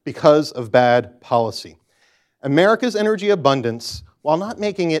 because of bad policy. America's energy abundance, while not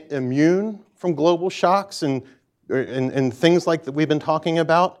making it immune from global shocks and things like that we've been talking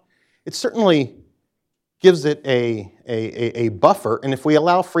about, it certainly gives it a buffer. And if we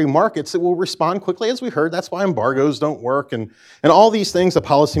allow free markets, it will respond quickly, as we heard. That's why embargoes don't work. And all these things that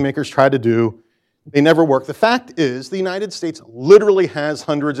policymakers try to do, they never work. The fact is, the United States literally has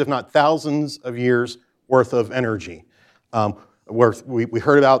hundreds, if not thousands, of years worth of energy. We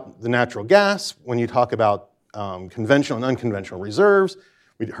heard about the natural gas when you talk about conventional and unconventional reserves.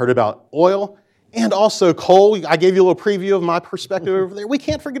 We heard about oil and also coal. I gave you a little preview of my perspective over there. We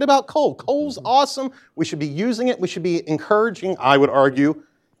can't forget about coal. Coal's awesome. We should be using it. We should be encouraging, I would argue,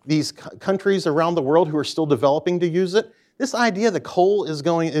 these countries around the world who are still developing to use it. This idea that coal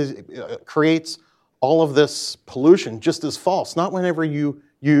creates all of this pollution just is false. Not whenever you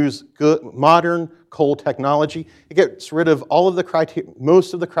use good, modern coal technology. It gets rid of all of the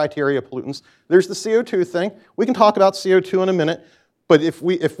most of the criteria pollutants. There's the CO2 thing. We can talk about CO2 in a minute. But if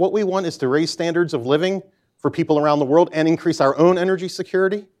what we want is to raise standards of living for people around the world and increase our own energy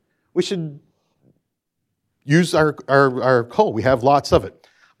security, we should use our coal. We have lots of it.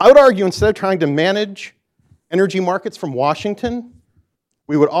 I would argue instead of trying to manage energy markets from Washington,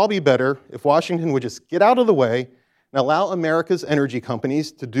 we would all be better if Washington would just get out of the way and allow America's energy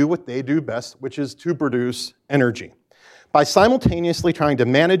companies to do what they do best, which is to produce energy. By simultaneously trying to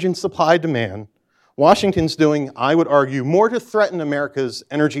manage and supply demand, Washington's doing, I would argue, more to threaten America's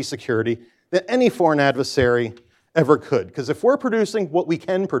energy security than any foreign adversary ever could. Because if we're producing what we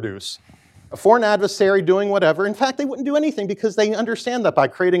can produce, a foreign adversary doing whatever, in fact, they wouldn't do anything because they understand that by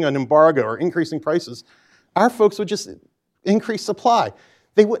creating an embargo or increasing prices, our folks would just increase supply.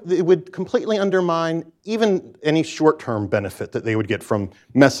 It would completely undermine even any short-term benefit that they would get from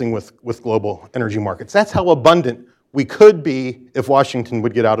messing with global energy markets. That's how abundant we could be if Washington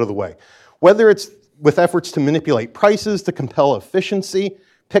would get out of the way. Whether it's with efforts to manipulate prices, to compel efficiency,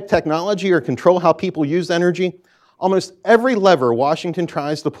 pick technology, or control how people use energy, almost every lever Washington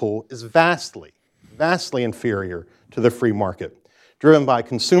tries to pull is vastly, vastly inferior to the free market, driven by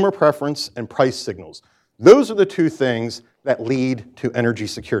consumer preference and price signals. Those are the two things that lead to energy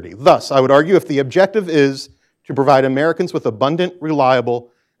security. Thus, I would argue if the objective is to provide Americans with abundant,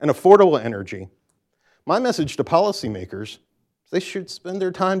 reliable, and affordable energy, my message to policymakers is they should spend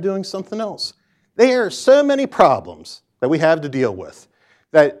their time doing something else. There are so many problems that we have to deal with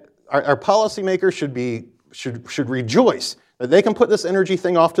that our policymakers should rejoice that they can put this energy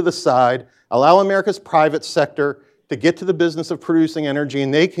thing off to the side, allow America's private sector to get to the business of producing energy,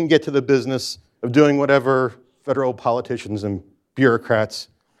 and they can get to the business of doing whatever federal politicians and bureaucrats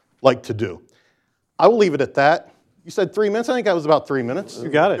like to do. I will leave it at that. You said 3 minutes? I think that was about 3 minutes. You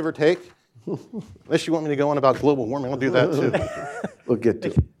got it. Give or take. Unless you want me to go on about global warming, I'll do that too. We'll get to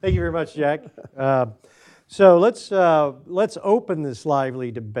it. Thank you very much, Jack. So let's open this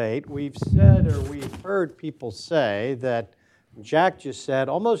lively debate. We've heard people say that Jack just said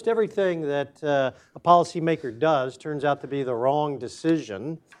almost everything that a policymaker does turns out to be the wrong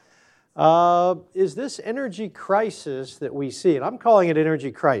decision. Is this energy crisis that we see, and I'm calling it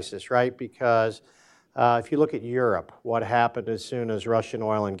energy crisis, right? Because if you look at Europe, what happened as soon as Russian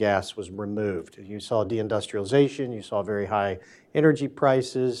oil and gas was removed? You saw deindustrialization, you saw very high energy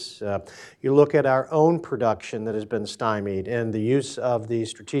prices. You look at our own production that has been stymied and the use of the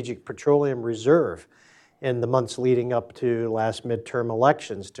Strategic Petroleum Reserve in the months leading up to last midterm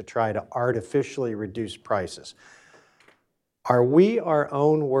elections to try to artificially reduce prices. Are we our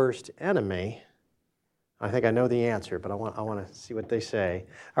own worst enemy? I think I know the answer, but I want to see what they say.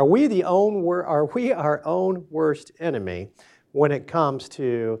 Are we our own worst enemy when it comes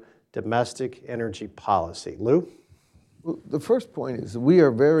to domestic energy policy? Lou? Well, the first point is we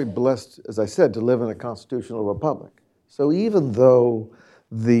are very blessed, as I said, to live in a constitutional republic. So even though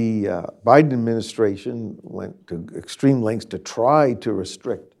the Biden administration went to extreme lengths to try to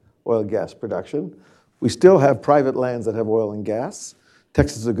restrict oil and gas production, we still have private lands that have oil and gas.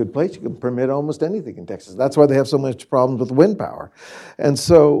 Texas is a good place. You can permit almost anything in Texas. That's why they have so much problems with wind power. And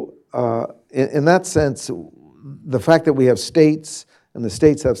so in that sense, the fact that we have states and the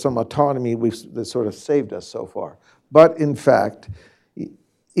states have some autonomy, that sort of saved us so far. But in fact,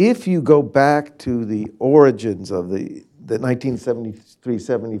 if you go back to the origins of the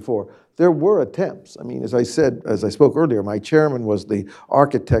 1973-74, there were attempts. I mean, as I spoke earlier, my chairman was the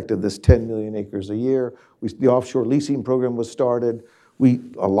architect of this 10 million acres a year. The offshore leasing program was started.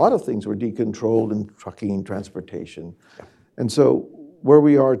 A lot of things were decontrolled in trucking and transportation. And so where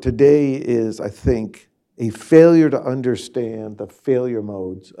we are today is, I think, a failure to understand the failure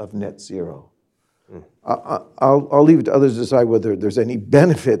modes of net zero. I'll leave it to others to decide whether there's any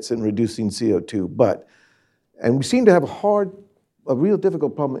benefits in reducing CO2, and we seem to have a real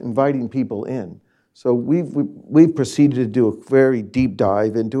difficult problem inviting people in. So we've proceeded to do a very deep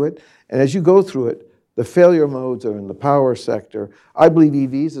dive into it, and as you go through it, the failure modes are in the power sector. I believe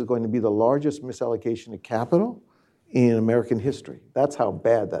EVs is going to be the largest misallocation of capital in American history. That's how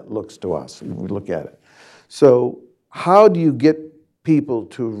bad that looks to us when we look at it. So how do you get people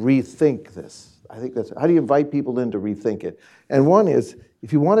to rethink this? I think how do you invite people in to rethink it? And one is,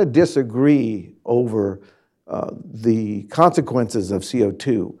 if you want to disagree over the consequences of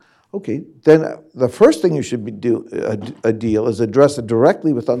CO2, okay, then the first thing you should do a deal is address it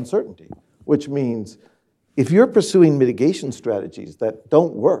directly with uncertainty, which means if you're pursuing mitigation strategies that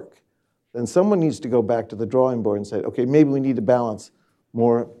don't work, then someone needs to go back to the drawing board and say, okay, maybe we need to balance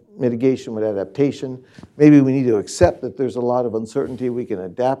more mitigation with adaptation. Maybe we need to accept that there's a lot of uncertainty. We can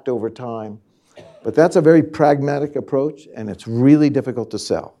adapt over time. But that's a very pragmatic approach, and it's really difficult to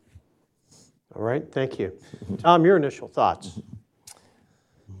sell. All right, thank you. Tom, your initial thoughts?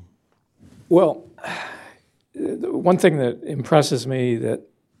 Well, one thing that impresses me that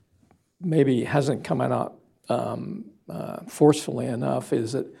maybe hasn't come out forcefully enough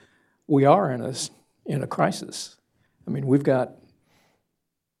is that we are in a crisis. I mean, we've got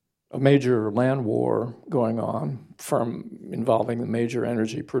a major land war going on involving the major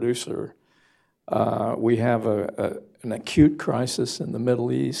energy producer. We have an acute crisis in the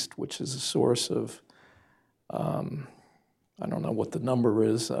Middle East, which is a source of, I don't know what the number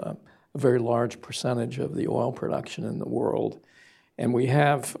is, a very large percentage of the oil production in the world. And we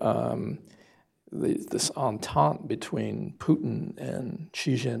have this entente between Putin and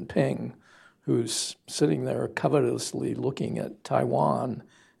Xi Jinping, who's sitting there covetously looking at Taiwan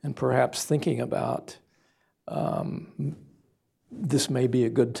and perhaps thinking about this may be a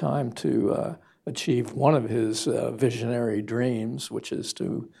good time to achieve one of his visionary dreams, which is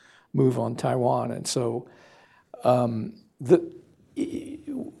to move on Taiwan. And so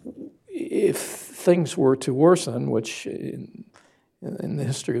if things were to worsen, which in the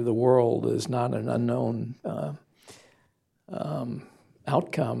history of the world is not an unknown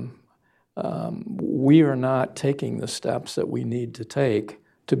outcome, we are not taking the steps that we need to take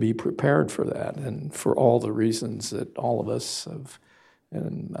to be prepared for that, and for all the reasons that all of us have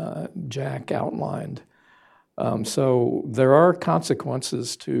and Jack outlined. So there are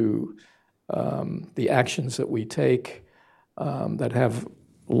consequences to the actions that we take that have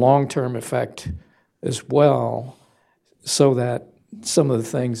long-term effect as well, so that some of the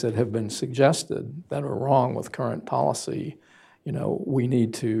things that have been suggested that are wrong with current policy, we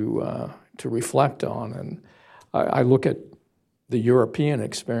need to reflect on. And I look at the European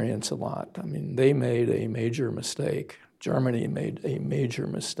experience a lot. I mean, they made a major mistake. Germany made a major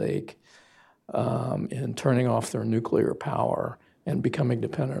mistake in turning off their nuclear power and becoming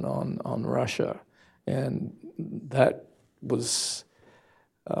dependent on Russia. And that was,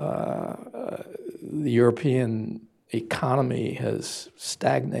 the European economy has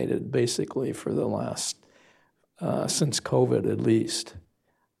stagnated basically for the last, since COVID at least.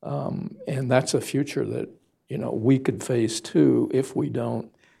 And that's a future that, we could face too if we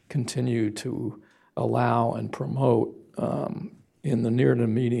don't continue to allow and promote in the near to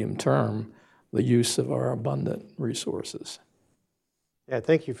medium term the use of our abundant resources. Yeah,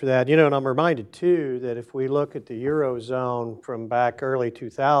 thank you for that. And I'm reminded too that if we look at the Eurozone from back early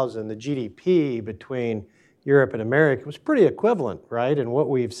 2000, the GDP between Europe and America was pretty equivalent, right? And what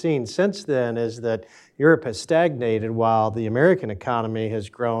we've seen since then is that Europe has stagnated while the American economy has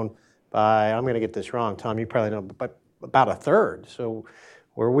grown by, I'm going to get this wrong, Tom, you probably know, but about a third. So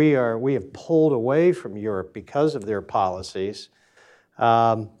where we have pulled away from Europe because of their policies.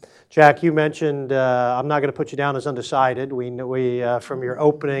 Jack, you mentioned, I'm not going to put you down as undecided. We from your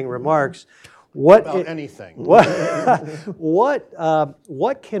opening remarks, anything. What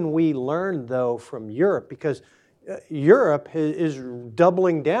can we learn though from Europe? Because Europe is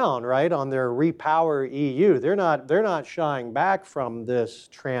doubling down, right, on their Repower EU. They're not shying back from this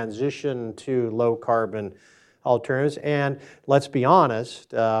transition to low carbon alternatives. And let's be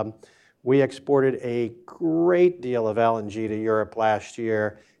honest, we exported a great deal of LNG to Europe last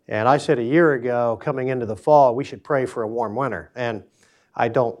year. And I said a year ago, coming into the fall, we should pray for a warm winter. And I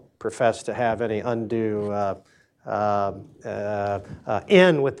don't profess to have any undue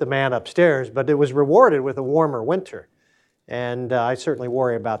in with the man upstairs, but it was rewarded with a warmer winter. And I certainly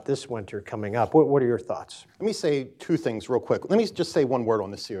worry about this winter coming up. What are your thoughts? Let me say two things real quick. Let me just say one word on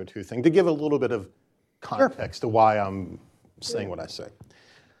the CO2 thing to give a little bit of context to why I'm saying what I say.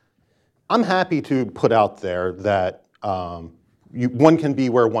 I'm happy to put out there that one can be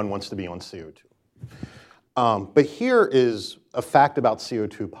where one wants to be on CO2. But here is a fact about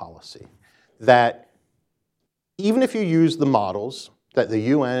CO2 policy, that even if you use the models that the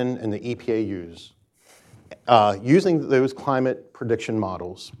UN and the EPA use, using those climate prediction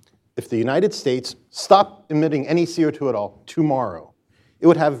models, if the United States stopped emitting any CO2 at all tomorrow, it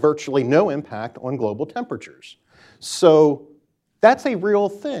would have virtually no impact on global temperatures. So that's a real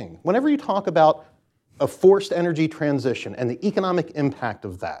thing. Whenever you talk about a forced energy transition and the economic impact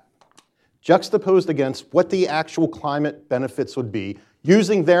of that, juxtaposed against what the actual climate benefits would be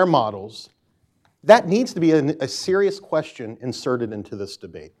using their models, that needs to be a serious question inserted into this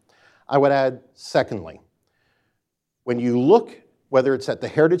debate. I would add, secondly, when you look, whether it's at the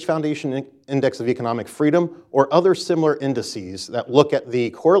Heritage Foundation Index of Economic Freedom or other similar indices that look at the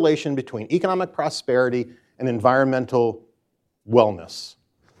correlation between economic prosperity and environmental wellness,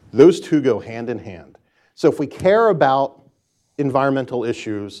 those two go hand in hand. So if we care about environmental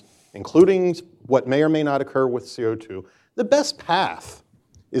issues, including what may or may not occur with CO2, the best path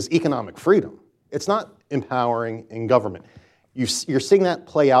is economic freedom. It's not empowering in government. You're seeing that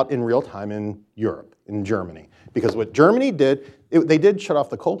play out in real time in Europe, in Germany. Because what Germany did, they did shut off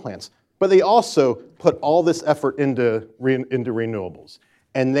the coal plants, but they also put all this effort into renewables.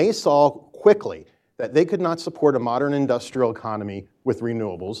 And they saw quickly that they could not support a modern industrial economy with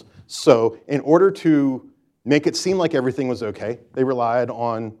renewables. So in order to make it seem like everything was okay, they relied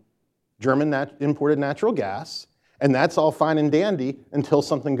on German imported natural gas, and that's all fine and dandy until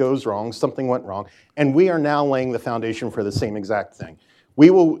something goes wrong, something went wrong, and we are now laying the foundation for the same exact thing. We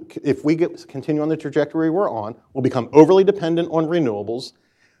will, if we continue on the trajectory we're on, we'll become overly dependent on renewables.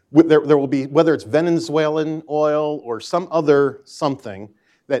 There will be, whether it's Venezuelan oil or some other something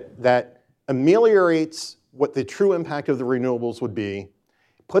that ameliorates what the true impact of the renewables would be,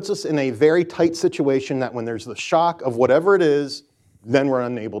 puts us in a very tight situation that when there's the shock of whatever it is, then we're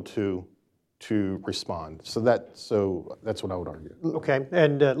unable to respond. So that's what I would argue. Okay,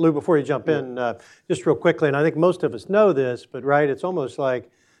 and Lou, before you jump in, just real quickly, and I think most of us know this, but right, it's almost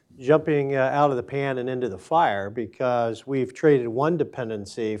like jumping out of the pan and into the fire, because we've traded one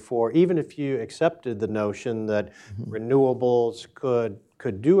dependency for, even if you accepted the notion that renewables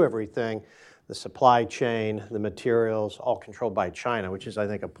could do everything, the supply chain, the materials, all controlled by China, which is, I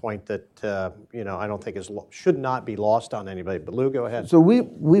think, a point that I don't think should not be lost on anybody. But Lou, go ahead. So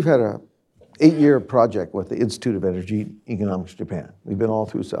we've had a 8-year project with the Institute of Energy Economics Japan. We've been all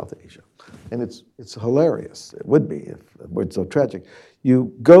through South Asia, and it's hilarious. It would be if it weren't so tragic.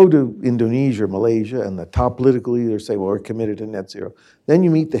 You go to Indonesia or Malaysia, and the top political leaders say, "Well, we're committed to net zero." Then you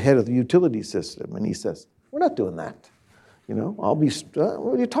meet the head of the utility system, and he says, "We're not doing that." I'll be,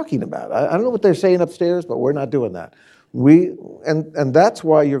 what are you talking about? I don't know what they're saying upstairs, but we're not doing that. And that's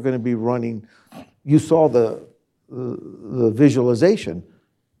why you're going to be running, you saw the visualization,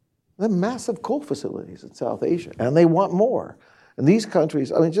 the massive coal facilities in South Asia, and they want more. And these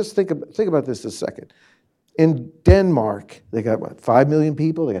countries, I mean, just think about this a second. In Denmark, they got, 5 million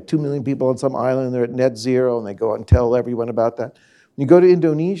people? They got 2 million people on some island, and they're at net zero, and they go out and tell everyone about that. When you go to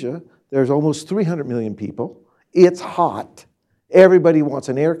Indonesia, there's almost 300 million people. It's hot. Everybody wants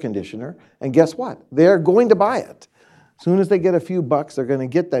an air conditioner, and guess what? They're going to buy it. As soon as they get a few bucks, they're going to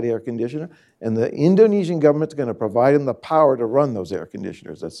get that air conditioner, and the Indonesian government's going to provide them the power to run those air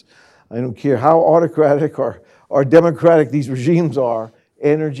conditioners. I don't care how autocratic or democratic these regimes are,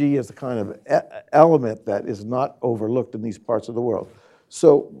 energy is the kind of element that is not overlooked in these parts of the world.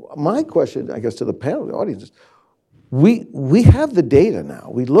 So my question, I guess, to the panel, the audience is, we have the data now.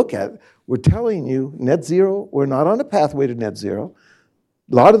 We look at it. We're telling you net zero, we're not on a pathway to net zero.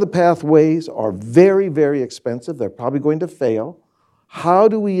 A lot of the pathways are very, very expensive. They're probably going to fail. How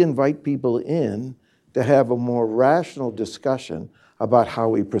do we invite people in to have a more rational discussion about how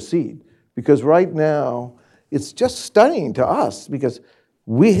we proceed? Because right now, it's just stunning to us because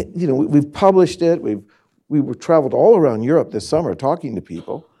we've published it. We've traveled all around Europe this summer talking to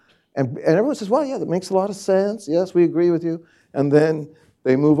people. And everyone says, well, yeah, that makes a lot of sense. Yes, we agree with you. And then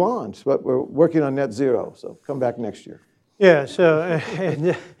they move on. But we're working on net zero, so come back next year. Yeah, so,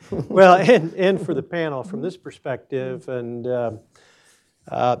 and for the panel, from this perspective, and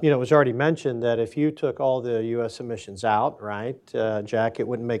it was already mentioned that if you took all the U.S. emissions out, right, Jack, it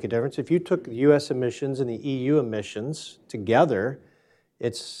wouldn't make a difference. If you took the U.S. emissions and the EU emissions together,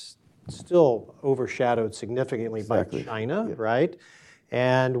 it's still overshadowed significantly by China, right?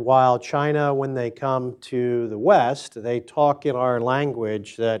 And while China, when they come to the West, they talk in our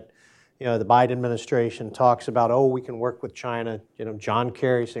language that, the Biden administration talks about, we can work with China. John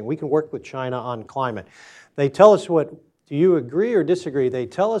Kerry saying, we can work with China on climate. They tell us do you agree or disagree? They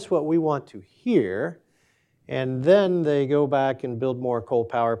tell us what we want to hear, and then they go back and build more coal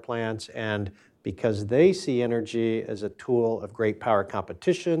power plants, and because they see energy as a tool of great power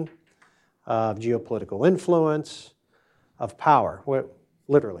competition, of geopolitical influence, of power.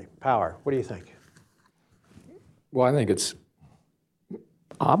 Literally, power. What do you think? Well, I think it's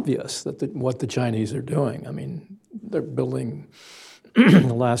obvious that what the Chinese are doing. I mean, they're building, in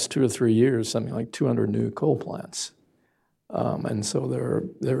the last 2 or 3 years, something like 200 new coal plants. And so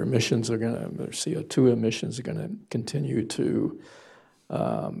their emissions their CO2 emissions are going to continue to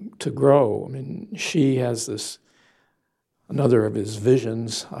grow. I mean, Xi has another of his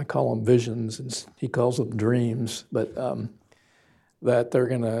visions, I call them visions, and he calls them dreams, but that they're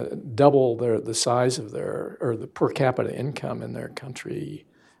going to double the size of the per capita income in their country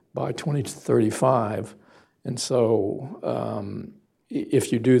by 2035. And so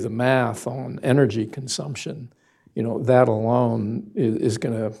if you do the math on energy consumption, that alone is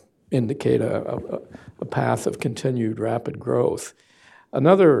going to indicate a path of continued rapid growth.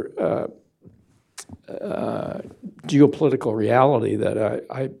 Another geopolitical reality that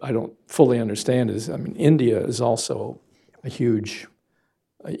I don't fully understand is, India is also a huge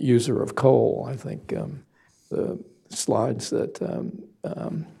user of coal. I think the slides that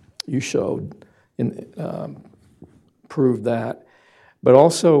you showed proved that. But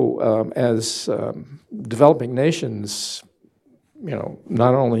also, as developing nations,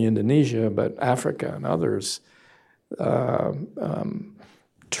 not only Indonesia, but Africa and others,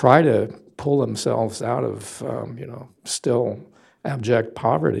 try to pull themselves out of, still abject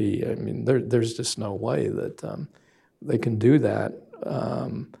poverty. I mean, there's just no way that they can do that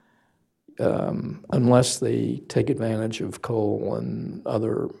unless they take advantage of coal and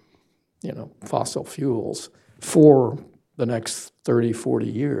other, fossil fuels for the next 30, 40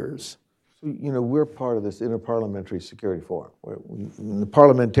 years. So, we're part of this Interparliamentary Security Forum, where the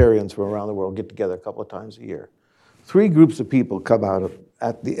parliamentarians from around the world get together a couple of times a year. 3 groups of people come out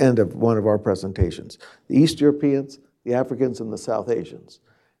at the end of one of our presentations: the East Europeans, the Africans, and the South Asians.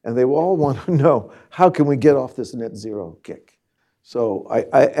 And they all want to know, how can we get off this net zero kick? So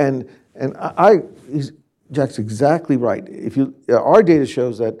Jack's exactly right. Our data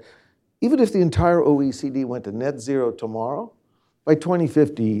shows that even if the entire OECD went to net zero tomorrow, by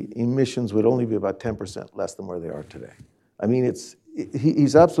 2050, emissions would only be about 10% less than where they are today. I mean,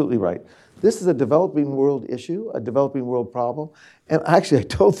 he's absolutely right. This is a developing world issue, a developing world problem, and actually, I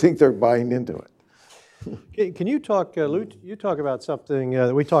don't think they're buying into it. Can you talk, Lou, you talk about something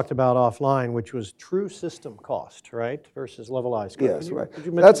that we talked about offline, which was true system cost, right, versus levelized cost? Yes, right.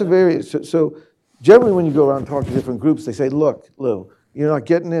 That's a very, so generally when you go around and talk to different groups, they say, look, Lou, you're not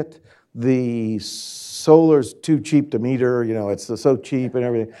getting it. The solar's too cheap to meter, it's so cheap and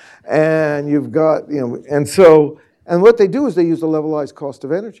everything. And you've got, and what they do is they use the levelized cost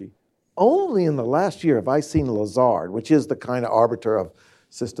of energy. Only in the last year have I seen Lazard, which is the kind of arbiter of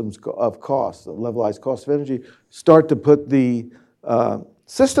systems of cost, the levelized cost of energy, start to put the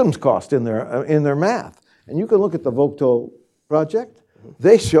systems cost in their math. And you can look at the Vogtle project.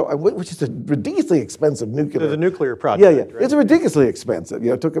 They show, which is a ridiculously expensive nuclear. The nuclear project. Yeah. Right? It's ridiculously expensive.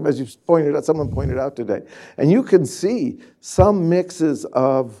 It took them, as you pointed out, someone pointed out today. And you can see some mixes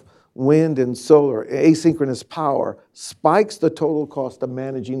of wind and solar, asynchronous power, spikes the total cost of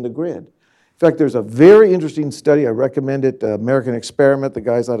managing the grid. In fact, there's a very interesting study, I recommend it, American Experiment, the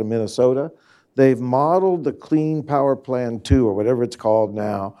guys out of Minnesota. They've modeled the Clean Power Plan 2, or whatever it's called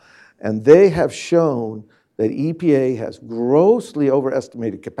now, and they have shown that EPA has grossly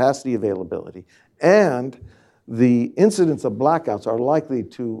overestimated capacity availability, and the incidence of blackouts are likely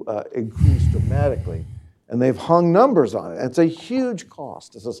to increase dramatically. And they've hung numbers on it. And it's a huge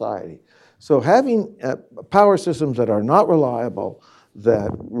cost to society. So having power systems that are not reliable,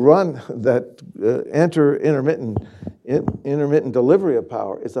 that enter intermittent delivery of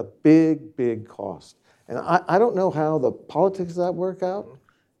power is a big, big cost. And I don't know how the politics of that work out.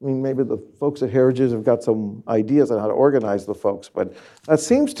 I mean, maybe the folks at Heritage have got some ideas on how to organize the folks, but that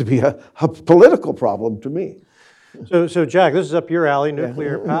seems to be a political problem to me. So Jack, this is up your alley,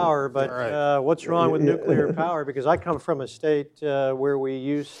 nuclear power, but what's wrong with nuclear power? Because I come from a state where we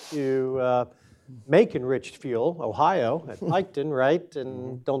used to make enriched fuel, Ohio, at Piketon, right?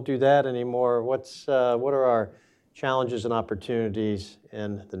 And don't do that anymore. What are our challenges and opportunities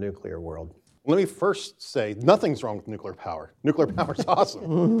in the nuclear world? Let me first say, nothing's wrong with nuclear power. Nuclear power is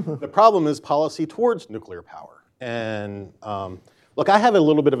awesome. The problem is policy towards nuclear power. And look, I have a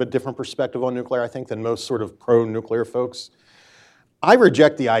little bit of a different perspective on nuclear, I think, than most sort of pro-nuclear folks. I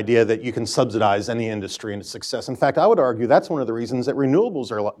reject the idea that you can subsidize any industry into success. In fact, I would argue that's one of the reasons that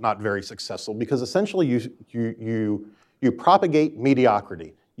renewables are not very successful, because essentially you propagate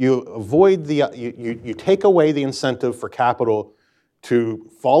mediocrity. You avoid you take away the incentive for capital to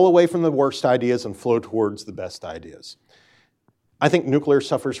fall away from the worst ideas and flow towards the best ideas. I think nuclear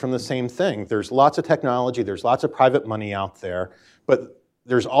suffers from the same thing. There's lots of technology, there's lots of private money out there, but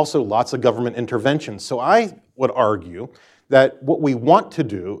there's also lots of government intervention. So I would argue that what we want to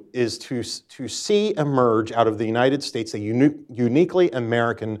do is to see emerge out of the United States a uniquely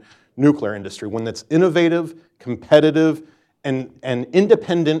American nuclear industry, one that's innovative, competitive, and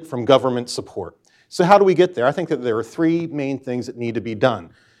independent from government support. So how do we get there? I think that there are three main things that need to be done.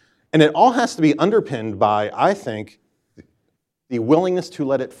 And it all has to be underpinned by, I think, the willingness to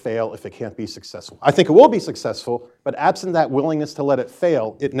let it fail if it can't be successful. I think it will be successful, but absent that willingness to let it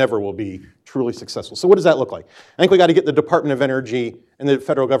fail, it never will be truly successful. So what does that look like? I think we got to get the Department of Energy and the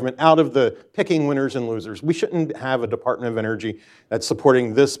federal government out of the picking winners and losers. We shouldn't have a Department of Energy that's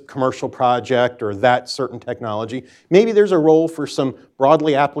supporting this commercial project or that certain technology. Maybe there's a role for some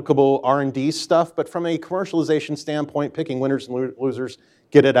broadly applicable R&D stuff, but from a commercialization standpoint, picking winners and losers,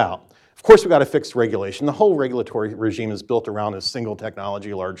 get it out. Of course, we've got to fix regulation. The whole regulatory regime is built around a single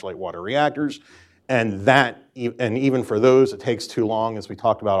technology, large light water reactors, and even for those, it takes too long, as we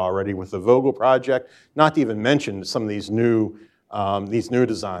talked about already with the Vogtle project, not to even mention some of these new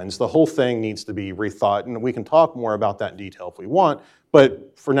designs. The whole thing needs to be rethought, and we can talk more about that in detail if we want,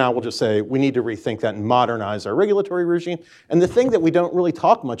 but for now, we'll just say we need to rethink that and modernize our regulatory regime. And the thing that we don't really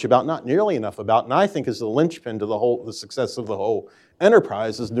talk much about, not nearly enough about, and I think is the linchpin to the success of the whole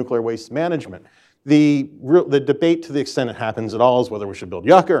enterprise, is nuclear waste management. The debate, to the extent it happens at all, is whether we should build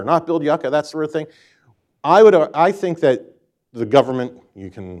Yucca or not build Yucca, that sort of thing. I think that the government, you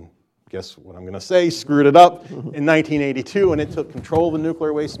can guess what I'm going to say, screwed it up in 1982 when it took control of the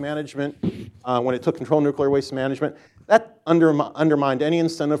nuclear waste management. When it took control of nuclear waste management, that undermined any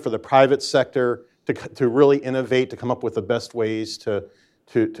incentive for the private sector to really innovate, to come up with the best ways to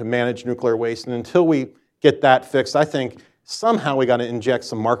manage nuclear waste. And until we get that fixed, I think somehow we got to inject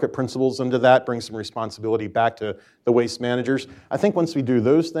some market principles into that, bring some responsibility back to the waste managers. I think once we do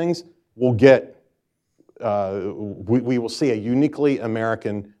those things, we'll get, we will see a uniquely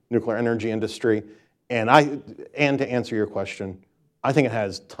American nuclear energy industry. And to answer your question, I think it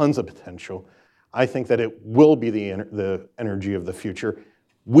has tons of potential. I think that it will be the energy of the future.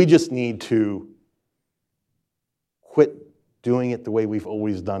 We just need to quit doing it the way we've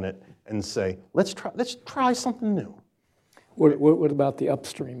always done it and say, let's try something new. What about the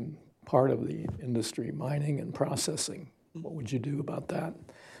upstream part of the industry, mining and processing? What would you do about that?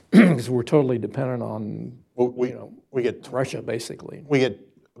 Because we're totally dependent on we get Russia, basically. We get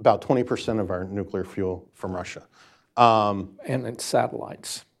about 20% of our nuclear fuel from Russia. And it's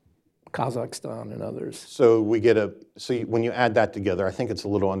satellites. Kazakhstan and others. So we get when you add that together, I think it's a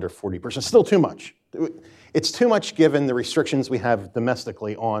little under 40%. Still too much. It's too much given the restrictions we have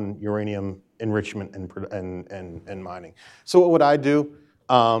domestically on uranium enrichment and mining. So what would I do?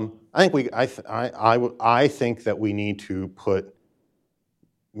 I think that we need to put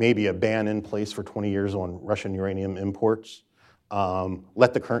maybe a ban in place for 20 years on Russian uranium imports.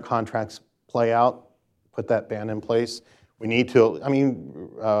 Let the current contracts play out, put that ban in place. We need to,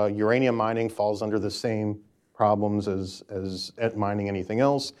 uranium mining falls under the same problems as mining anything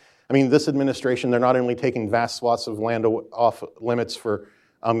else. I mean, this administration, they're not only taking vast swaths of land off limits for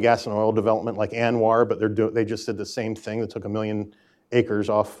gas and oil development like Anwar, but they just did the same thing. They took 1 million acres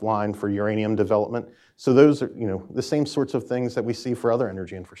offline for uranium development. So those are, the same sorts of things that we see for other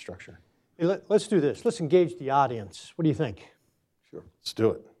energy infrastructure. Hey, let's do this. Let's engage the audience. What do you think? Sure. Let's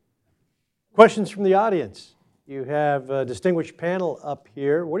do it. Questions from the audience. You have a distinguished panel up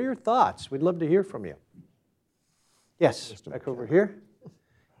here. What are your thoughts? We'd love to hear from you. Yes, back over here.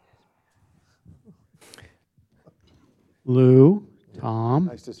 Lou, Tom,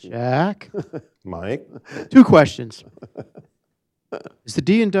 Nice to see you. Jack. Mike? 2 questions. Is the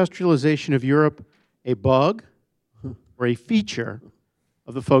deindustrialization of Europe a bug or a feature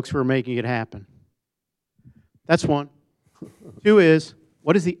of the folks who are making it happen? That's 1. 2 is,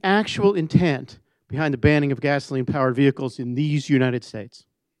 what is the actual intent behind the banning of gasoline-powered vehicles in these United States?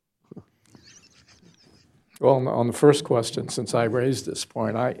 Well, on the first question, since I raised this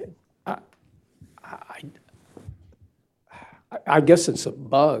point, I guess it's a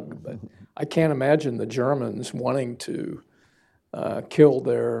bug, but I can't imagine the Germans wanting to kill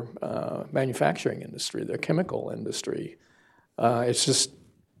their manufacturing industry, their chemical industry. It's just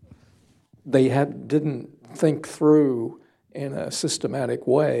they didn't think through in a systematic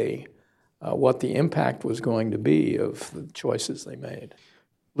way what the impact was going to be of the choices they made.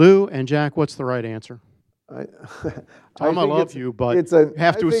 Lou and Jack, what's the right answer? Tom, I love you, but you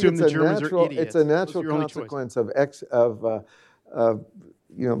have to assume the Germans are idiots. It's a natural consequence of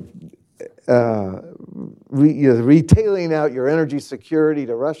retailing out your energy security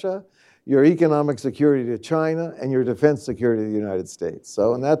to Russia, your economic security to China, and your defense security to the United States.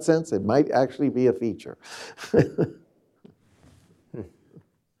 So in that sense, it might actually be a feature.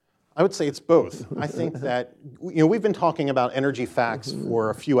 I would say it's both. I think that, we've been talking about energy facts for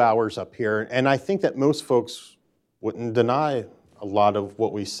a few hours up here, and I think that most folks wouldn't deny a lot of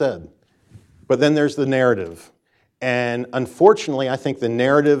what we said. But then there's the narrative. And unfortunately, I think the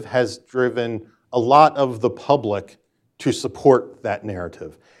narrative has driven a lot of the public to support that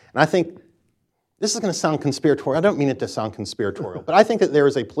narrative. And I think this is going to sound conspiratorial. I don't mean it to sound conspiratorial, but I think that there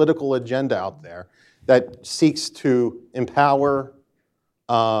is a political agenda out there that seeks to empower,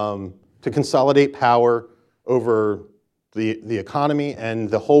 to consolidate power over the economy, and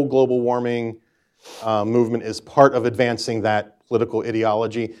the whole global warming movement is part of advancing that political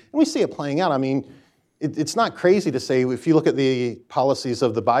ideology. And we see it playing out. I mean, it's not crazy to say, if you look at the policies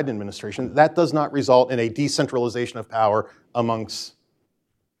of the Biden administration, that does not result in a decentralization of power amongst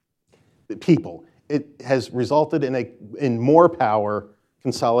the people. It has resulted in more power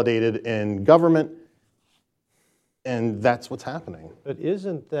consolidated in government, and that's what's happening. But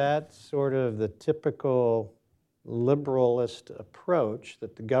isn't that sort of the typical liberalist approach,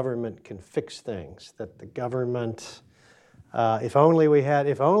 that the government can fix things, that the government, if only we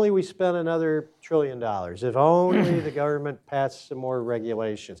spent another $1 trillion, if only the government passed some more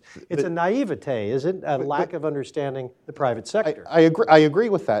regulations. It's a naivete, isn't it? A lack of understanding the private sector. I agree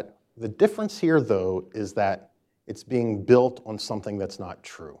with that. The difference here, though, is that it's being built on something that's not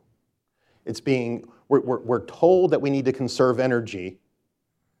true. We're told that we need to conserve energy,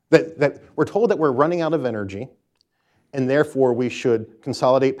 that we're told that we're running out of energy, and therefore we should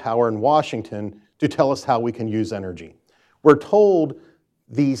consolidate power in Washington to tell us how we can use energy. We're told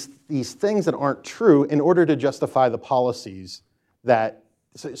these things that aren't true in order to justify the policies that,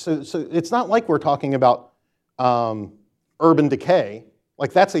 so it's not like we're talking about urban decay.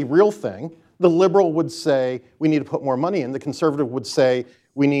 Like, that's a real thing. The liberal would say we need to put more money in. The conservative would say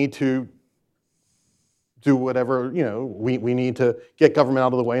we need to do whatever, we need to get government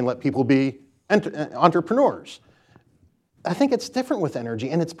out of the way and let people be entrepreneurs. I think it's different with energy,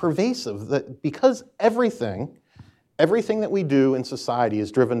 and it's pervasive, that because everything that we do in society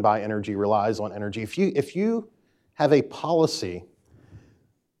is driven by energy, relies on energy. If you have a policy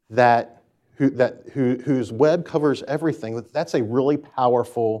whose web covers everything, that's a really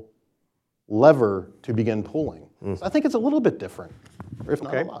powerful lever to begin pulling. So I think it's a little bit different, or if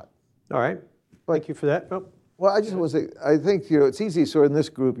not a lot. All right. Thank you for that. Well, I just want to say, I think, it's easy, so in this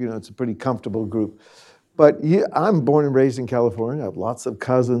group, it's a pretty comfortable group. But I'm born and raised in California. I have lots of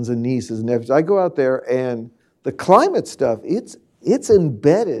cousins and nieces and nephews. I go out there, and the climate stuff, it's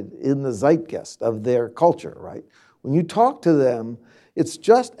embedded in the zeitgeist of their culture, right? When you talk to them, it's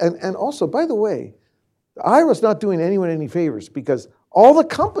just, and also, by the way, IRA's not doing anyone any favors because all the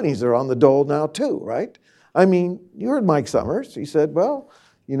companies are on the dole now too, right? I mean, you heard Mike Summers. He said, well,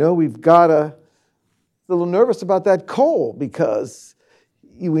 we've got a little nervous about that coal because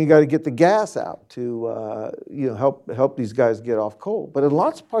we got to get the gas out to help these guys get off coal. But in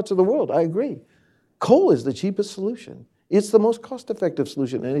lots of parts of the world, I agree, coal is the cheapest solution. It's the most cost-effective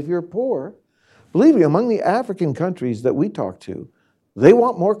solution. And if you're poor, believe me, among the African countries that we talk to, they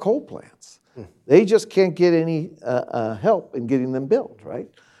want more coal plants. They just can't get any help in getting them built, right?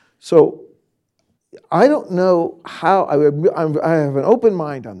 So I don't know how, I have an open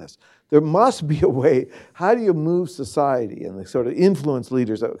mind on this. There must be a way. How do you move society and sort of influence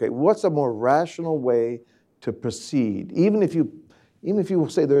leaders? Okay, what's a more rational way to proceed? Even if you will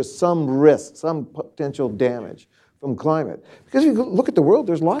say there's some risk, some potential damage from climate. Because if you look at the world,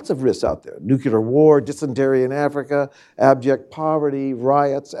 there's lots of risks out there. Nuclear war, dysentery in Africa, abject poverty,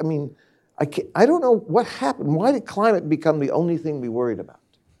 riots. I mean, I don't know what happened. Why did climate become the only thing we worried about?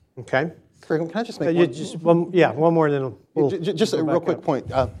 Okay. Can I just make one more, then we'll just a real quick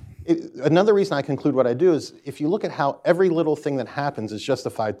point. Another reason I conclude what I do is if you look at how every little thing that happens is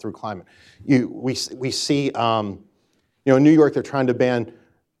justified through climate. We see, in New York they're trying to ban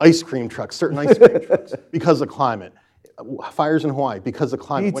ice cream trucks, certain ice cream trucks, because of climate. Fires in Hawaii because of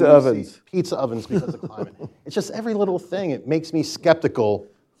climate. Pizza ovens. Pizza ovens because of climate. It's just every little thing. It makes me skeptical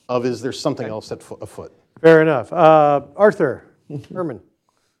of is there something else afoot. Fair enough. Arthur Herman.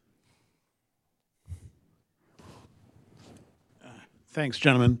 Thanks,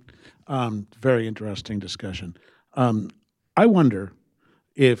 gentlemen. Very interesting discussion. I wonder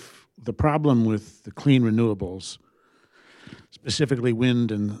if the problem with the clean renewables, specifically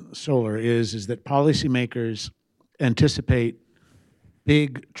wind and solar, is that policymakers anticipate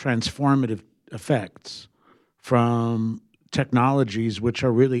big transformative effects from technologies which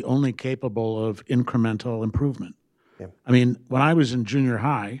are really only capable of incremental improvement. Yeah. I mean, when I was in junior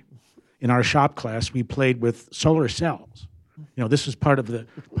high, in our shop class, we played with solar cells. This was part of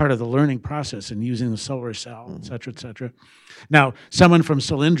the learning process and using the solar cell, et cetera, et cetera. Now, someone from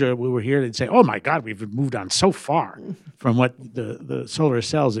Solyndra, we were here, they'd say, oh my God, we've moved on so far from what the solar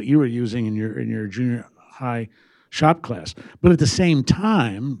cells that you were using in your junior high shop class. But at the same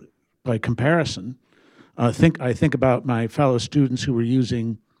time, by comparison, I think about my fellow students who were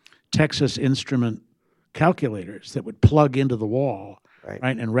using Texas Instrument calculators that would plug into the wall,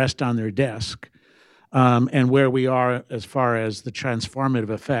 right, and rest on their desk. And where we are as far as the transformative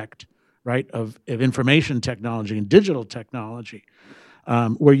effect, right, of information technology and digital technology,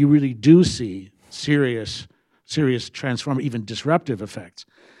 where you really do see serious transformative, even disruptive effects.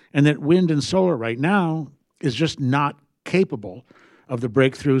 And that wind and solar right now is just not capable of the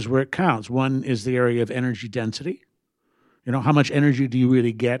breakthroughs where it counts. One is the area of energy density. How much energy do you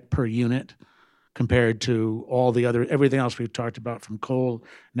really get per unit compared to all the everything else we've talked about, from coal,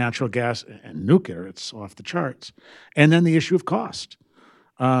 natural gas, and nuclear? It's off the charts. And then the issue of cost.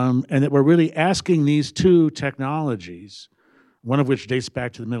 And that we're really asking these two technologies, one of which dates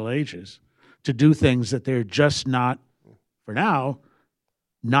back to the Middle Ages, to do things that they're just not, for now,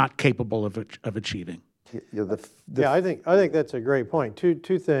 not capable of achieving. I think that's a great point.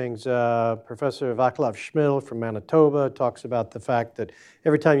 Two things. Professor Vaclav Smil from Manitoba talks about the fact that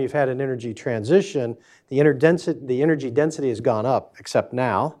every time you've had an energy transition, the energy density has gone up, except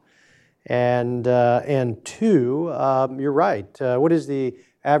now. And two, you're right. What is the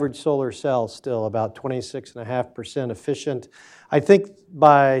average solar cell still? About 26.5% efficient. I think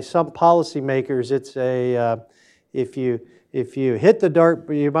by some policymakers, it's if you hit the dart,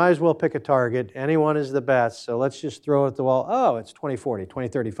 you might as well pick a target. Anyone is the best, so let's just throw it at the wall. Oh, it's 2040,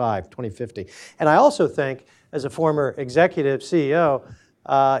 2035, 2050. And I also think, as a former executive CEO,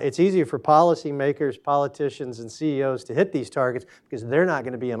 it's easier for policymakers, politicians, and CEOs to hit these targets because they're not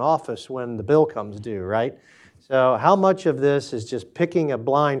going to be in office when the bill comes due, right? So how much of this is just picking a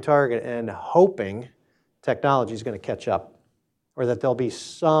blind target and hoping technology is going to catch up, or that there'll be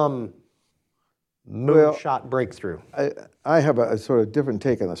some moonshot breakthrough? I have a sort of different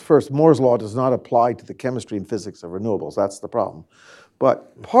take on this. First, Moore's law does not apply to the chemistry and physics of renewables. That's the problem.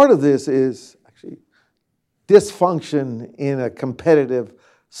 But part of this is actually dysfunction in a competitive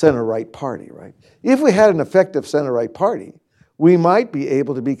center-right party, right? If we had an effective center-right party, we might be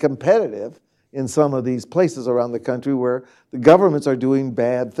able to be competitive in some of these places around the country where the governments are doing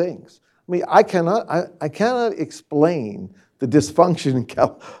bad things. I mean, I cannot explain the dysfunction in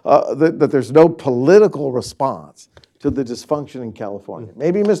that there's no political response to the dysfunction in California.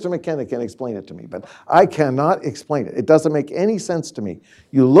 Maybe Mr. McKenna can explain it to me, but I cannot explain it. It doesn't make any sense to me.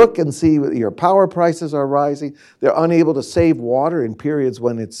 You look and see your power prices are rising. They're unable to save water in periods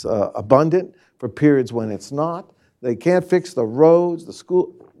when it's abundant, for periods when it's not. They can't fix the roads, the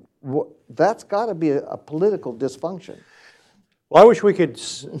school. That's got to be a political dysfunction. Well, I wish we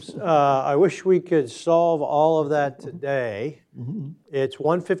could solve all of that today. It's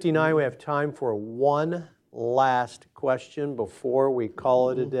 1:59. We have time for one last question before we call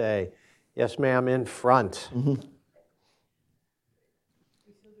it a day. Yes, ma'am, in front.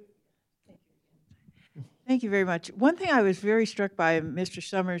 Thank you very much. One thing I was very struck by in Mr.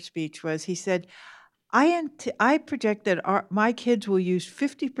 Summers' speech was he said, I project that my kids will use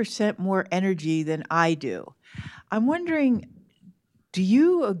 50% more energy than I do. I'm wondering, do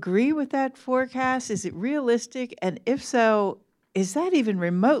you agree with that forecast? Is it realistic? And if so, is that even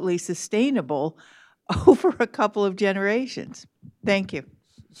remotely sustainable over a couple of generations? Thank you.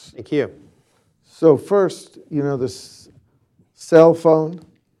 Thank you. So first, this cell phone,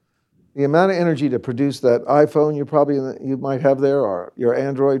 the amount of energy to produce that iPhone you might have there, or your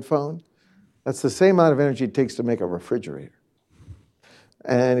Android phone, that's the same amount of energy it takes to make a refrigerator.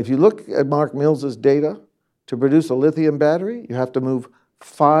 And if you look at Mark Mills's data, to produce a lithium battery, you have to move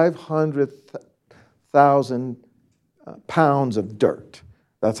 500,000 pounds of dirt.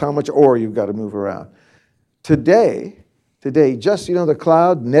 That's how much ore you've got to move around. Today, just, the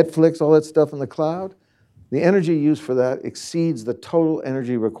cloud, Netflix, all that stuff in the cloud, the energy used for that exceeds the total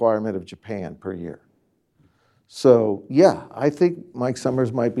energy requirement of Japan per year. So, yeah, I think Mike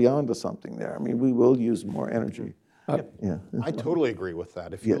Summers might be onto something there. I mean, we will use more energy. Yeah. I totally agree with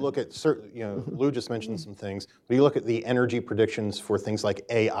that. If you look at certain, Lou just mentioned some things, but you look at the energy predictions for things like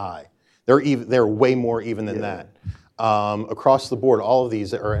AI, they're way more even than that. Across the board, all of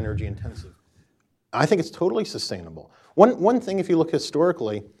these are energy intensive. I think it's totally sustainable. One thing, if you look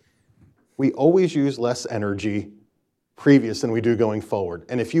historically, we always use less energy previous than we do going forward.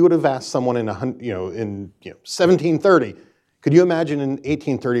 And if you would have asked someone in 1730, could you imagine in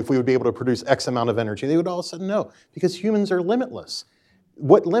 1830 if we would be able to produce X amount of energy? They would all have said no, because humans are limitless.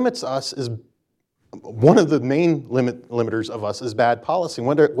 What limits us is, one of the main limiters of us is bad policy,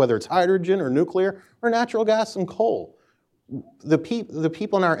 whether it's hydrogen or nuclear or natural gas and coal. The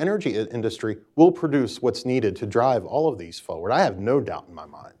people in our energy industry will produce what's needed to drive all of these forward. I have no doubt in my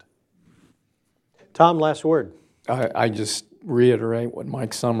mind. Tom, last word. I just reiterate what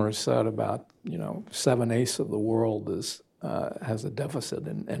Mike Summers said about, 7/8 of the world has a deficit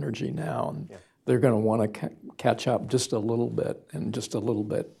in energy now, and they're going to want to catch up just a little bit, and just a little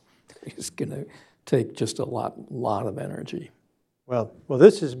bit is going to take just a lot of energy. Well,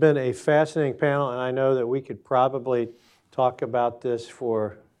 this has been a fascinating panel, and I know that we could probably talk about this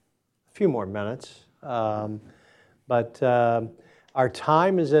for a few more minutes, but our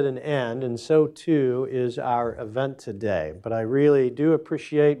time is at an end, and so too is our event today. But I really do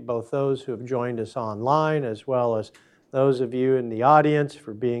appreciate both those who have joined us online, as well as those of you in the audience,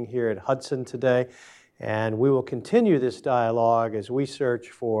 for being here at Hudson today. And we will continue this dialogue as we search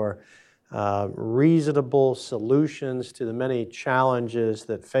for reasonable solutions to the many challenges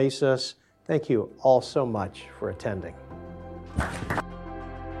that face us. Thank you all so much for attending.